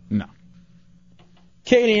Walmart? No.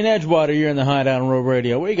 Katie and Edgewater, you're in the Hideout on Road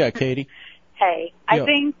Radio. What you got, Katie? Hey, I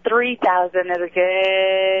think 3,000 is a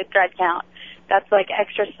good thread count. That's like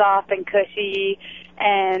extra soft and cushy,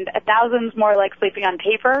 and 1,000's more like sleeping on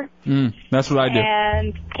paper. That's what I do.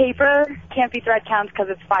 And paper can't be thread counts because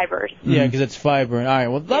it's fibers. Yeah, because it's fiber. All right,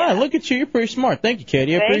 well, look at you. You're pretty smart. Thank you,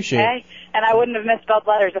 Katie. I appreciate it. And I wouldn't have misspelled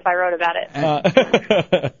letters if I wrote about it.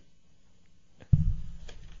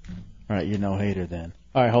 All right, you're no hater then.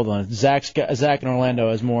 All right, hold on. Zach in Orlando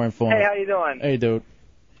has more info. Hey, how you doing? Hey, dude.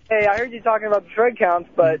 Hey, I heard you talking about the thread counts,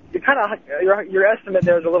 but you your estimate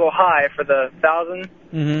there is a little high for the 1,000.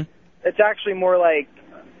 Mm-hmm. It's actually more like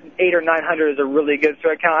 800 or 900 is a really good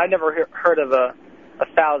thread count. I never heard of a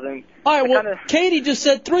 1,000. All right, well, Katie just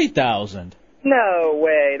said 3,000. No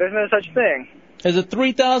way. There's no such thing. Is it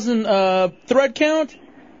 3,000 thread count?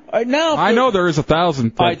 All right, now I know there is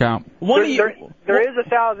 1,000 thread count. There is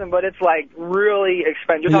 1,000, but it's like really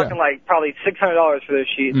expensive. You're talking like probably $600 for this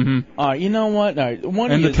sheet. Mm-hmm. All right, you know what? All right,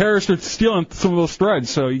 And the terrorists are stealing some of those threads,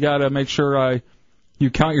 so you got to make sure you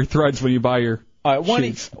count your threads when you buy your All right,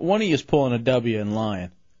 sheets. one of you is pulling a W and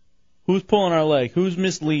lying. Who's pulling our leg? Who's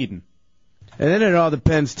misleading? And then it all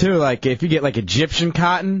depends, too. Like, if you get, like, Egyptian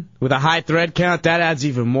cotton with a high thread count, that adds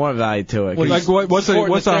even more value to it.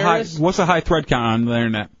 What's a high thread count on the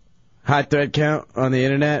internet? High thread count on the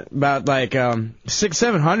internet? About, like,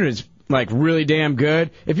 600-700 is, like, really damn good.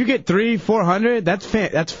 If you get 300-400,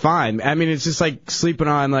 that's fine. I mean, it's just like sleeping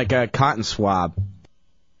on, like, a cotton swab.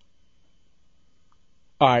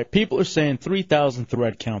 All right, people are saying 3,000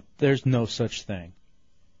 thread count. There's no such thing.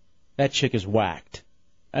 That chick is whacked.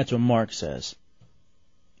 That's what Mark says.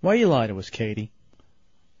 Why you lie to us, Katie?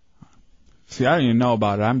 See, I don't even know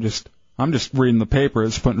about it. I'm just reading the paper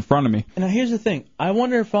it's put in front of me. Now here's the thing. I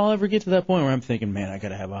wonder if I'll ever get to that point where I'm thinking, man, I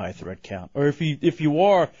gotta have a high thread count. Or if you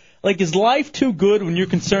are, like, is life too good when you're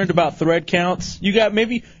concerned about thread counts? You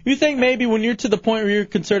think maybe when you're to the point where you're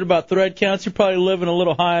concerned about thread counts, you're probably living a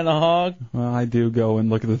little high on the hog? Well, I do go and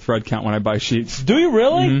look at the thread count when I buy sheets. Do you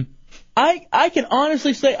really? Mm-hmm. I can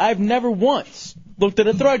honestly say I've never once looked at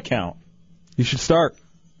a thread count. You should start.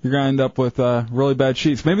 You're going to end up with really bad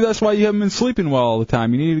sheets. Maybe that's why you haven't been sleeping well all the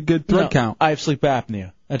time. You need a good thread count. I have sleep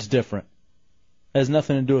apnea. That's different. It has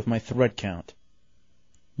nothing to do with my thread count.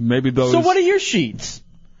 Maybe those. So what are your sheets?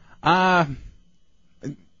 My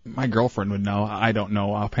girlfriend would know. I don't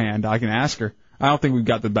know offhand. I can ask her. I don't think we've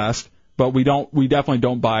got the best, but we definitely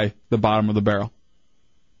don't buy the bottom of the barrel.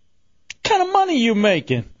 What kind of money you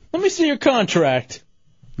making? Let me see your contract.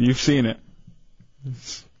 You've seen it.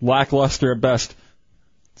 It's lackluster at best.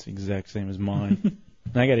 It's the exact same as mine.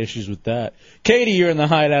 I got issues with that. Katie, you're in the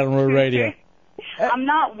Hideout on Road Radio. I'm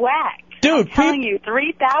not whack. Dude, I'm telling you,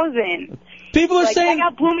 3,000. People are saying... Check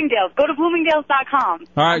out Bloomingdale's. Go to Bloomingdale's.com.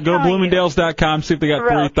 All right, go to Bloomingdale's.com, see if they got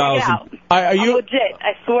 3,000. Are you I'm legit.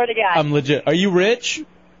 I swear to God. I'm legit. Are you rich?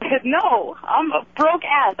 No, I'm a broke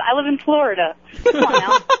ass. I live in Florida. Come on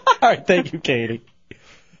now. All right, thank you, Katie.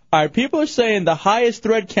 All right, people are saying the highest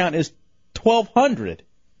thread count is 1,200.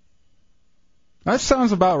 That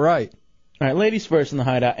sounds about right. All right, ladies first in the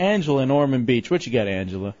Hideout. Angela in Ormond Beach. What you got,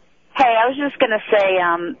 Angela? Hey, I was just going to say,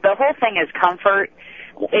 the whole thing is comfort.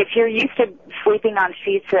 If you're used to sleeping on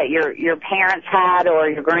sheets that your parents had or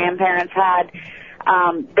your grandparents had,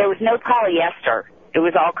 there was no polyester. It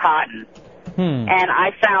was all cotton. And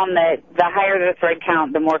I found that the higher the thread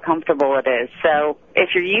count, the more comfortable it is. So if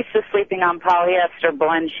you're used to sleeping on polyester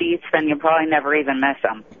blend sheets, then you'll probably never even miss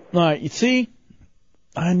them. All right, you see?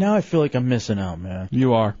 Now I feel like I'm missing out, man.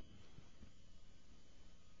 You are.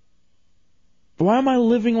 Why am I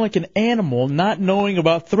living like an animal not knowing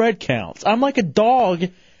about thread counts? I'm like a dog.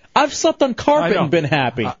 I've slept on carpet and been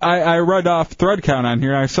happy. I read off thread count on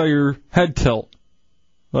here. I saw your head tilt.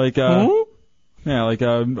 Like, yeah, like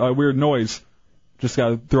a weird noise. Just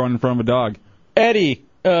got thrown in front of a dog. Eddie,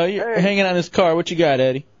 you're hanging out in this car. What you got,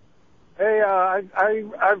 Eddie? Hey,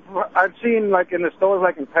 I've seen, like, in the stores,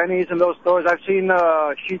 like in Penny's and those stores, I've seen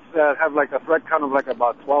sheets that have like a thread count of like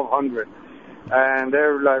about 1,200, and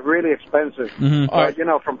they're like really expensive. But you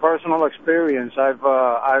know, from personal experience, I've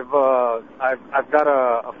got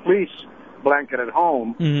a fleece blanket at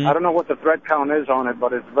home. I don't know what the thread count is on it,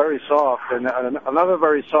 but it's very soft. And another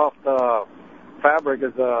very soft fabric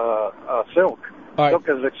is silk. Silk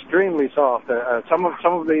is extremely soft. Some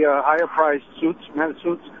of the higher priced suits, men's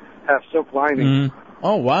suits, have silk lining.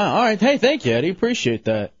 Oh, wow. All right. Hey, thank you, Eddie. Appreciate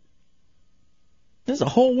that. There's a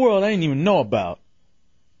whole world I didn't even know about.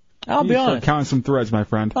 I'll be honest. Counting some threads, my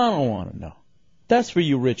friend. I don't want to know. That's for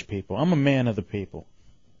you rich people. I'm a man of the people.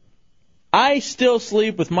 I still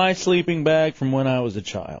sleep with my sleeping bag from when I was a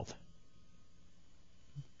child.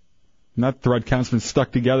 And that thread count's been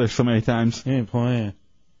stuck together so many times. You ain't playing.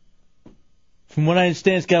 From what I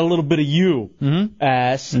understand, it's got a little bit of you,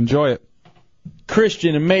 ass. Enjoy it.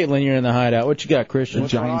 Christian and Maitland, you're in the Hideout. What you got, Christian?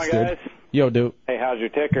 What's going on, guys? Yo, dude. Hey, how's your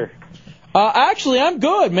ticker? Actually, I'm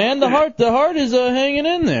good, man. The heart is hanging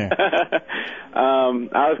in there.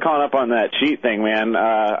 I was calling up on that sheet thing, man.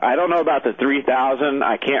 I don't know about the 3,000.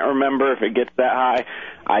 I can't remember if it gets that high.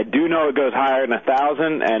 I do know it goes higher than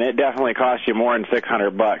 1,000, and it definitely costs you more than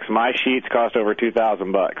 $600. My sheets cost over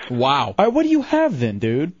 $2,000. Wow. All right, what do you have then,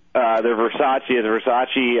 dude? They're Versace. The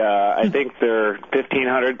Versace, I think they're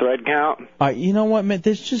 1,500 thread count. You know what, man?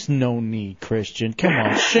 There's just no need, Christian. Come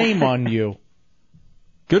on, shame on you.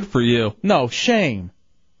 Good for you. No, shame.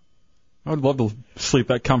 I would love to sleep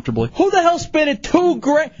that comfortably. Who the hell spending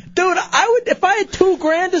 $2,000? Dude, if I had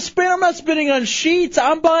 $2,000 to spend, I'm not spending on sheets.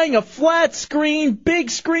 I'm buying a flat screen,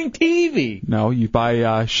 big screen TV. No, you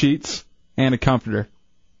buy sheets and a comforter.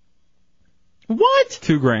 What?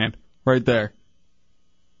 $2,000 right there.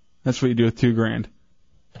 That's what you do with $2,000.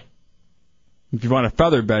 If you want a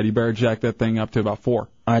feather bed, you better jack that thing up to about $4,000. All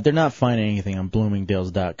right, they're not finding anything on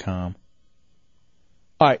Bloomingdale's.com.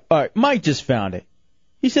 All right, Mike just found it.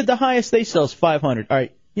 He said the highest they sell is $500. All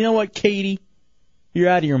right, you know what, Katie? You're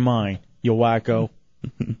out of your mind, you wacko.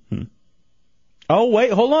 Oh,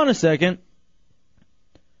 wait, hold on a second.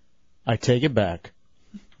 I take it back.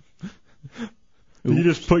 You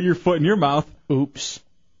just put your foot in your mouth. Oops.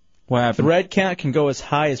 What happened? Thread count can go as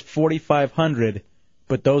high as 4,500,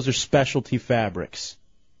 but those are specialty fabrics.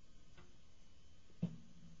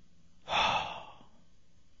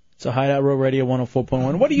 It's a Hideout Row Radio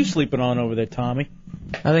 104.1. What are you sleeping on over there, Tommy?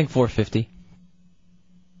 I think 450.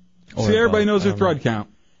 See, everybody knows their thread count.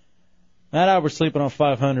 That Albert's sleeping on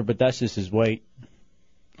 500, but that's just his weight.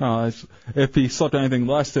 Oh, if he slept on anything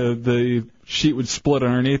less, the sheet would split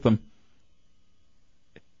underneath him.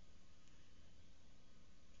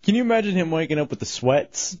 Can you imagine him waking up with the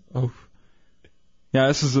sweats? Oh,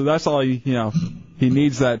 yeah. That's all he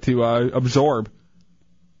needs that to absorb.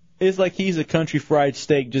 It's like he's a country fried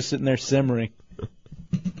steak just sitting there simmering.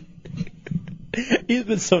 He's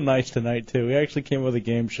been so nice tonight too. He actually came with a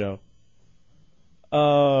game show.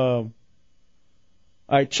 All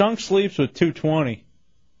right, Chunk sleeps with 220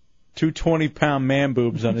 20-pound man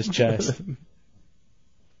boobs on his chest.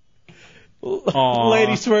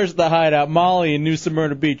 Lady swears at the Hideout. Molly in New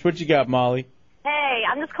Smyrna Beach. What you got, Molly? Hey,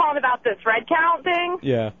 I'm just calling about the thread count thing.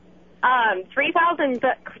 Yeah. 3,000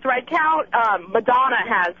 thread count, Madonna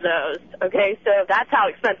has those, okay? So that's how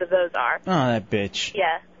expensive those are. Oh, that bitch.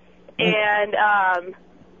 Yeah. And,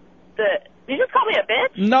 did you just call me a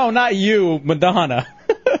bitch? No, not you, Madonna.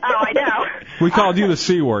 Oh, I know. We called you the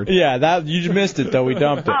C word. Yeah, you just missed it, though. We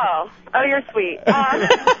dumped it. Oh, you're sweet.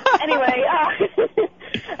 Anyway,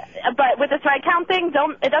 but with the thread count thing,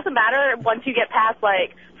 it doesn't matter once you get past,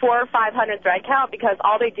 400 or 500 thread count, because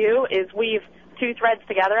all they do is weave 2 threads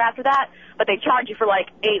together after that, but they charge you for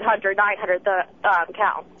 800, 900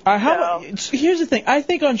 count. Here's the thing. I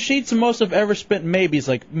think on sheets the most I've ever spent maybe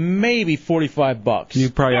 $45. You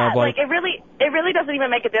probably have it really doesn't even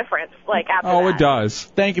make a difference. After Oh, that. it does.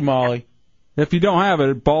 Thank you, Molly. If you don't have it,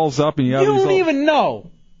 it balls up and you have You these don't even know.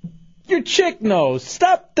 Your chick knows.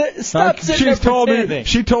 Stop sitting there pretending.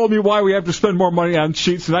 She told me why we have to spend more money on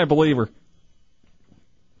sheets, and I believe her.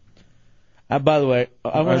 By the way,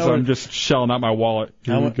 I'm just shelling out my wallet.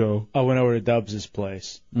 Here we go. I went over to Dubs'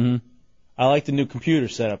 place. Mm-hmm. I like the new computer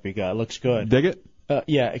setup you got. It looks good. Dig it?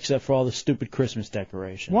 Yeah, except for all the stupid Christmas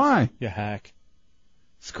decorations. Why? You hack.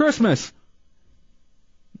 It's Christmas.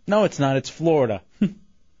 No, it's not. It's Florida.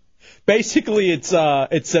 Basically, it's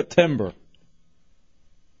September.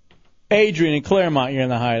 Adrian in Claremont, you're in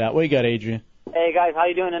the Hideout. What you got, Adrian? Hey, guys, how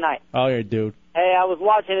you doing tonight? Oh, you're a dude. Hey, I was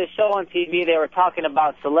watching a show on TV. They were talking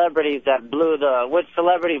about celebrities that which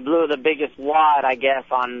celebrity blew the biggest wad, I guess,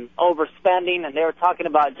 on overspending, and they were talking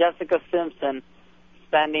about Jessica Simpson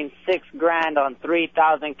spending $6,000 on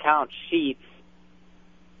 3,000 count sheets.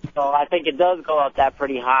 So I think it does go up that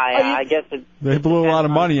pretty high. I guess they blew a lot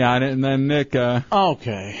of money on it, and then Nick.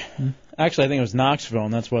 Okay. Actually, I think it was Knoxville,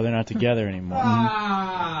 and that's why they're not together anymore.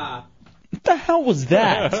 What the hell was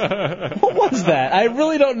that? What was that? I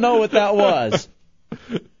really don't know what that was.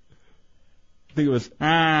 I think it was. All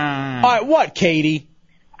right, what, Katie?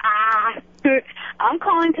 I'm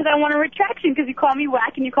calling because I want a retraction because you call me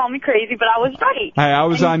whack and you call me crazy, but I was right. Hey, I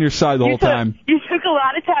was on your side the whole time. You took a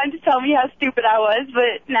lot of time to tell me how stupid I was,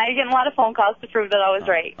 but now you're getting a lot of phone calls to prove that I was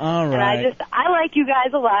right. All right. And I like you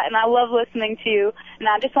guys a lot, and I love listening to you, and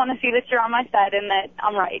I just want to see that you're on my side and that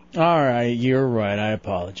I'm right. All right, you're right. I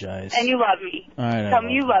apologize. And you love me. All right, Tell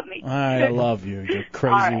me you love me. All right, I love you. You're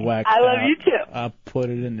crazy All right. whack. I love you too. I'll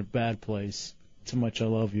put it in a bad place. That's how much I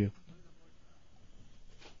love you.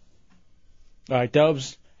 All right,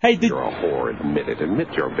 Dubs. Hey, You're a whore. Admit it.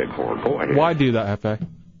 Admit you're a big whore. Go ahead. Why do that, Hefe?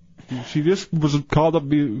 She just was called up to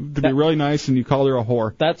be really nice, and you called her a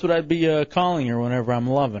whore. That's what I'd be calling her whenever I'm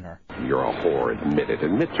loving her. You're a whore. Admit it.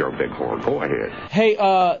 Admit you're a big whore. Go ahead.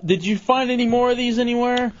 Hey, did you find any more of these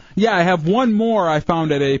anywhere? Yeah, I have one more I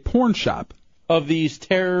found at a porn shop. Of these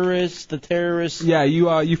terrorists, the terrorists? Yeah,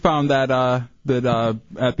 you found that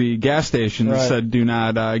at the gas station that Right. said do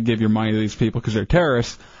not give your money to these people because they're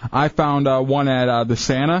terrorists. I found one at the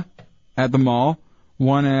Santa at the mall,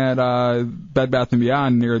 one at Bed Bath &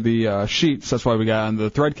 Beyond near the Sheets. That's why we got on the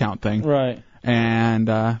thread count thing. Right. And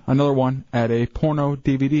another one at a porno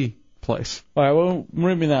DVD place. All right, well,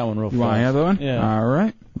 read me that one real fast. You want to have that one? Yeah. All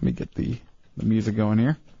right. Let me get the music going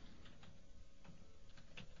here.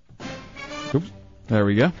 Oops. There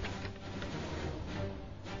we go.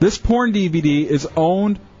 This porn DVD is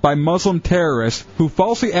owned by Muslim terrorists who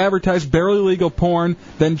falsely advertise barely legal porn,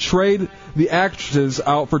 then trade the actresses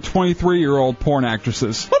out for 23-year-old porn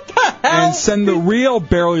actresses. What the hell? And send the real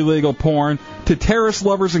barely legal porn to terrorist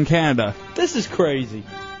lovers in Canada. This is crazy.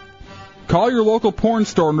 Call your local porn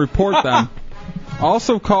store and report them.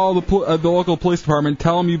 Also call the local police department.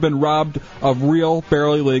 Tell them you've been robbed of real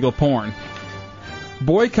barely legal porn.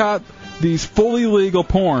 Boycott these fully legal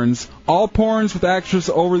porns. All porns with actresses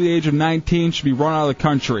over the age of 19 should be run out of the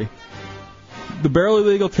country. The barely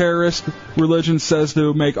legal terrorist religion says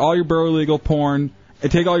to make all your barely legal porn,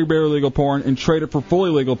 and take all your barely legal porn and trade it for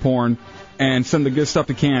fully legal porn and send the good stuff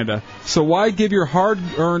to Canada. So why give your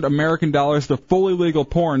hard-earned American dollars to fully legal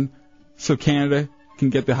porn so Canada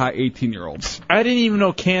can get the high 18-year-olds? I didn't even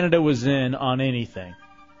know Canada was in on anything.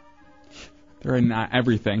 They're in not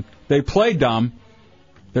everything. They play dumb.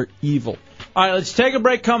 They're evil. All right, let's take a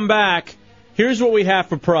break, come back. Here's what we have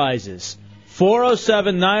for prizes.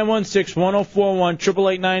 407-916-1041,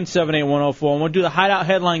 888-978-1041. We'll do the Hideout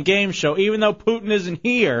Headline Game Show. Even though Putin isn't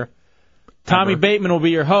here, Tommy Bateman will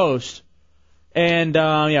be your host. And,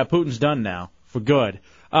 Putin's done now, for good.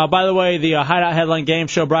 By the way, the Hideout Headline Game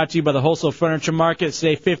Show brought to you by the Wholesale Furniture Market.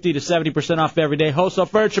 Save 50 to 70% off every day. Wholesale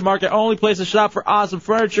Furniture Market, only place to shop for awesome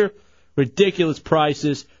furniture. Ridiculous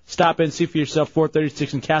prices. Stop in, see for yourself,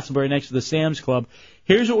 436 in Castleberry next to the Sam's Club.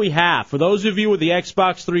 Here's what we have. For those of you with the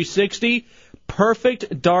Xbox 360,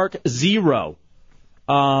 Perfect Dark Zero.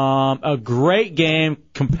 A great game,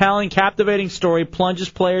 compelling, captivating story, plunges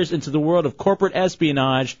players into the world of corporate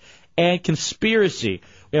espionage and conspiracy.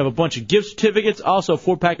 We have a bunch of gift certificates, also a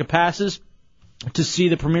 4-pack of passes to see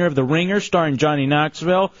the premiere of The Ringer starring Johnny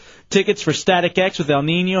Knoxville. Tickets for Static X with El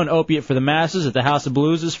Nino and Opiate for the Masses at the House of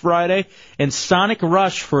Blues this Friday. And Sonic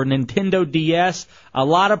Rush for Nintendo DS. A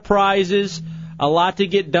lot of prizes, a lot to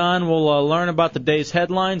get done. We'll learn about the day's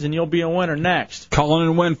headlines, and you'll be a winner next. Call in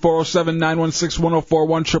and win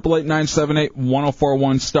 407-916-1041,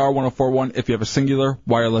 888-978-1041, star 1041 if you have a singular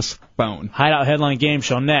wireless phone. Hideout Headline Game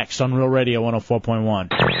Show next on Real Radio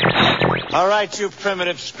 104.1. All right, you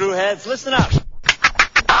primitive screwheads, listen up.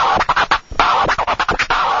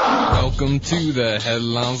 Welcome to the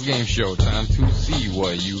Headlines Game Show. Time to see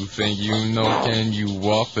what you think you know. Can you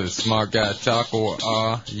walk the smart guy talk, or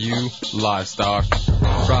are you livestock?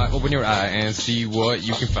 Try open your eye and see what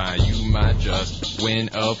you can find. You might just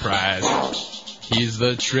win a prize. Here's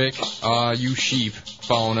the trick. Are you sheep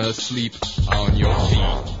falling asleep on your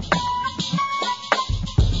feet?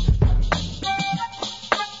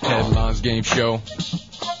 Headlines Game Show.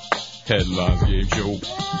 Headlines Game Show.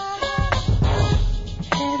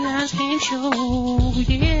 Headlines Game Show,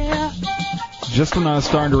 yeah. Just when I was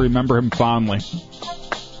starting to remember him fondly.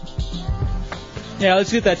 Yeah,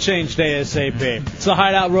 let's get that changed ASAP. It's the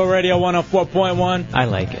Hideout Real Radio 104.1. I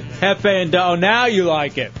like it. Hefe and Oh, now you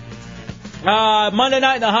like it. Monday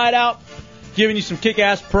night in the Hideout, giving you some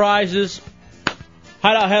kick-ass prizes.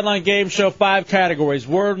 Hideout Headline Game Show, 5 categories.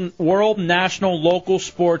 World, national, local,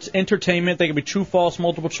 sports, entertainment. They can be true, false,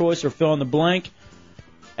 multiple choice, or fill in the blank.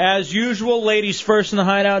 As usual, ladies first in the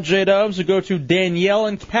Hideout, J-Dubs. We'll go to Danielle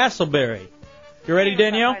in Castleberry. You ready,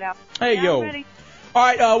 Danielle? Hey, Yeah, yo. I'm ready. All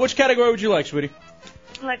right, which category would you like, sweetie?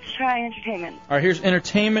 Let's try entertainment. All right, here's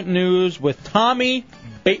entertainment news with Tommy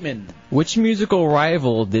Bateman. Which musical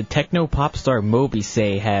rival did techno pop star Moby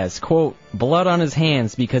say has, quote, blood on his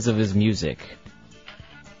hands because of his music?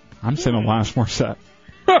 I'm saying Alanis Morissette.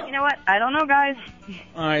 You know what? I don't know, guys.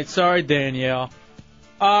 All right, sorry, Danielle.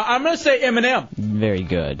 I'm going to say Eminem. Very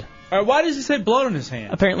good. All right, why does he say blood on his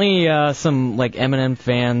hand? Apparently, some like Eminem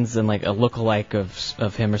fans and like a lookalike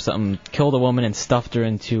of him or something killed a woman and stuffed her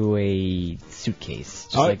into a suitcase,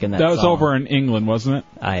 just like in that was song. over in England, wasn't it?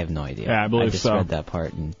 I have no idea. Yeah, I believe just so. read that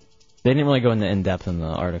part, and they didn't really go into in depth in the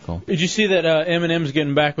article. Did you see that Eminem's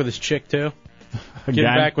getting back with his chick, too? Getting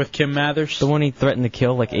back with Kim Mathers? The one he threatened to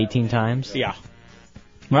kill like 18 times? Yeah.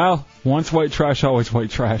 Well, once white trash, always white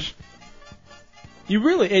trash.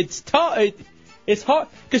 It's tough. It's hard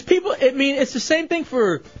because people. I mean, it's the same thing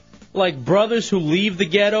for like brothers who leave the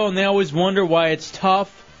ghetto, and they always wonder why it's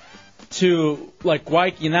tough to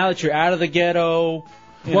why now that you're out of the ghetto,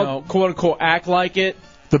 you know, quote unquote, act like it.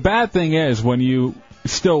 The bad thing is when you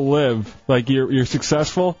still live, like you're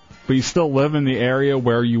successful, but you still live in the area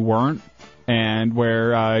where you weren't, and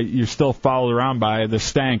where you're still followed around by the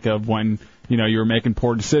stank of when you were making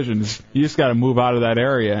poor decisions. You just got to move out of that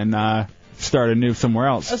area and start anew somewhere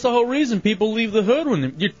else. That's the whole reason people leave the hood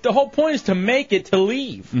the whole point is to make it to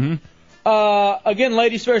leave. Mm-hmm. Again,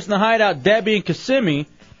 ladies first in the Hideout, Debbie and Kissimmee.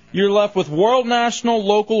 You're left with world, national,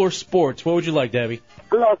 local, or sports. What would you like, Debbie?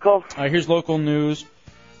 Local. All right, here's local news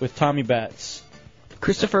with Tommy Batts.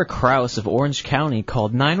 Christopher Krause of Orange County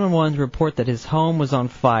called 911 to report that his home was on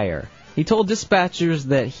fire. He told dispatchers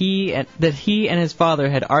that he and his father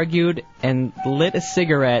had argued and lit a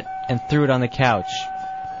cigarette and threw it on the couch.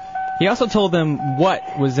 He also told them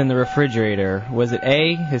what was in the refrigerator. Was it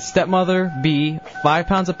A, his stepmother, B, 5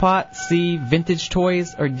 pounds of pot, C, vintage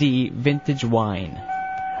toys, or D, vintage wine?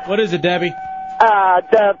 What is it, Debbie?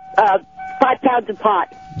 The 5 pounds of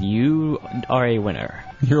pot. You are a winner.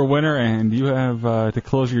 You're a winner, and you have to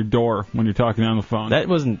close your door when you're talking on the phone. That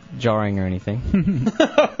wasn't jarring or anything.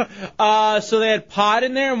 So they had pot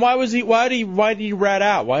in there, and why did he rat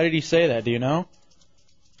out? Why did he say that? Do you know?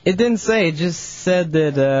 It didn't say. It just said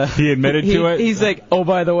that he admitted to it. He's like, oh,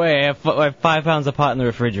 by the way, I have 5 pounds of pot in the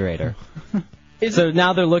refrigerator. So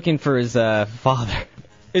now they're looking for his father.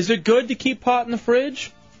 Is it good to keep pot in the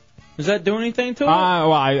fridge? Does that do anything to it?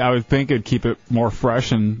 Well, I would think it'd keep it more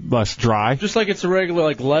fresh and less dry. Just like it's a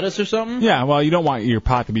regular lettuce or something? Yeah, well, you don't want your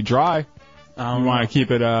pot to be dry. You know. want to keep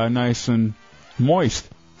it nice and moist.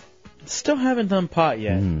 Still haven't done pot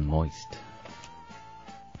yet. Moist.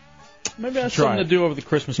 Maybe that's Try something it. to do over the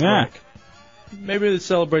Christmas Yeah. break. Maybe they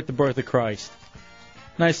celebrate the birth of Christ.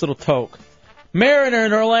 Nice little toke. Mariner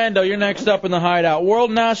in Orlando, you're next up in the Hideout.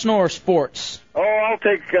 World, national, or sports? Oh, I'll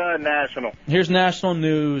take national. Here's national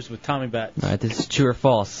news with Tommy Batts. All right, this is true or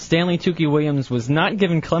false. Stanley Tukey Williams was not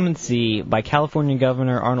given clemency by California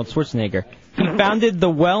Governor Arnold Schwarzenegger. He founded the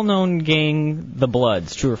well-known gang, the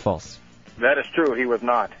Bloods. True or false? That is true. He was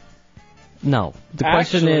not. No. The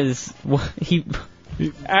question is,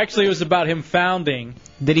 Actually, it was about him founding.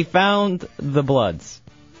 Did he found the Bloods,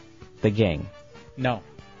 the gang? No.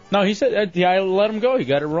 No, he said I let him go. He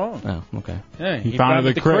got it wrong. Oh, okay. Yeah, He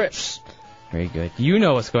founded the Crips. Very good. You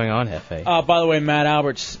know what's going on, Hefe. By the way, Matt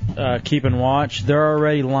Albert's keeping watch. They're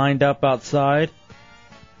already lined up outside.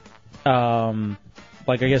 I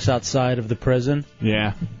guess outside of the prison.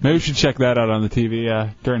 Yeah. Maybe we should check that out on the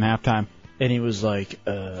TV during halftime. And he was like,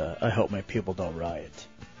 I hope my people don't riot.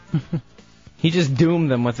 He just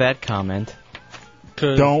doomed them with that comment.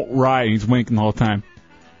 Don't riot. He's winking the whole time.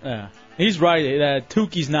 Yeah. He's right.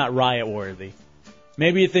 Tukey's not riot worthy.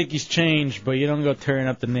 Maybe you think he's changed, but you don't go tearing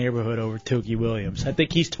up the neighborhood over Tukey Williams. I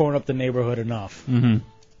think he's torn up the neighborhood enough. Mm-hmm.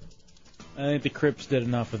 I think the Crips did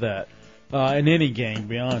enough of that. In any gang, to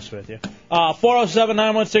be honest with you.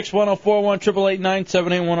 407-916-1041,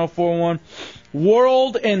 888-978-1041.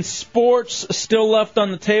 World and sports still left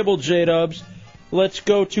on the table, J-Dubs. Let's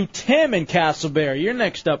go to Tim in Castleberry. You're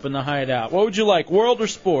next up in the Hideout. What would you like, world or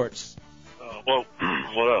sports? Well,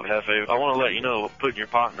 what up, Hefe? I want to let you know putting your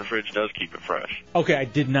pot in the fridge does keep it fresh. Okay, I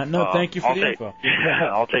did not know. Thank you for the info.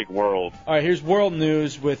 Yeah, I'll take world. All right, here's world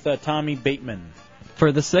news with Tommy Bateman.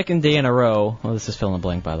 For the second day in a row, this is fill in the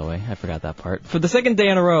blank, by the way. I forgot that part. For the second day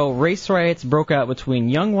in a row, race riots broke out between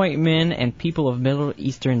young white men and people of Middle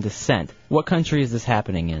Eastern descent. What country is this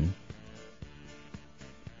happening in?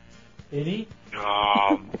 Any?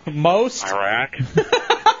 Most? Iraq.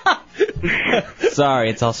 Sorry,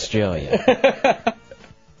 it's Australia.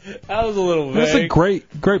 That was a little vague. That's a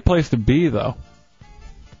great place to be, though.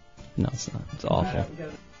 No, it's not. It's awful.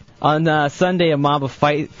 On Sunday, a mob of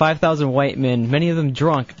 5,000 white men, many of them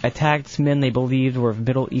drunk, attacked men they believed were of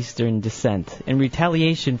Middle Eastern descent in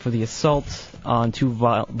retaliation for the assault on 2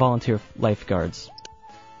 volunteer lifeguards.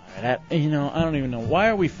 All right, I don't even know. Why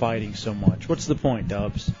are we fighting so much? What's the point,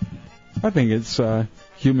 Dubs? I think it's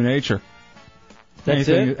human nature. That's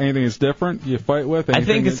anything that's different, you fight with. I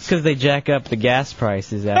think it's because they jack up the gas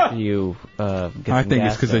prices after you get I think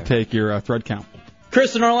it's because there. they take your thread count.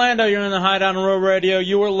 Chris in Orlando, you're in the Hideout on Road Radio.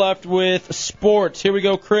 You were left with sports. Here we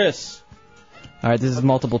go, Chris. All right, this is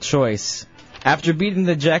multiple choice. After beating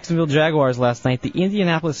the Jacksonville Jaguars last night, the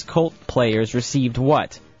Indianapolis Colts players received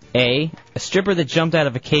what? A stripper that jumped out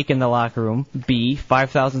of a cake in the locker room. B,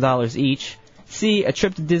 $5,000 each. C, a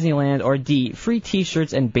trip to Disneyland. Or D, free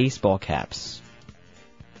T-shirts and baseball caps.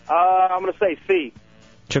 I'm going to say C.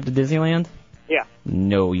 Trip to Disneyland? Yeah.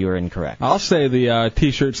 No, you're incorrect. I'll say the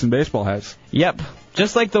T-shirts and baseball hats. Yep.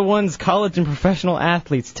 Just like the ones college and professional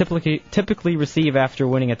athletes typically receive after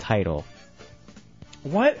winning a title.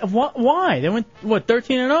 What? Why? They went,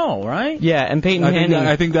 13-0, right? Yeah, and Peyton Manning...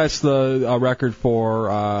 I think that's the record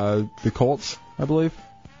for the Colts, I believe.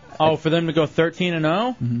 Oh, for them to go 13-0?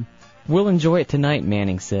 Mm-hmm. We'll enjoy it tonight,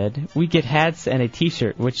 Manning said. We get hats and a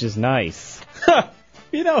T-shirt, which is nice.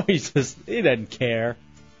 You know, he doesn't care.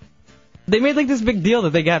 They made like this big deal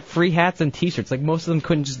that they got free hats and T-shirts. Like most of them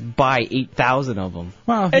couldn't just buy 8,000 of them.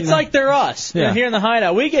 Well, It's like they're us. Yeah. They're here in the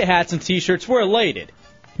Hideout. We get hats and T-shirts. We're elated.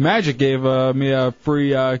 Magic gave me a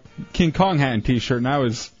free King Kong hat and T-shirt, and I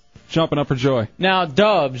was jumping up for joy. Now,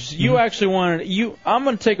 Dubs, you actually wanted... I'm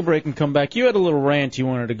going to take a break and come back. You had a little rant you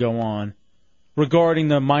wanted to go on regarding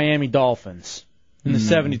the Miami Dolphins and the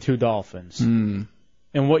 72 Dolphins and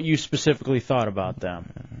what you specifically thought about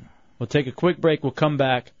them. We'll take a quick break. We'll come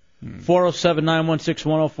back.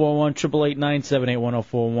 407-916-1041,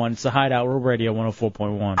 888-978-1041. It's the Hideout Road Radio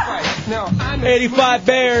 104.1. 85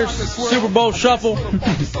 Bears, Super Bowl Shuffle.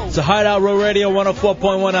 It's the Hideout Road Radio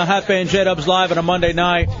 104.1 on Hefe and J-Dubs live on a Monday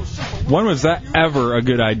night. When was that ever a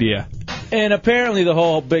good idea? And apparently the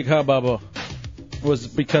whole big hubbub was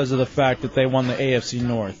because of the fact that they won the AFC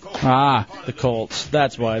North. The Colts.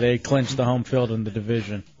 That's why they clinched the home field in the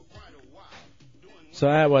division. So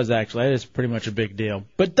that is pretty much a big deal.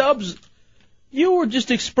 But Dubs, you were just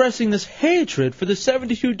expressing this hatred for the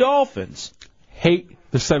 72 Dolphins. Hate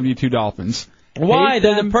the 72 Dolphins. Why?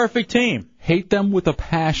 They're the perfect team. Hate them with a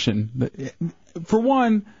passion. For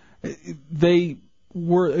one,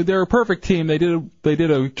 they're a perfect team. They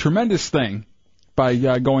did a tremendous thing by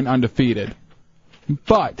going undefeated.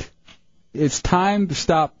 But it's time to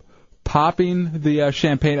stop popping the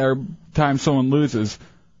champagne every time someone loses,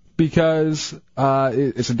 because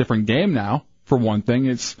it's a different game now, for one thing.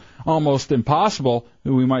 It's almost impossible,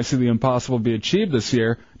 we might see the impossible be achieved this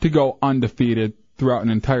year, to go undefeated throughout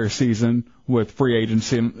an entire season with free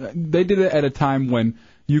agency. And they did it at a time when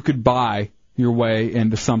you could buy your way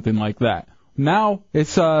into something like that. Now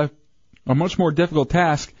it's a much more difficult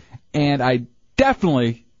task, and I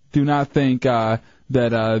definitely do not think that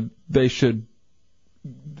they should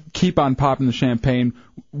keep on popping the champagne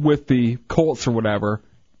with the Colts or whatever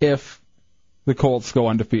if the Colts go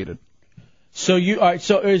undefeated. So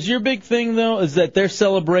is your big thing though is that they're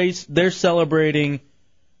celebrating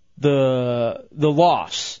the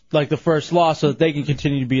loss, like the first loss, so that they can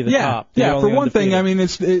continue to be the top. Yeah, for one thing, I mean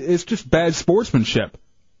it's just bad sportsmanship.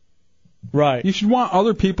 Right. You should want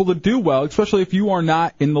other people to do well, especially if you are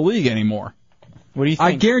not in the league anymore. What do you think?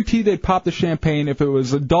 I guarantee they'd pop the champagne if it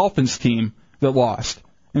was a Dolphins team that lost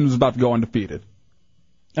and was about to go undefeated.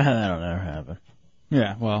 That'll never happen.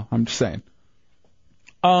 Yeah, well, I'm just saying.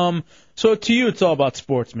 So to you, it's all about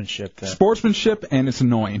sportsmanship then. Sportsmanship, and it's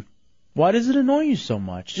annoying. Why does it annoy you so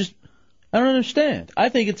much? I don't understand. I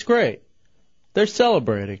think it's great. They're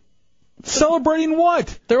celebrating. Celebrating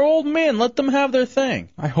what? They're old men. Let them have their thing.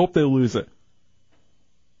 I hope they lose it.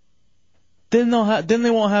 Then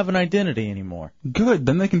they won't have an identity anymore. Good.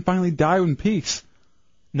 Then they can finally die in peace.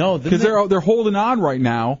 No, because they're holding on right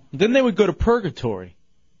now. Then they would go to purgatory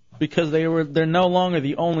because they're no longer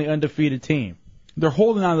the only undefeated team. They're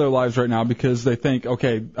holding on to their lives right now because they think,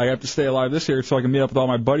 okay, I have to stay alive this year so I can meet up with all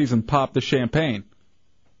my buddies and pop the champagne.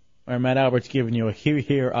 Or Matt Albert's giving you a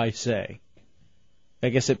hear, I say. I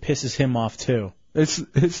guess it pisses him off too.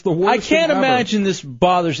 It's the worst. I can't thing ever. imagine this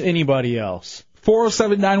bothers anybody else.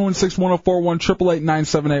 407-916-1041,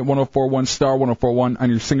 888-978-1041, star 1041 on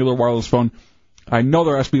your singular wireless phone. I know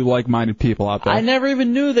there has to be like-minded people out there. I never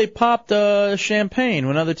even knew they popped champagne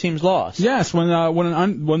when other teams lost. Yes, when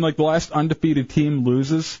like the last undefeated team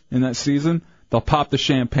loses in that season, they'll pop the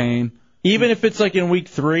champagne. Even if it's like in week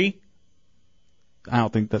 3? I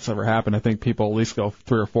don't think that's ever happened. I think people at least go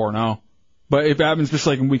 3 or 4-0. But if it happens just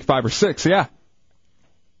like in week 5 or 6, yeah.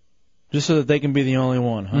 Just so that they can be the only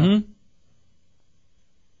one, huh? Mm-hmm.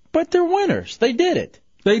 But they're winners. They did it.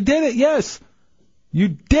 They did it, yes. You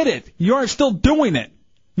did it. You aren't still doing it.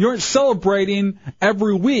 You aren't celebrating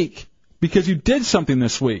every week because you did something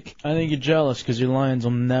this week. I think you're jealous because your Lions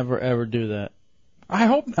will never, ever do that. I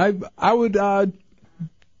hope I would disown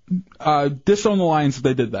the Lions if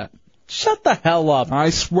they did that. Shut the hell up. I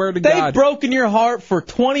swear to God. They've broken your heart for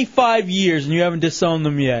 25 years and you haven't disowned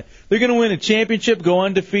them yet. They're going to win a championship, go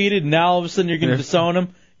undefeated, and now all of a sudden you're going to disown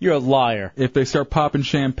them? You're a liar. If they start popping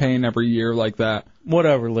champagne every year like that.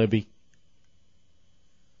 Whatever, Libby.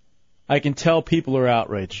 I can tell people are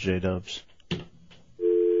outraged, J-Dubs.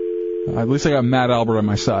 At least I got Matt Albert on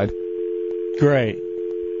my side. Great.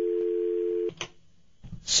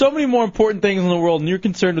 so many more important things in the world, and you're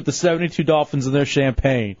concerned with the 72 Dolphins and their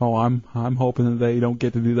champagne. Oh, I'm hoping that they don't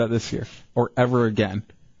get to do that this year or ever again.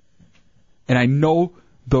 And I know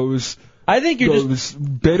those. I think you're those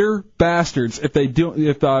bitter bastards. If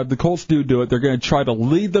the Colts do it, they're going to try to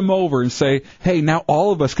lead them over and say, "Hey, now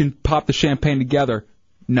all of us can pop the champagne together."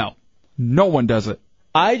 No one does it.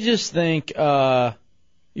 I just think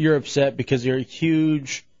you're upset because you're a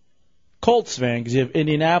huge Colts fan because you have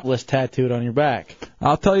Indianapolis tattooed on your back.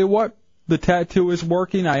 I'll tell you what, the tattoo is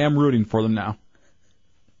working. I am rooting for them now.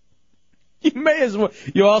 You may as well.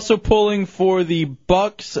 You're also pulling for the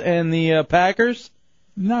Bucks and the Packers?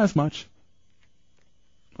 Not as much.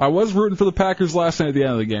 I was rooting for the Packers last night at the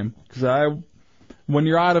end of the game because when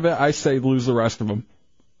you're out of it, I say lose the rest of them.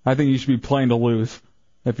 I think you should be playing to lose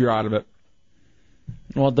if you're out of it.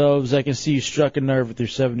 Well, Dobbs, I can see you struck a nerve with your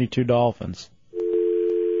 72 Dolphins.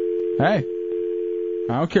 Hey, I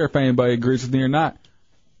don't care if anybody agrees with me or not.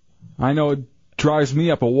 I know it drives me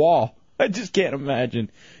up a wall. I just can't imagine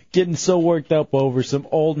getting so worked up over some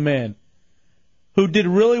old men who did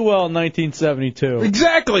really well in 1972.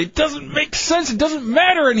 Exactly. It doesn't make sense. It doesn't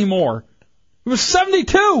matter anymore. It was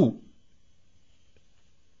 72.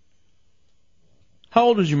 How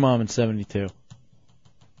old was your mom in 72?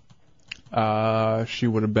 She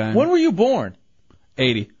would have been... When were you born?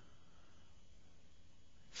 80.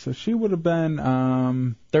 So she would have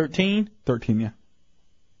been... 13? 13, yeah.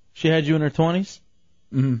 She had you in her 20s?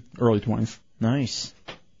 Mm-hmm. Early 20s. Nice.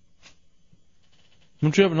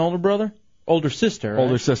 Don't you have an older brother? Older sister, right?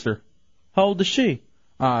 Older sister. How old is she?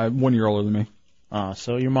 1 year older than me.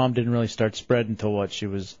 So your mom didn't really start spreading until what, she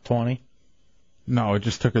was 20? No, it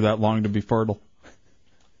just took her that long to be fertile.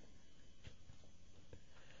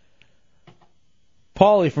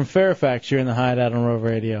 Paulie from Fairfax, you're in the Hideout on Rover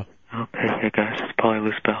Radio. Okay, hey guys, it's Paulie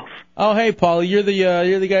Loose Bells. Oh, hey, Paulie, you're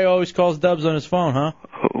the guy who always calls Dubs on his phone, huh?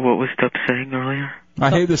 What was Dubs saying earlier? I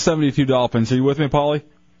hate the 72 Dolphins. Are you with me, Paulie?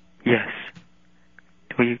 Yes.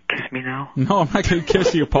 Will you kiss me now? No, I'm not going to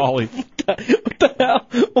kiss you, Paulie. What the hell?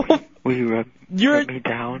 Will you rub me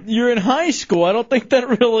down? You're in high school. I don't think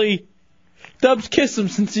that really... Dubs kiss him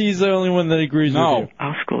since he's the only one that agrees with you.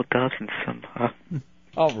 I'll school Dubs and some...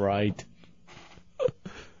 All right.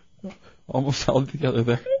 Almost held it together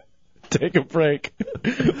there. Take a break.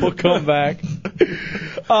 We'll come back.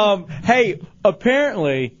 Hey,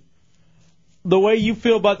 apparently, the way you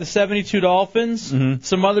feel about the 72 Dolphins,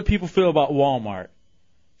 some other people feel about Walmart.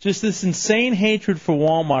 Just this insane hatred for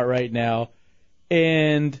Walmart right now,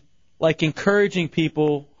 and like encouraging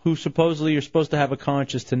people who supposedly are supposed to have a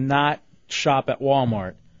conscience to not shop at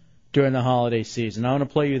Walmart during the holiday season. I want to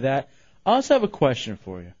play you that. I also have a question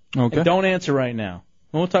for you. Okay. And don't answer right now.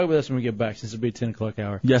 We'll talk about this when we get back, since it'll be 10 o'clock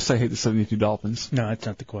hour. Yes, I hate the 72 Dolphins. No, that's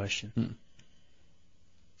not the question.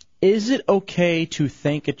 Is it okay to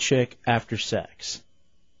thank a chick after sex?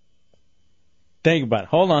 Think about it.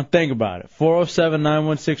 Hold on, think about it.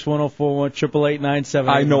 407-916-1041, 888-978.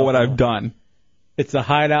 I know what I've done. It's the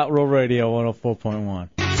Hideout Roll Radio 104.1.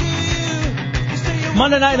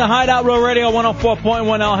 Monday night in the Hideout Roll Radio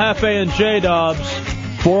 104.1, El Jefe and J-Dubs.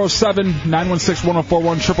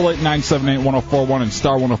 407-916-1041, 888-978-1041, and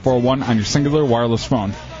star 1041 on your singular wireless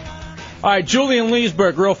phone. All right, Julian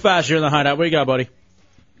Leesburg, real fast here in the Hideout. What you got, buddy?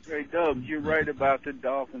 Hey, Dubs, you're right about the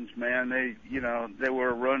Dolphins, man. They were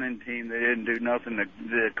a running team. They didn't do nothing.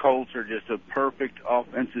 The Colts are just a perfect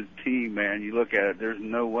offensive team, man. You look at it, there's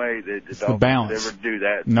no way that the Dolphins would ever do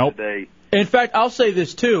that today. In fact, I'll say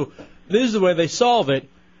this, too. This is the way they solve it.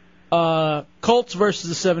 Colts versus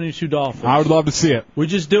the 72 Dolphins. I would love to see it. We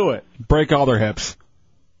just do it. Break all their hips.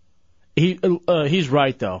 He's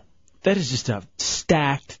right, though. That is just a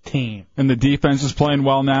stacked team. And the defense is playing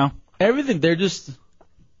well now? Everything, they're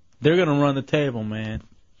going to run the table, man.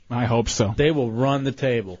 I hope so. They will run the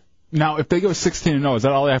table. Now, if they go 16-0, is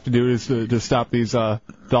that all they have to do is to stop these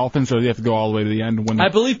Dolphins, or do they have to go all the way to the end? I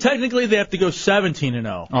believe technically they have to go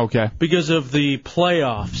 17-0. Okay. Because of the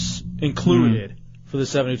playoffs included for the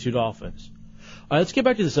 72 Dolphins. All right, let's get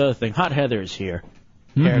back to this other thing. Hot Heather is here.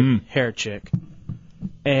 Hair chick.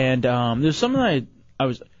 And there's something I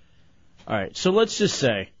was... All right, so let's just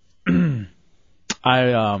say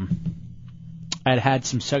I'd had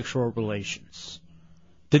some sexual relations.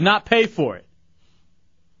 Did not pay for it.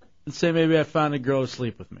 Let's say maybe I found a girl to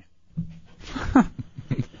sleep with me.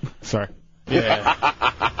 Sorry.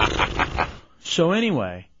 Yeah. So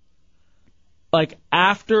anyway, like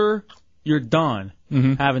after you're done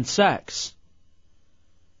having sex,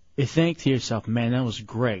 you think to yourself, man, that was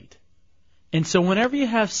great. And so whenever you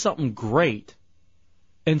have something great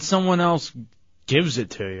and someone else gives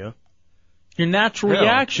it to you, your natural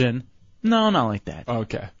reaction, no, not like that.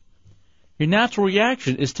 Okay. your natural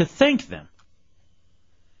reaction is to thank them.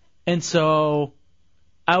 And so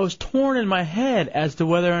I was torn in my head as to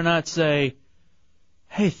whether or not say,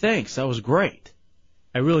 hey, thanks, that was great.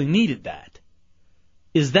 I really needed that.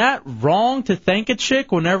 Is that wrong to thank a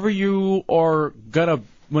chick whenever you've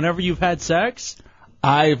had sex?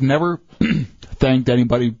 I've never thanked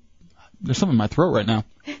anybody. There's something in my throat right now.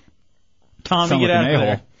 Tommy, get out of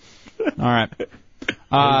there. All right.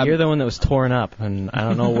 You're the one that was torn up, and I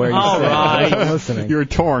don't know where you All sit. right. I'm listening. You're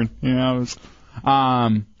torn. You know.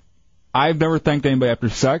 I've never thanked anybody after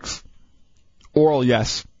sex. Oral,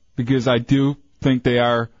 yes, because I do think they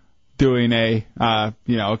are doing a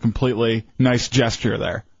completely nice gesture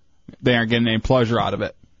there. They aren't getting any pleasure out of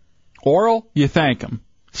it. Oral, you thank them.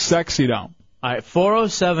 Sex, you don't. All right,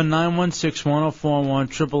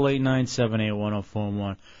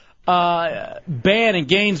 407-916-1041, 888-978-1041. Ben in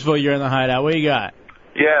Gainesville, you're in the Hideout. What you got?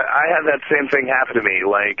 Yeah, I had that same thing happen to me.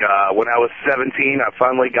 Like, when I was 17, I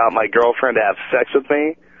finally got my girlfriend to have sex with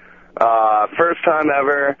me. First time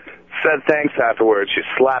ever, said thanks afterwards. She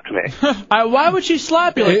slapped me. Why would she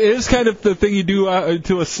slap you? It is kind of the thing you do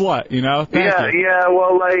to a slut, you know? Thank you. Yeah,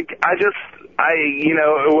 well, like, it was,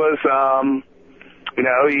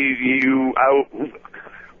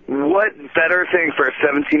 what better thing for a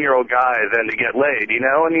 17-year-old guy than to get laid, you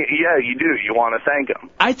know? And you do. You want to thank him.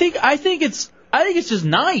 I think it's just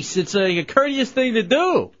nice. It's a courteous thing to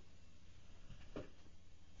do.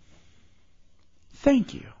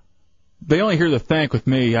 Thank you. They only hear the thank with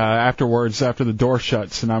me afterwards, after the door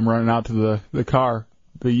shuts and I'm running out to the car.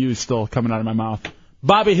 The U's still coming out of my mouth.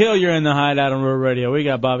 Bobby Hill, you're in the Hideout on Real Radio. What you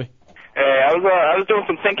got, Bobby? Hey, I was doing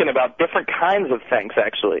some thinking about different kinds of thanks,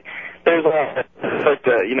 actually. There's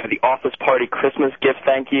the office party Christmas gift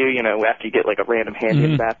thank you, after you get like a random handy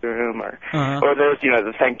in the bathroom, or there's,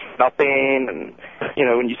 the thank you nothing, and,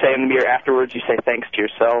 when you say in the mirror afterwards, you say thanks to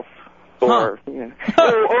yourself. Or,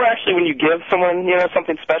 or actually when you give someone,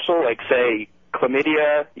 something special, like say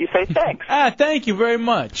chlamydia, you say thanks. Thank you very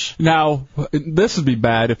much. Now, this would be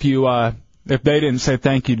bad if they didn't say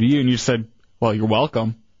thank you to you and you said, well, you're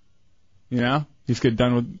welcome. Just get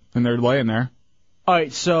done with, and they're laying there. All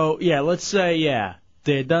right, so, let's say,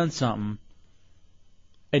 they had done something,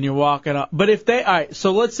 and you're walking up. But if all right,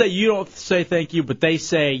 so let's say you don't say thank you, but they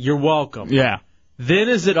say you're welcome. Yeah. Then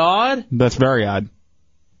is it odd? That's very odd.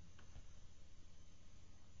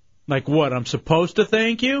 Like what, I'm supposed to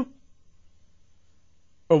thank you?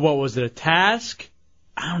 Or what, was it a task?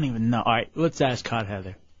 I don't even know. All right, let's ask Hot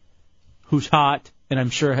Heather, who's hot and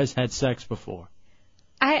I'm sure has had sex before.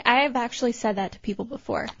 I've actually said that to people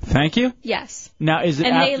before. Thank you? Yes. Now, is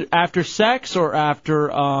it after sex or after,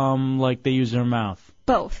 like they use their mouth?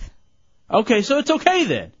 Both. Okay, so it's okay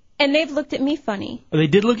then. And they've looked at me funny. They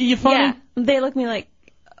did look at you funny? Yeah. They look at me like,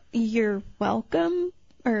 you're welcome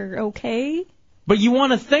or okay. But you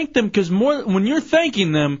want to thank them because when you're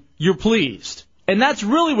thanking them, you're pleased. And that's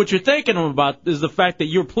really what you're thanking them about, is the fact that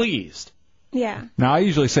you're pleased. Yeah. Now, I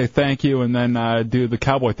usually say thank you and then do the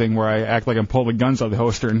cowboy thing where I act like I'm pulling the guns out of the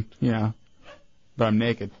holster and, but I'm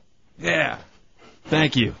naked. Yeah.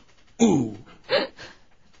 Thank you. Ooh.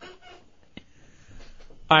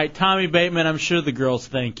 All right, Tommy Bateman, I'm sure the girls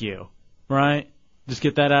thank you, right? Just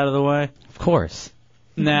get that out of the way. Of course.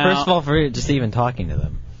 Now, first of all, for just even talking to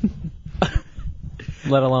them.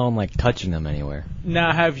 Let alone, like, touching them anywhere.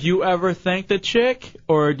 Now, have you ever thanked a chick,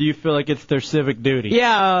 or do you feel like it's their civic duty?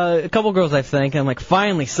 Yeah, a couple girls I've thanked, and I'm like,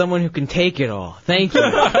 finally, someone who can take it all. Thank you.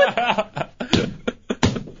 You're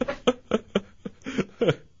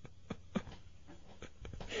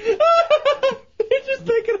just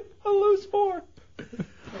taking a loose four.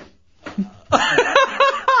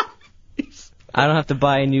 I don't have to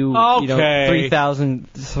buy a new,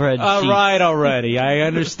 3,000 thread sheet. All right, already. I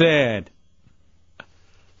understand.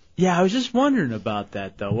 Yeah, I was just wondering about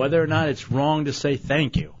that, though, whether or not it's wrong to say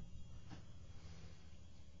thank you.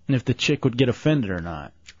 And if the chick would get offended or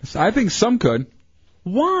not. I think some could.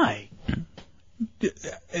 Why?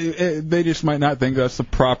 They just might not think that's the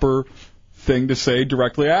proper thing to say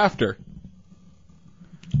directly after.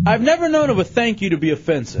 I've never known of a thank you to be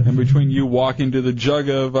offensive. In between you walking to the jug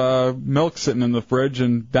of milk sitting in the fridge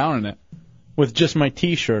and downing it. With just my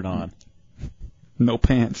T-shirt on. No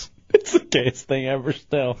pants. It's the gayest thing ever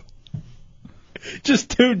still. Just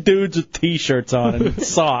two dudes with T-shirts on and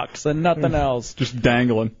socks and nothing else. Just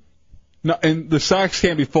dangling. No, and the socks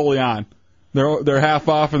can't be fully on. They're half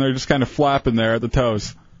off and they're just kind of flapping there at the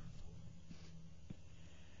toes.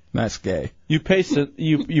 That's gay. You paint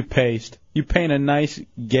a nice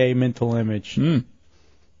gay mental image.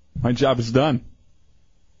 My job is done.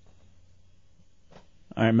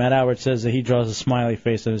 All right, Matt Albert says that he draws a smiley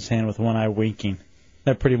face on his hand with one eye winking.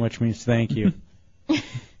 That pretty much means thank you.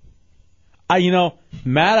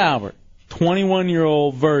 Matt Albert,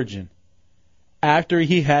 21-year-old virgin, after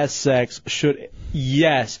he has sex,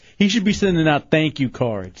 he should be sending out thank you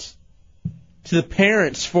cards to the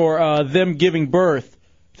parents for them giving birth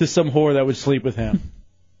to some whore that would sleep with him.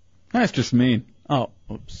 That's just mean. Oh,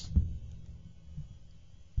 oops.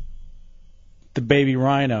 The baby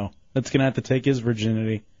rhino that's going to have to take his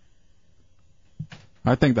virginity.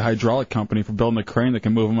 I thank the hydraulic company for building a crane that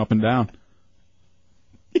can move him up and down.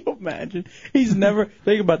 Can you imagine?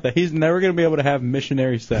 Think about that. He's never going to be able to have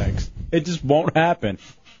missionary sex. It just won't happen.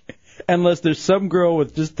 Unless there's some girl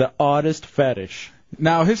with just the oddest fetish.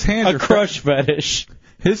 Now, his hands are... A crush fetish.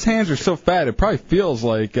 His hands are so fat, it probably feels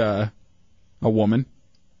like a woman.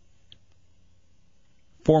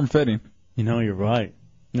 Form-fitting. You're right.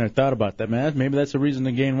 I never thought about that, man. Maybe that's a reason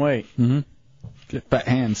to gain weight. Mm-hmm. Get fat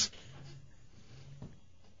hands.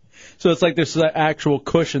 So it's like there's an actual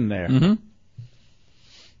cushion there. Mm-hmm.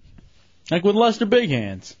 Like with Lester Big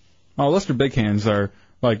Hands. Oh, Lester Big Hands are,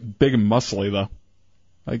 like, big and muscly, though.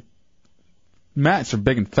 Like, Matt's are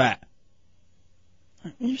big and fat.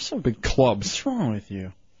 You're so big clubs. What's wrong with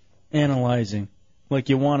you? Analyzing. Like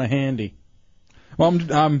you want a handy. Well,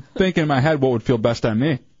 I'm thinking in my head what would feel best on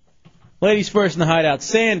me. Ladies first in the Hideout.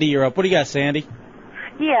 Sandy, you're up. What do you got, Sandy?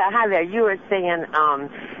 Yeah, hi there. You were saying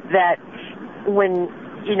that when,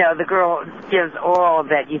 the girl gives oral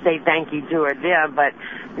that you say thank you to her then, but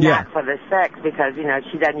not for the sex because,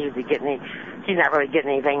 she doesn't usually get she's not really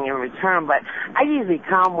getting anything in return, but I usually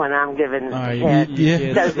come when I'm giving head.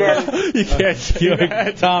 You can't say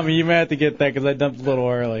that. Tommy, you may have to get that because I dumped a little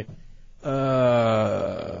early. You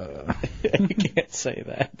can't say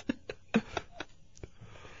that.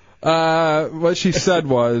 What she said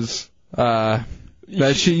was that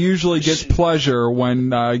she usually gets pleasure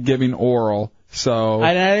when giving oral. So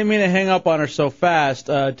I didn't mean to hang up on her so fast.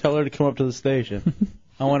 Tell her to come up to the station.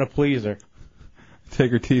 I want to please her.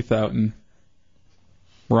 Take her teeth out and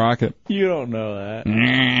rock it. You don't know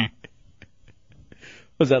that.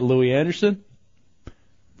 Was that Louis Anderson?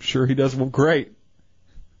 Sure, he does great.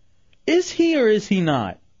 Is he or is he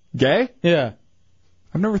not? Gay? Yeah.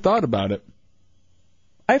 I've never thought about it.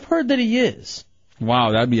 I've heard that he is.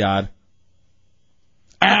 Wow, that'd be odd.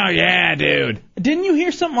 Oh, yeah, dude. Didn't you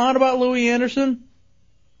hear something odd about Louis Anderson?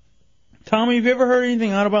 Tommy, have you ever heard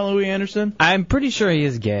anything odd about Louis Anderson? I'm pretty sure he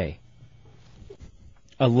is gay.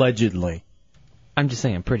 Allegedly. I'm just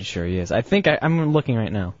saying, I'm pretty sure he is. I think I'm looking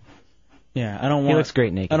right now. Yeah, I don't want... He looks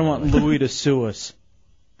great naked. I don't want Louis to sue us.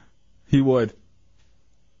 He would.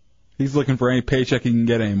 He's looking for any paycheck he can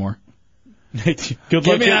get anymore. Good Give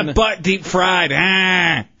luck me getting that butt deep fried.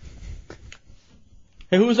 Ah.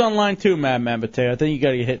 Hey, who's on line 2, Mad Mateo? I think you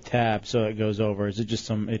got to hit tab so it goes over. Is it just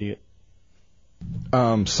some idiot?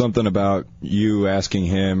 Something about you asking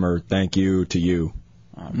him or thank you to you.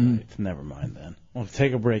 Right. Never mind then. We'll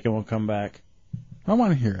take a break and we'll come back. I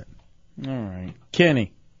want to hear it. All right.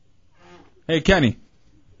 Kenny. Hey, Kenny.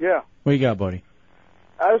 Yeah. What you got, buddy?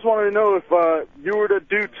 I just wanted to know if you were to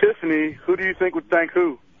do Tiffany, who do you think would thank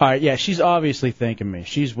who? All right, yeah, she's obviously thanking me.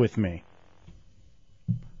 She's with me.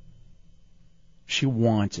 She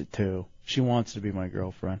wants it, too. She wants to be my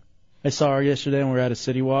girlfriend. I saw her yesterday when we were at a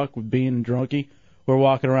city walk with Bean and Drunky. We're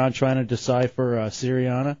walking around trying to decipher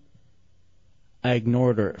Syriana. I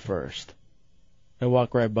ignored her at first. I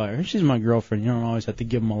walked right by her. She's my girlfriend. You don't always have to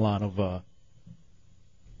give them a lot of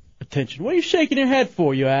attention. What are you shaking your head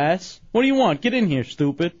for, you ass? What do you want? Get in here,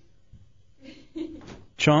 stupid.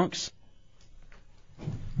 Chunks.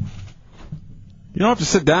 You don't have to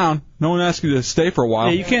sit down. No one asked you to stay for a while.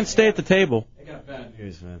 Yeah, you can't stay at the table. I got bad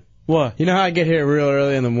news, man. What? You know how I get here real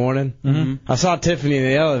early in the morning? Mm-hmm. I saw Tiffany in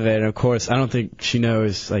the elevator. Of course, I don't think she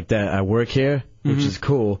knows like that I work here, which is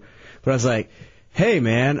cool. But I was like, hey,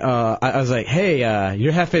 man. I was like, hey,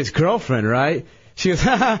 you're Hefe's girlfriend, right? She goes,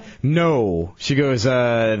 haha, no. She goes,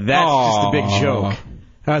 that's just a big joke.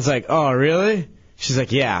 I was like, oh, really? She's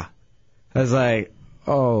like, yeah. I was like,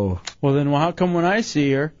 oh. Well, then how come when I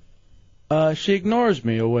see her, she ignores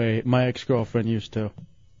me the way my ex-girlfriend used to?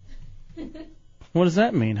 What does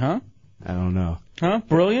that mean, huh? I don't know. Huh?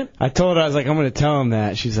 Brilliant? I told her, I was like, I'm going to tell him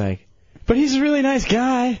that. She's like, but he's a really nice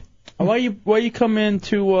guy. Why you come in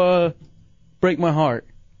to break my heart?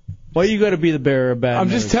 Why you got to be the bearer of bad I'm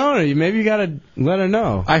news? just telling her. Maybe you got to let her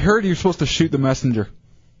know. I heard you're supposed to shoot the messenger.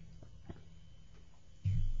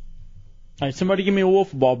 All right, somebody give me a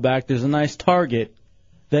wolf ball back. There's a nice target.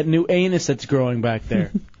 That new anus that's growing back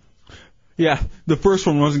there. Yeah, the first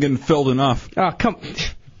one wasn't getting filled enough. Oh, come.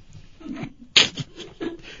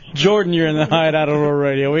 Jordan, you're in the Hideout on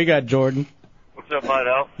Radio. We got Jordan. What's up,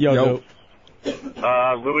 Hideout? Yo.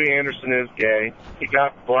 Louis Anderson is gay. He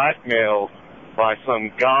got blackmailed by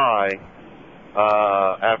some guy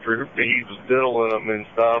after he was diddling him and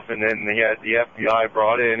stuff, and then he had the FBI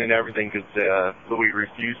brought in and everything because Louis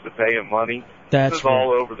refused to pay him money. That's this is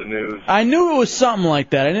all over the news. I knew it was something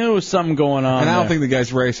like that. I knew there was something going on. And I don't there. think the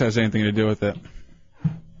guy's race has anything to do with it.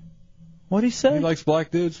 What'd he say? He likes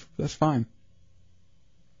black dudes. That's fine.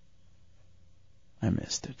 I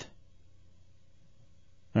missed it.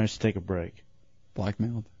 I should take a break.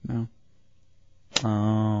 Blackmailed? No.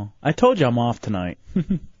 Oh, I told you I'm off tonight.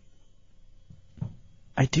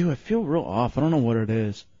 I do. I feel real off. I don't know what it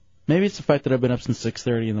is. Maybe it's the fact that I've been up since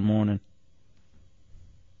 6:30 in the morning.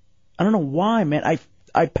 I don't know why, man.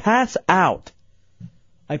 I pass out.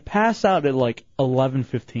 I pass out at like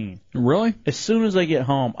 11:15. Really? As soon as I get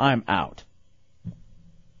home, I'm out.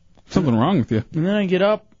 Something wrong with you. And then I get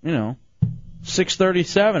up,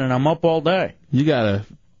 6:37, and I'm up all day. You gotta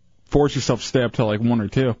force yourself to stay up till like 1 or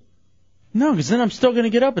 2. No, because then I'm still going to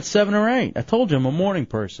get up at 7 or 8. I told you I'm a morning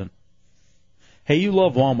person. Hey, you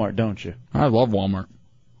love Walmart, don't you? I love Walmart.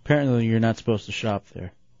 Apparently you're not supposed to shop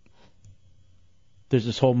there. There's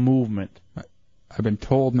this whole movement. I've been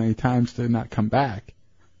told many times to not come back.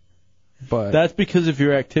 But That's because of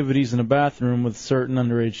your activities in the bathroom with certain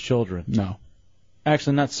underage children. No.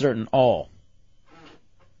 Actually, not certain, all.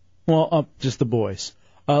 Well, just the boys.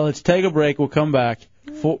 Let's take a break. We'll come back.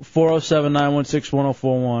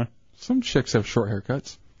 407-916-1041. Some chicks have short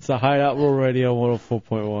haircuts. It's the Hideout Rural Radio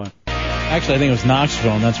 104.1. Actually, I think it was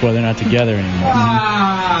Knoxville, and that's why they're not together anymore.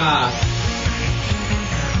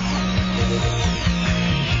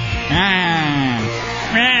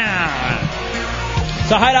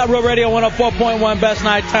 So Hideout Rural Radio 104.1, best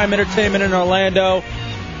nighttime entertainment in Orlando.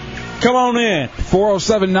 Come on in.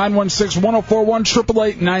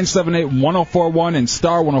 407-916-1041, 888-978-1041, and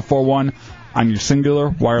star 1041 on your singular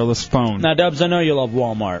wireless phone. Now, Dubs, I know you love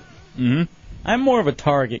Walmart. Mm-hmm. I'm more of a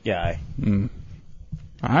Target guy.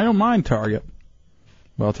 I don't mind Target.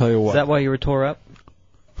 But I'll tell you what. Is that why you were tore up?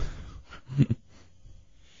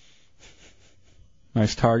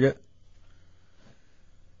 Nice Target.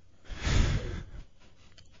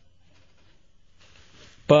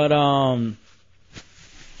 But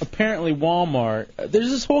apparently Walmart, there's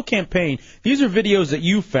this whole campaign. These are videos that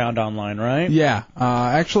you found online, right? Yeah.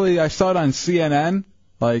 Actually, I saw it on CNN,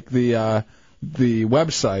 like the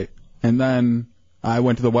website, and then I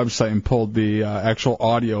went to the website and pulled the actual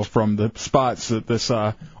audio from the spots that this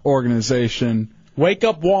organization...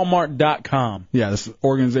 WakeUpWalmart.com. Yeah, this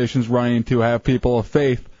organization's running to have people of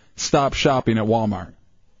faith stop shopping at Walmart.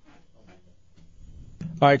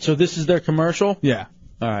 All right, so this is their commercial? Yeah.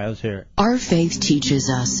 All right, let's hear it. Our faith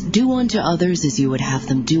teaches us, do unto others as you would have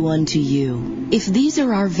them do unto you. If these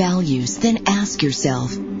are our values, then ask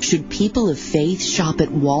yourself, should people of faith shop at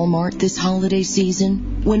Walmart this holiday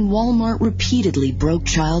season? When Walmart repeatedly broke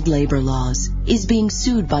child labor laws, is being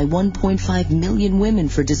sued by 1.5 million women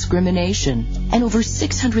for discrimination, and over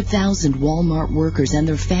 600,000 Walmart workers and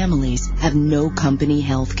their families have no company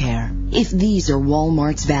health care. If these are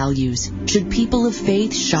Walmart's values, should people of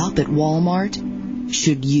faith shop at Walmart?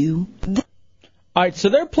 Should you? All right, so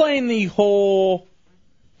they're playing the whole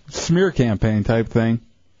smear campaign type thing.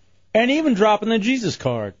 And even dropping the Jesus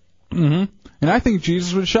card. Mm-hmm. And I think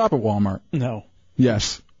Jesus would shop at Walmart. No.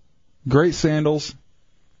 Yes. Great sandals,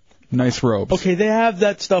 nice robes. Okay, they have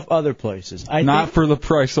that stuff other places. Not for the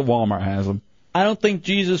price that Walmart has them. I don't think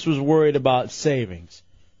Jesus was worried about savings.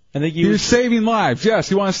 I think he was saving lives. Yes,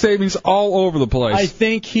 he wanted savings all over the place. I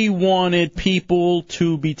think he wanted people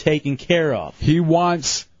to be taken care of. He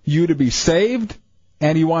wants you to be saved,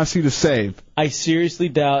 and he wants you to save. I seriously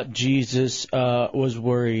doubt Jesus was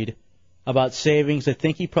worried about savings. I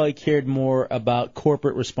think he probably cared more about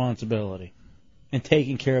corporate responsibility and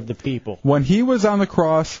taking care of the people. When he was on the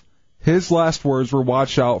cross, his last words were,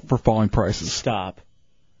 "Watch out for falling prices." Stop.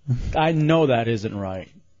 I know that isn't right.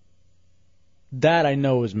 That I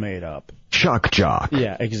know is made up. Shock jock.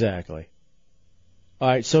 Yeah, exactly. All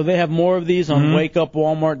right, so they have more of these on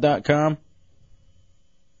WakeUpWalmart.com.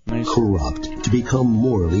 Nice. Corrupt to become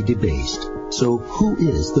morally debased. So who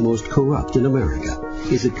is the most corrupt in America?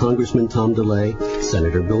 Is it Congressman Tom DeLay,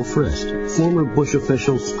 Senator Bill Frist, former Bush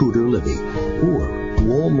official Scooter Libby, or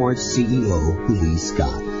Walmart CEO Lee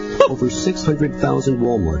Scott? Over 600,000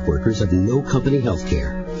 Walmart workers have no company health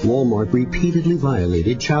care. Walmart repeatedly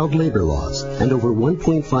violated child labor laws, and over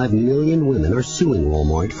 1.5 million women are suing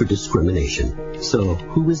Walmart for discrimination. So,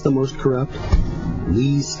 who is the most corrupt?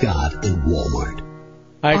 Lee Scott and Walmart.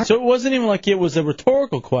 All right, so it wasn't even like it was a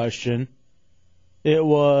rhetorical question. It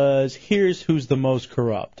was, here's who's the most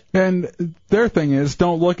corrupt. And their thing is,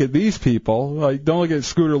 don't look at these people. Like, don't look at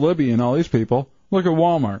Scooter Libby and all these people. Look at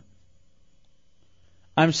Walmart.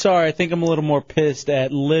 I'm sorry, I think I'm a little more pissed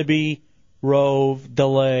at Libby, Rove,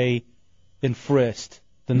 DeLay, and Frist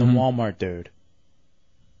than the Walmart dude.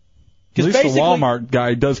 At least the Walmart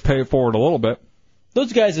guy does pay it forward a little bit.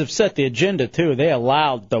 Those guys have set the agenda, too. They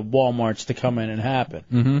allowed the Walmarts to come in and happen.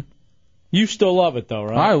 Mm-hmm. You still love it, though,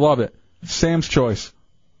 right? I love it. Sam's choice.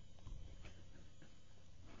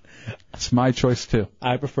 It's my choice, too.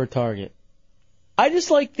 I prefer Target. I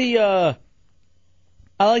just like the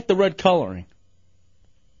red coloring.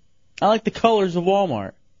 I like the colors of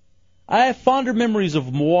Walmart. I have fonder memories of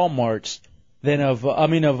Walmarts than of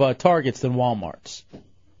Targets than Walmarts.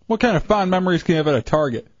 What kind of fond memories can you have at a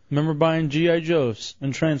Target? Remember buying G.I. Joes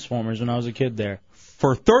and Transformers when I was a kid there.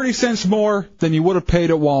 For 30 cents more than you would have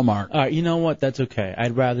paid at Walmart. All right, you know what? That's okay.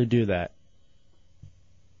 I'd rather do that.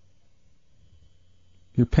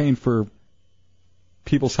 You're paying for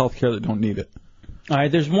people's health care that don't need it. All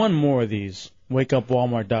right, there's one more of these.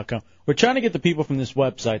 WakeUpWalmart.com. We're trying to get the people from this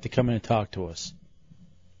website to come in and talk to us.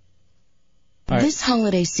 This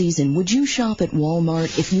holiday season, would you shop at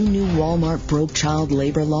Walmart if you knew Walmart broke child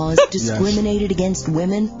labor laws, discriminated against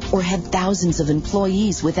women, or had thousands of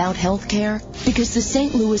employees without health care? Because the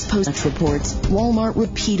St. Louis Post reports Walmart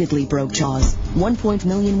repeatedly broke laws. 1.1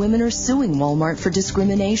 million women are suing Walmart for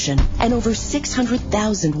discrimination, and over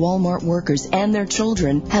 600,000 Walmart workers and their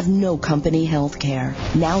children have no company health care.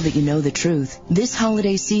 Now that you know the truth, this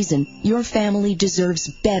holiday season, your family deserves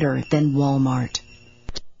better than Walmart.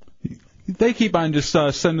 They keep on just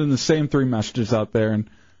sending the same 3 messages out there, and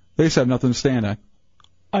they just have nothing to stand on.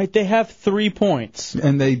 All right, they have 3 points.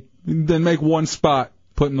 And they then make one spot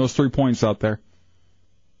putting those 3 points out there.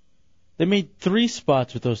 They made 3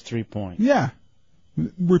 spots with those 3 points. Yeah.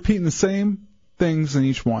 Repeating the same things in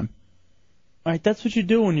each one. All right, that's what you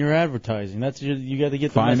do when you're advertising. You got to get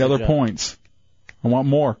the Find message other out. points. I want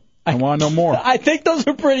more. I want to know more. I think those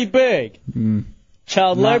are pretty big.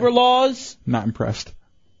 Child labor laws. Not impressed.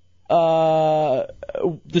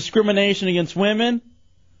 Discrimination against women.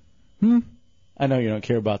 I know you don't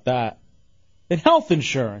care about that. And health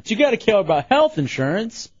insurance. You got to care about health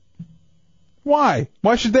insurance. Why?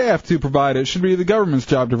 Why should they have to provide it? It should be the government's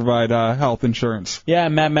job to provide health insurance. Yeah,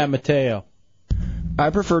 Matt Mateo. I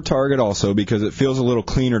prefer Target also because it feels a little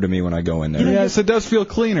cleaner to me when I go in there. Yes, it does feel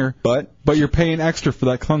cleaner. But you're paying extra for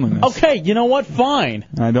that cleanliness. Okay, you know what? Fine.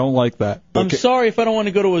 I don't like that. I'm sorry if I don't want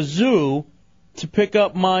to go to a zoo to pick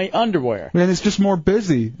up my underwear. Man, it's just more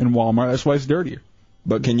busy in Walmart. That's why it's dirtier.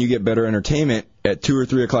 But can you get better entertainment at 2 or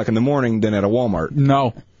 3 o'clock in the morning than at a Walmart? No.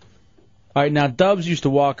 All right, now Dubs used to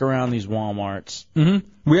walk around these Walmarts.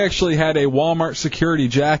 We actually had a Walmart security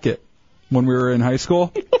jacket when we were in high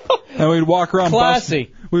school, and we'd walk around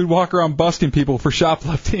classy. We'd walk around busting people for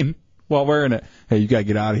shoplifting while wearing it. Hey, you gotta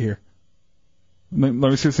get out of here. Let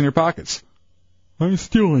me see what's in your pockets. I didn't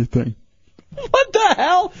steal anything. What the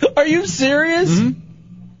hell? Are you serious?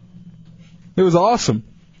 It was awesome.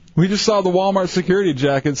 We just saw the Walmart security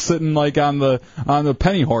jacket sitting like on the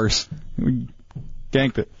penny horse. We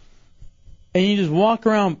ganked it. And you just walk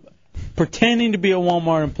around pretending to be a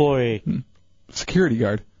Walmart employee. Security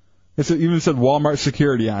guard. It even said Walmart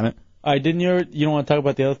security on it. Didn't you don't want to talk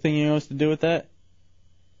about the other thing you used to do with that?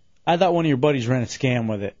 I thought one of your buddies ran a scam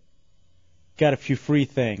with it. Got a few free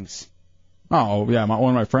things. Oh, yeah, one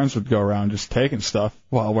of my friends would go around just taking stuff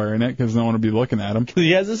while wearing it because no one would be looking at him.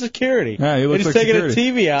 He has a security. Yeah, he looks He's like taking security.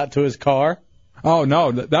 a TV out to his car. Oh,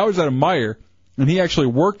 no, that was at a Meijer, and he actually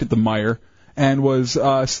worked at the Meijer and was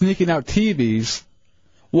sneaking out TVs.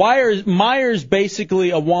 Meier's basically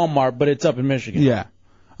a Walmart, but it's up in Michigan. Yeah.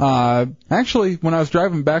 Actually, when I was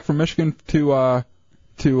driving back from Michigan to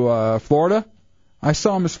Florida, I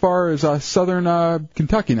saw him as far as southern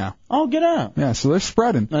Kentucky now. Oh, get out. Yeah, so they're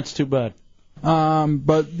spreading. That's too bad.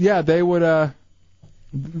 But yeah, they would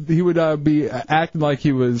he would be acting like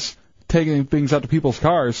he was taking things out to people's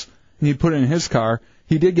cars, and he'd put it in his car.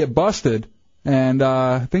 He did get busted, and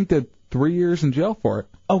I think did 3 years in jail for it.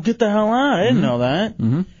 Oh, get the hell out. I didn't know that.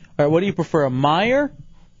 All right, what do you prefer, a Meijer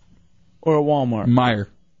or a Walmart? Meijer.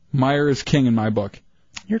 Meijer is king in my book.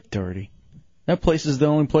 You're dirty. That place is the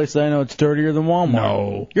only place that I know it's dirtier than Walmart.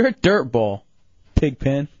 No. You're a dirtball,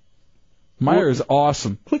 pigpen. Meijer is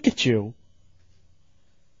awesome. Look at you.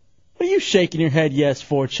 What are you shaking your head yes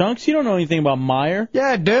for, Chunks? You don't know anything about Meijer. Yeah,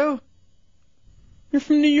 I do. You're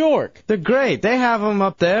from New York. They're great. They have them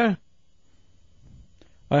up there.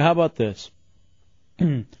 All right, how about this?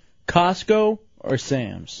 Costco or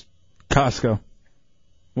Sam's? Costco.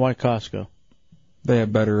 Why Costco? They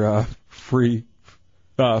have better free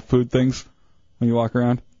food things. when you walk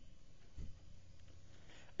around?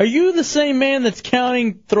 Are you the same man that's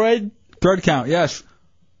counting thread count? Yes.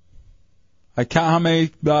 I count how many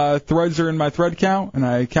threads are in my thread count, and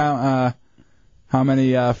I count how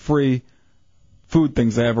many free food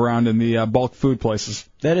things they have around in the bulk food places.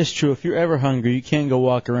 That is true. If you're ever hungry, you can go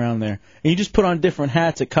walk around there. And you just put on different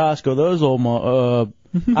hats at Costco. Those old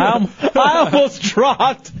I almost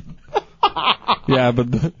dropped. Yeah,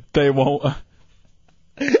 but they won't.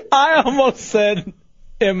 I almost said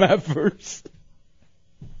MFers.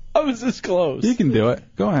 I was this close. You can do it.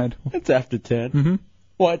 Go ahead. It's after 10. Mm-hmm.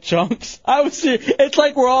 What, Chunks? I was serious. It's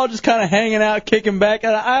like we're all just kind of hanging out, kicking back,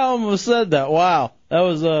 and I almost said that. Wow. That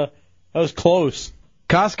was close.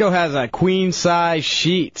 Costco has queen size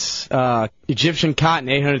sheets, Egyptian cotton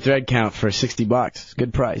 800 thread count for $60.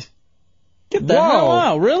 Good price. Get the hell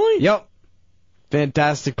out, really? Yep.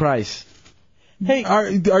 Fantastic price. Hey,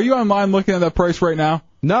 are you online looking at that price right now?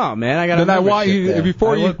 No, man, I got. Then I want you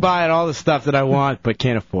before you look by at all the stuff that I want but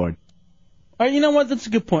can't afford. All right, you know what? That's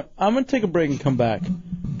a good point. I'm gonna take a break and come back.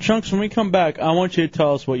 Chunks, when we come back, I want you to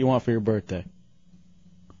tell us what you want for your birthday.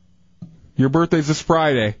 Your birthday's this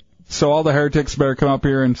Friday, so all the heretics better come up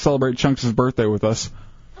here and celebrate Chunks' birthday with us.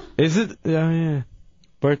 Is it? Oh, yeah.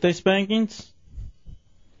 Birthday spankings?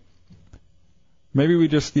 Maybe we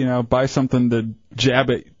just, buy something to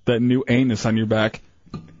jab at that new anus on your back.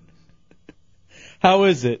 How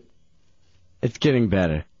is it? It's getting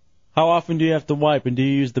better. How often do you have to wipe, and do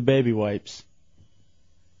you use the baby wipes?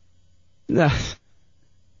 No.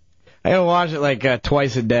 I gotta wash it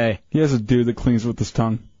twice a day. He has a dude that cleans with his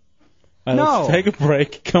tongue. All right, let's take a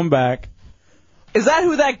break, come back. Is that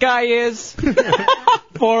who that guy is?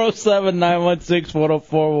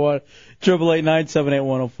 407-916-1041,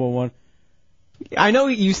 888-978-1041. I know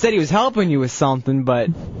you said he was helping you with something, but...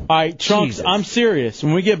 All right, Chunks, Jesus. I'm serious.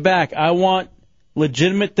 When we get back, I want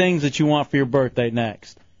legitimate things that you want for your birthday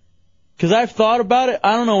next. Because I've thought about it.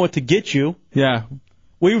 I don't know what to get you. Yeah.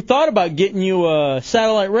 We thought about getting you a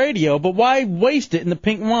satellite radio, but why waste it in the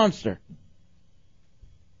Pink Monster?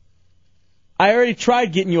 I already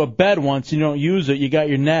tried getting you a bed once. You don't use it. You got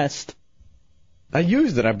your Nest. I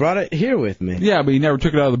used it. I brought it here with me. Yeah, but you never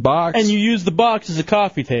took it out of the box. And you used the box as a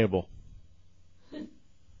coffee table.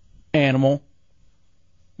 Animal.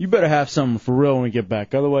 You better have something for real when we get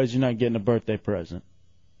back. Otherwise, you're not getting a birthday present.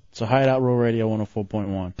 It's a Hideout Row Radio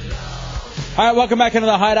 104.1. All right, welcome back into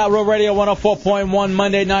the Hideout Row Radio 104.1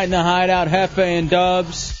 Monday night in the Hideout. Hefe and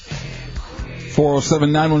Dubs.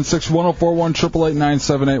 407-916-1041,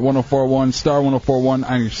 888-978-1041, star 1041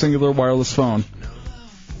 on your singular wireless phone.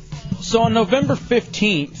 So on November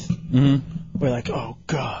 15th, we're like, oh,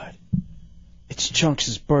 God, it's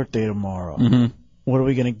Chunks' birthday tomorrow. What are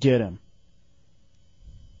we going to get him?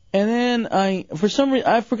 And then for some reason,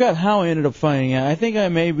 I forgot how I ended up finding out. I think I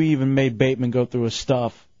maybe even made Bateman go through his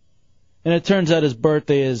stuff. And it turns out his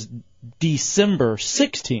birthday is December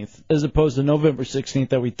 16th as opposed to November 16th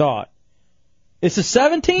that we thought. It's the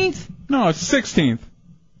 17th? No, it's the 16th.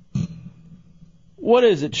 What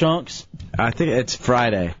is it, Chunks? I think it's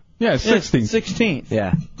Friday. Yeah, it's 16th. 16th.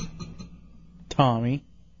 Yeah. Tommy.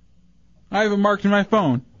 I have it marked in my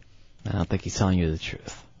phone. I don't think he's telling you the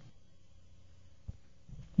truth.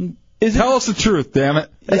 Tell us the truth, damn it.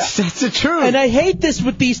 That's the truth. And I hate this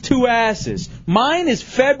with these two asses. Mine is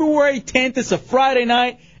February 10th. It's a Friday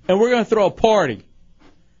night, and we're going to throw a party.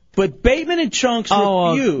 But Bateman and Chunks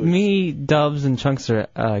refuse. Me, Dubs, and Chunks are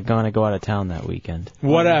going to go out of town that weekend.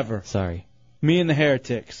 Whatever. Sorry. Me and the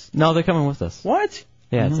heretics. No, they're coming with us. What?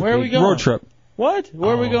 Yeah. It's Where are we going? Road trip. What?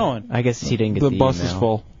 Where are we going? I guess he didn't get the bus email. is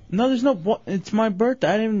full. No, there's no. It's my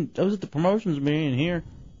birthday. I was at the promotions meeting here.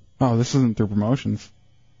 Oh, this isn't through promotions.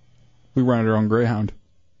 We run our own Greyhound.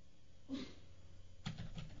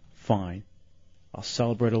 Fine. I'll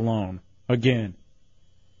celebrate alone. Again.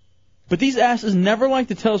 But these asses never like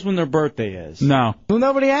to tell us when their birthday is. No. Well,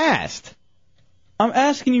 nobody asked. I'm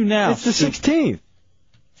asking you now. It's the 16th.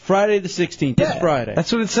 Friday the 16th. Yeah, It's Friday.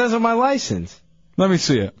 That's what it says on my license. Let me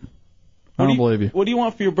see it. I don't believe you. What do you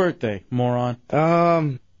want for your birthday, moron?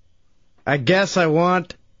 I guess I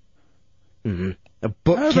want a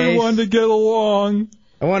bookcase. Everyone to get along.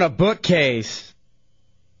 I want a bookcase.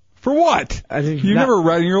 For what? You never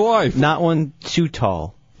read in your life. Not one too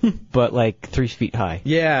tall, but 3 feet high.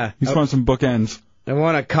 Yeah. You just want some bookends. I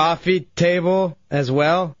want a coffee table as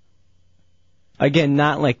well. Again,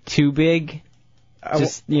 not too big.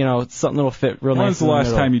 Just, something that'll fit real nice. When's the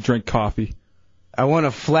last time you drank coffee? I want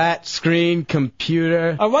a flat screen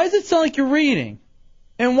computer. Why does it sound like you're reading?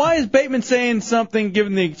 And why is Bateman saying something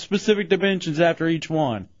given the specific dimensions after each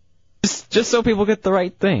one? Just so people get the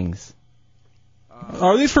right things.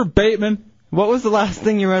 Are these for Bateman? What was the last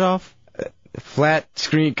thing you read off? flat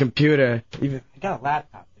screen computer. I got a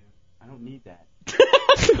laptop, dude. I don't need that.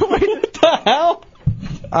 What the hell?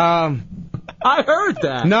 I heard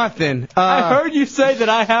that. Nothing. I heard you say that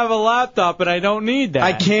I have a laptop and I don't need that.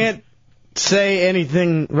 I can't say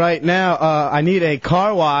anything right now. I need a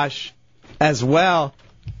car wash as well.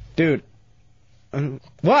 Dude.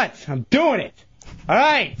 What? I'm doing it. All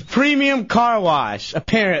right. Premium car wash,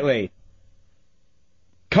 apparently.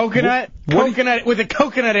 Coconut with a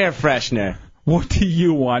coconut air freshener. What do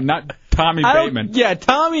you want? Not Tommy Bateman. Yeah,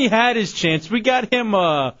 Tommy had his chance. We got him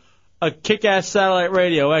a kick-ass satellite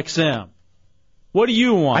radio XM. What do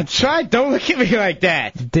you want? I tried. Don't look at me like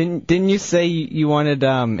that. Didn't you say you wanted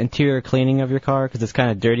interior cleaning of your car because it's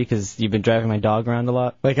kind of dirty because you've been driving my dog around a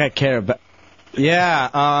lot? Like I care about.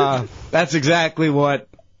 Yeah, that's exactly what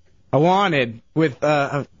I wanted. With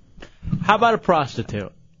how about a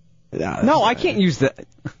prostitute? No, I can't use that.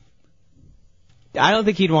 I don't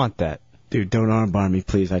think he'd want that. Dude, don't armbar me,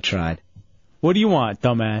 please. I tried. What do you want,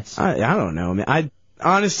 dumbass? I don't know, man.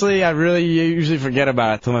 Honestly, I really usually forget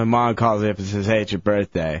about it till my mom calls me up and says, "Hey, it's your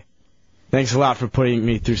birthday. Thanks a lot for putting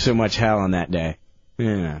me through so much hell on that day."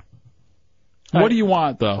 Yeah. What do you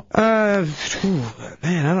want, though? Man,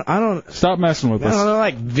 I don't. Stop messing with us. I don't know,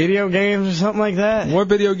 like video games or something like that. What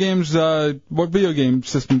video games? What video game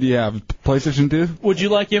system do you have? PlayStation 2? Would you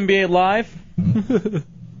like NBA Live?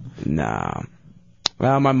 Nah.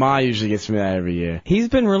 Well, my mom usually gets me that every year. He's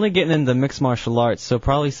been really getting into mixed martial arts, so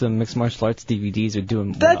probably some mixed martial arts DVDs are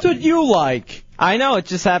doing. That's what you like. I know. It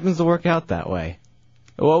just happens to work out that way.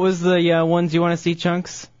 What was the ones you want to see,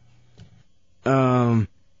 Chunks? Ken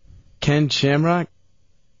Shamrock?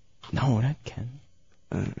 No, not Ken.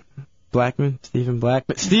 Blackman? Stephen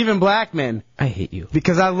Blackman? Stephen Blackman! I hate you.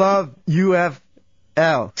 Because I love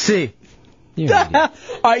UFLC. All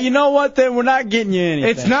right, you know what, then? We're not getting you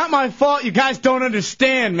anything. It's not my fault. You guys don't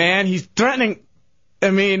understand, man. He's threatening. I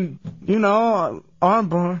mean,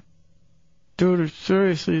 armbar. Dude,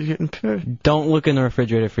 seriously, he's getting pissed. Don't look in the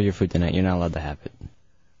refrigerator for your food tonight. You're not allowed to have it.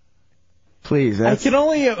 Please, I can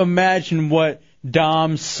only imagine what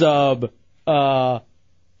Dom sub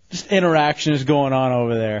just interaction is going on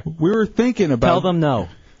over there. We were thinking about. Tell them no.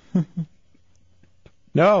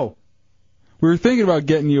 No. We were thinking about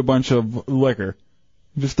getting you a bunch of liquor.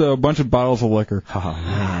 Just a bunch of bottles of liquor. Oh, man,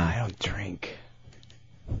 I don't drink.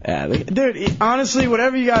 Yeah, dude, honestly,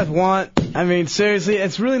 whatever you guys want, I mean, seriously,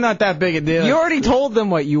 it's really not that big a deal. You already told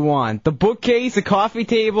them what you want. The bookcase, the coffee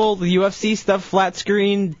table, the UFC stuff, flat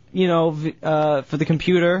screen, for the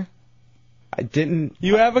computer. I didn't.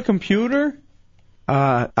 You have a computer?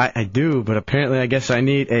 I do, but apparently I guess I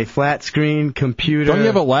need a flat screen computer. Don't you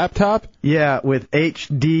have a laptop? Yeah, with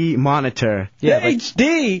HD monitor. Yeah,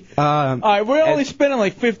 HD? All right, we're only spending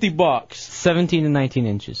like $50. 17 to 19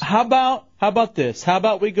 inches. How about this? How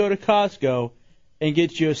about we go to Costco and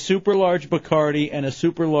get you a super large Bacardi and a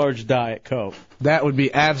super large Diet Coke? That would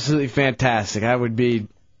be absolutely fantastic. I would be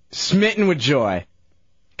smitten with joy.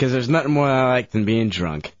 Because there's nothing more I like than being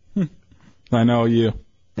drunk. I know you.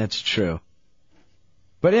 That's true.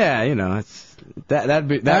 But yeah, it's that'd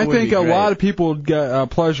be. I think a lot of people would get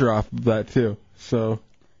pleasure off of that too. So,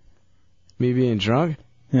 me being drunk?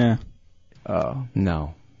 Yeah. Oh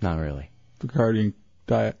no, not really. Bacardi and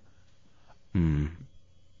Diet.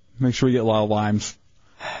 Make sure we get a lot of limes.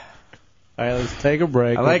 All right, let's take a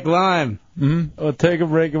break. I like lime. We'll take a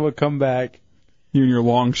break and we'll come back. You and your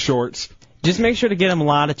long shorts. Just make sure to get him a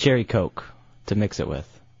lot of cherry Coke to mix it with.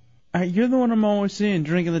 All right, you're the one I'm always seeing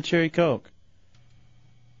drinking the cherry Coke.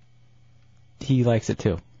 He likes it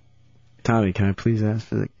too. Tommy, can I please ask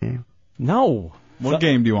for the game? No. What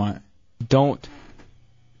game do you want? Don't.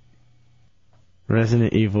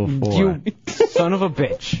 Resident Evil 4. You son of a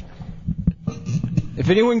bitch. If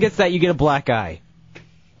anyone gets that, you get a black eye.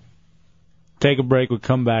 Take a break. We'll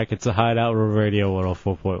come back. It's a Hideout Road Radio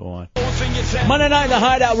 104.1. Monday night, the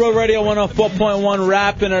Hideout Road Radio 104.1,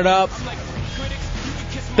 wrapping it up.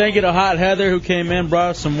 Thank you to Hot Heather who came in,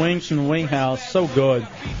 brought us some wings from the Wing House. So good.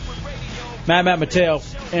 Matt Mateo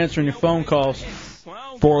answering your phone calls.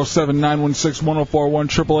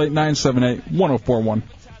 407-916-1041,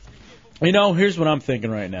 888-978-1041. Here's what I'm thinking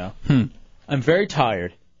right now. I'm very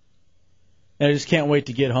tired, and I just can't wait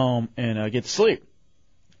to get home and get to sleep.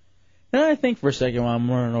 And I think for a second while I'm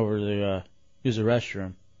running over to use the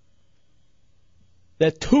restroom,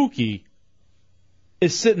 that Tukey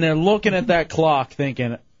is sitting there looking at that clock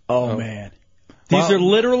thinking, oh. Man. These are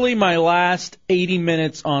literally my last 80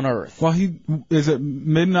 minutes on Earth. Well, is it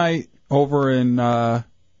midnight over in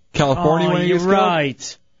California when he gets killed?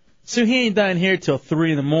 Right. So he ain't dying here till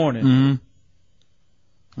 3 in the morning.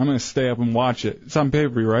 Mm-hmm. I'm going to stay up and watch it. It's on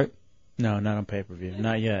pay-per-view, right? No, not on pay-per-view.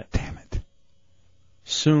 Not yet. Damn it.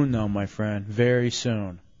 Soon, though, my friend. Very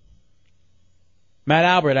soon. Matt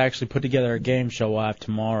Albert actually put together a game show we'll have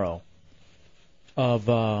tomorrow of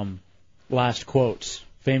last quotes,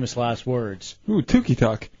 famous last words. Ooh, Tukey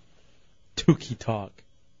Talk. Tukey Talk.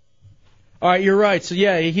 All right, you're right. So,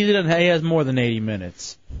 yeah, he has more than 80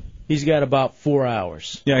 minutes. He's got about 4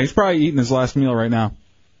 hours. Yeah, he's probably eating his last meal right now.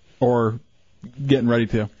 Or getting ready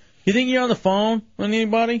to. You think you're on the phone with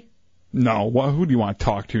anybody? No. Who do you want to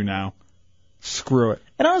talk to now? Screw it.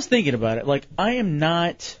 And I was thinking about it. Like, I'm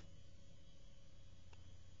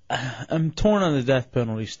torn on the death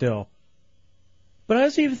penalty still. But I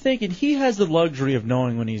was even thinking he has the luxury of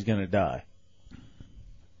knowing when he's going to die.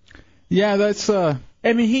 Yeah, that's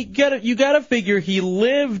I mean, you got to figure he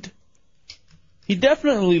lived. He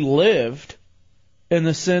definitely lived in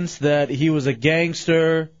the sense that he was a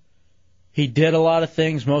gangster. He did a lot of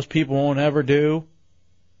things most people won't ever do.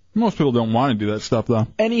 Most people don't want to do that stuff, though.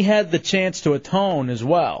 And he had the chance to atone as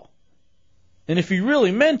well. And if he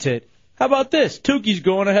really meant it, how about this? Tukey's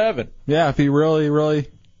going to heaven. Yeah, if he really, really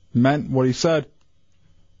meant what he said.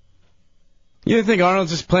 You didn't think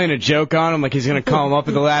Arnold's just playing a joke on him, like he's going to call him up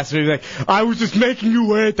at the last minute, like, I was just making you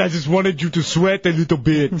wet, I just wanted you to sweat a little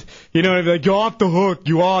bit. You know, like, you're off the hook,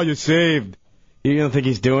 you're saved. You don't think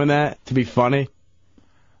he's doing that to be funny?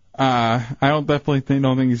 I don't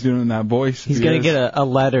think he's doing it in that voice. He's going to get a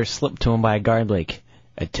letter slipped to him by a guard, like,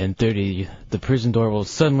 at 10:30, the prison door will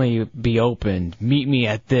suddenly be opened. Meet me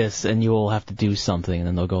at this, and you will have to do something. And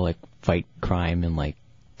then they'll go, like, fight crime and, like,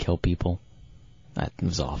 kill people. That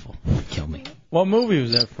was awful. Kill me. What movie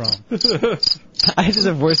was that from? I just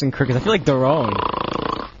have worse than Crickets. I feel like Daron.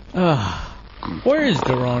 Where is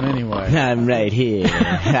Daron anyway? I'm right here.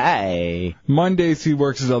 Hi. Mondays he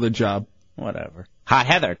works his other job. Whatever. Hi,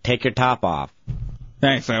 Heather, take your top off.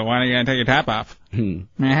 Thanks, so why don't you take your top off? All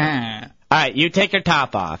right, you take your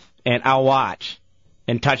top off, and I'll watch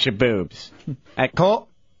and touch your boobs. Cool?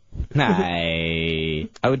 Hi.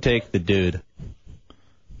 I would take the dude.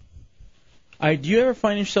 Do you ever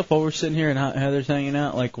find yourself over sitting here and Heather's hanging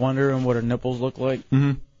out, like wondering what her nipples look like?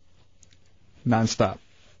 Mm-hmm. Non-stop.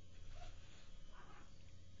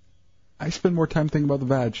 I spend more time thinking about the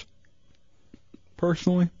vag.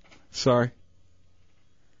 Personally. Sorry.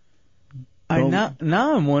 Now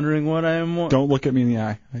I'm wondering what I am. Don't look at me in the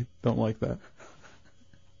eye. I don't like that.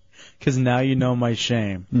 Because now you know my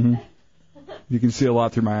shame. Mm-hmm. You can see a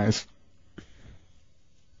lot through my eyes.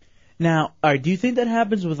 Now, do you think that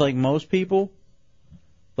happens with like most people?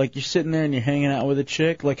 Like you're sitting there and you're hanging out with a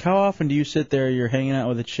chick. Like how often do you sit there? You're hanging out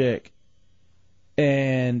with a chick,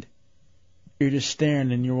 and you're just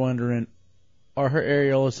staring and you're wondering, are her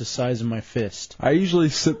areolas the size of my fist? I usually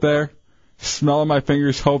sit there, smelling my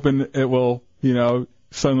fingers, hoping it will,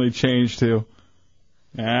 suddenly change to,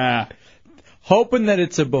 hoping that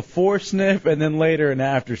it's a before sniff and then later an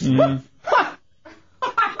after sniff.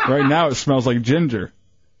 Mm-hmm. Right now it smells like ginger.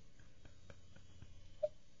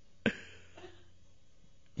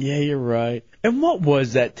 Yeah, you're right. And what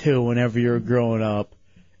was that too? Whenever you were growing up,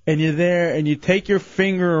 and you're there and you take your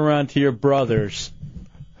finger around to your brother's,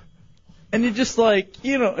 and you're just like,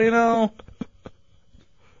 you know.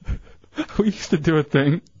 We used to do a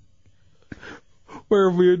thing where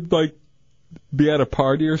we'd like be at a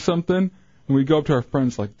party or something, and we'd go up to our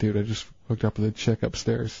friends like, dude, I just hooked up with a chick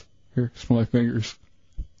upstairs. Here, smell my fingers.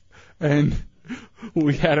 And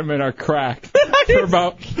we had them in our crack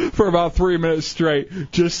for about 3 minutes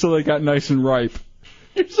straight, just so they got nice and ripe.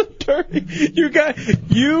 You're so dirty. You guys would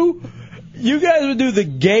do the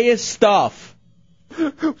gayest stuff.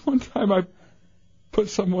 One time I put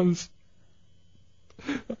someone's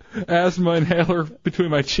asthma inhaler between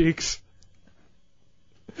my cheeks.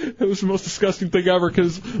 It was the most disgusting thing ever,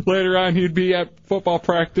 because later on he'd be at football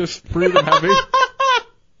practice, breathing heavy,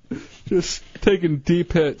 just taking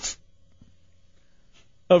deep hits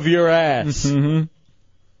of your ass. Mm-hmm.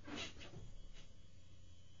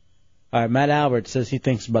 All right, Matt Albert says he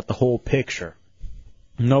thinks about the whole picture.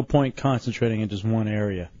 No point concentrating in just one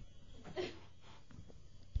area.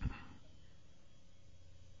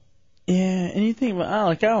 Yeah, and you think about,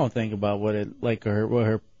 I don't think about what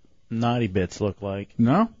her naughty bits look like.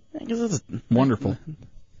 No? Because it's wonderful.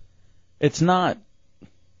 It's not.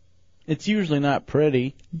 It's usually not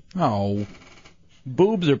pretty. Oh.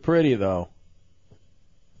 Boobs are pretty though.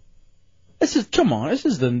 Come on,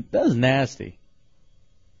 that is nasty.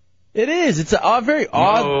 It is. It's a very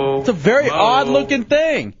odd. It's a very odd looking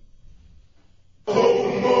thing.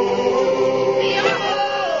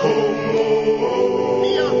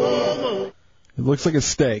 It looks like a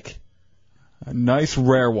steak. A nice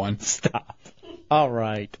rare one. Stop. All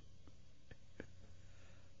right.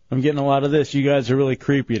 I'm getting a lot of this. You guys are really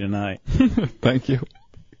creepy tonight. Thank you.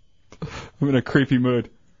 I'm in a creepy mood.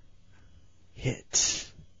 Hit.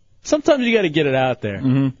 Sometimes you got to get it out there.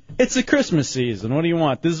 Mm-hmm. It's the Christmas season. What do you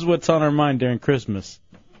want? This is what's on our mind during Christmas.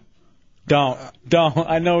 Don't.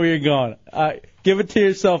 I know where you're going. Give it to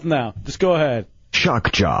yourself now. Just go ahead.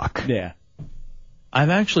 Shock jock. Yeah. I've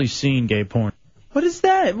actually seen gay porn. What is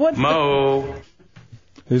that? What? Mo.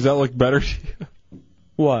 Does that look better to you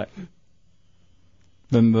What?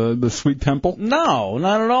 than the Sweet Temple? No,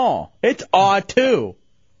 not at all. It's odd, too.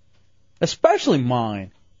 Especially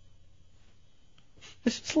mine.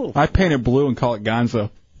 It's just a little... I paint it blue and call it Gonzo.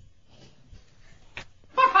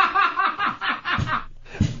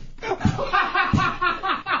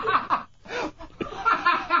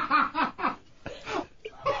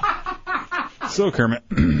 So, Kermit.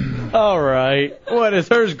 All right. What, is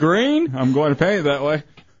hers green? I'm going to paint it that way.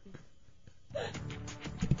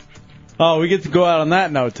 Oh, we get to go out on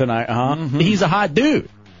that note tonight, huh? Mm-hmm. He's a hot dude.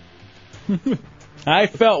 I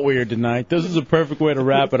felt weird tonight. This is a perfect way to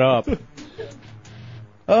wrap it up.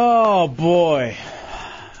 Oh, boy.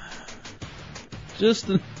 Just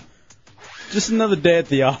another day at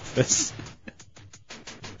the office.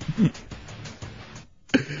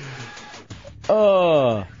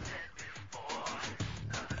 Oh.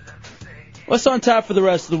 What's on tap for the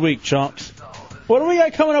rest of the week, Chunks? What do we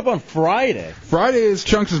got coming up on Friday? Friday is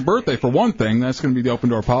Chunks' birthday, for one thing. That's going to be the open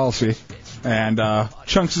door policy. And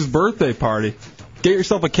Chunks' birthday party. Get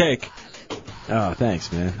yourself a cake. Oh,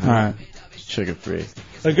 thanks, man. All right. Sugar free.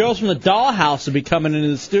 The girls from the Dollhouse will be coming into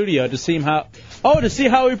the studio to see how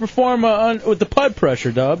we perform with the Pud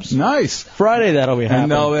Pressure, Dubs. Nice. Friday that'll be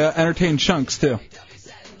happening. And they'll entertain Chunks, too.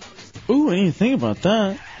 Ooh, I didn't even think about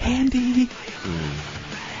that. Handy.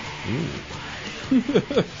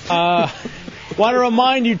 Want to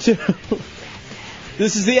remind you, too,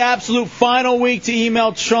 this is the absolute final week to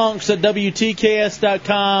email Chunks at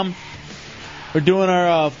WTKS.com. We're doing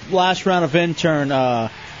our last round of intern.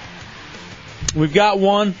 We've got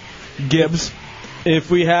one. Gibbs. If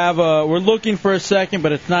we have, we're looking for a second,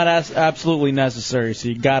 but it's not absolutely necessary, so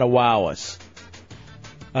you got to wow us.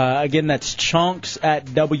 Again, that's Chunks at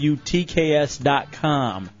WTKS.com.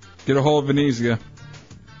 Get a hold of Venezia.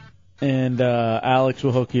 And Alex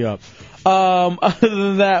will hook you up. Other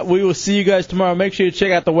than that, we will see you guys tomorrow. Make sure you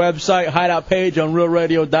check out the website, Hideout page on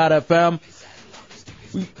RealRadio.fm.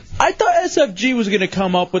 I thought SFG was going to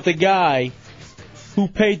come up with a guy who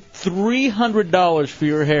paid $300 for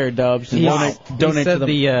your hair, Dubs. And donate he said to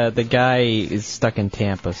them. the guy is stuck in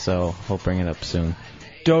Tampa, so he'll bring it up soon.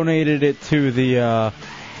 Donated it to the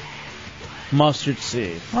mustard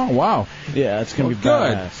seed. Oh, wow. Yeah, it's going to be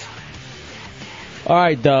good. badass. All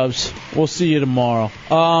right, Dubs. We'll see you tomorrow.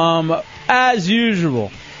 As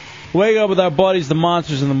usual, wake up with our buddies, the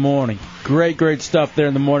Monsters, in the morning. Great stuff there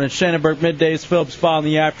in the morning. Shannonburg middays, Phillips File in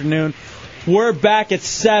the afternoon. We're back at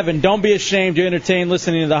 7. Don't be ashamed to entertain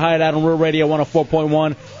listening to the Hideout on Real Radio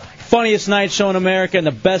 104.1. Funniest night show in America and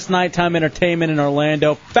the best nighttime entertainment in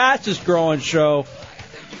Orlando. Fastest growing show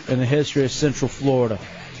in the history of Central Florida.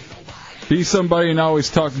 Be somebody and always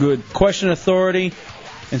talk good. Question authority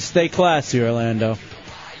and stay classy, Orlando.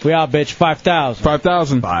 We out, bitch. 5,000.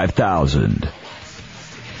 5,000. 5,000.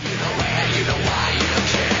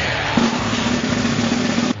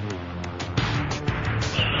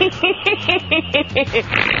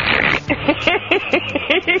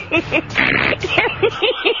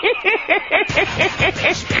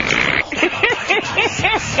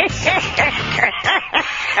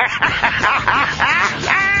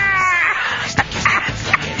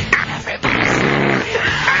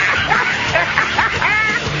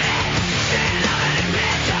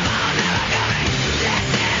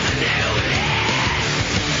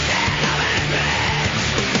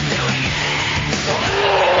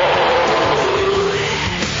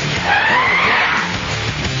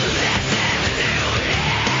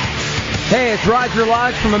 Hey, it's Roger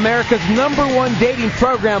Lodge from America's #1 dating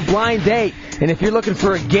program, Blind Date. And if you're looking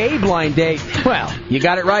for a gay blind date, well, you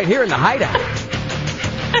got it right here in the Hideout.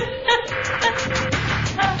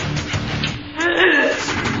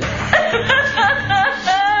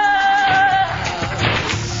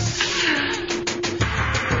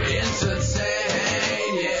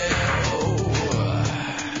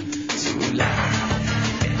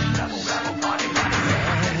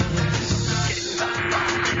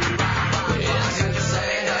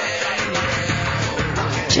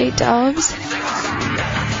 J-Dubs.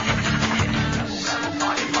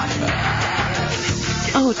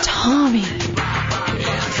 Oh, Tommy.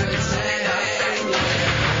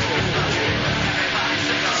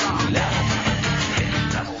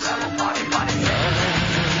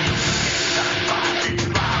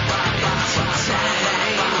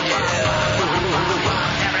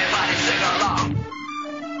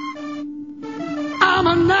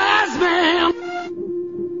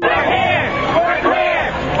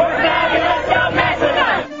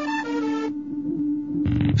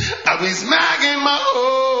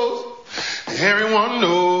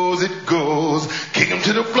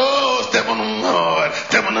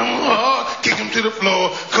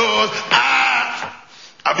 cause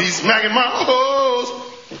I be smacking my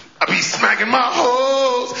hoes. I be smacking my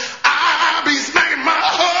hoes. I be smacking my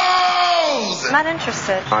hoes. Not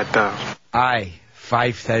interested. I don't. Aye,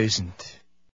 5,000.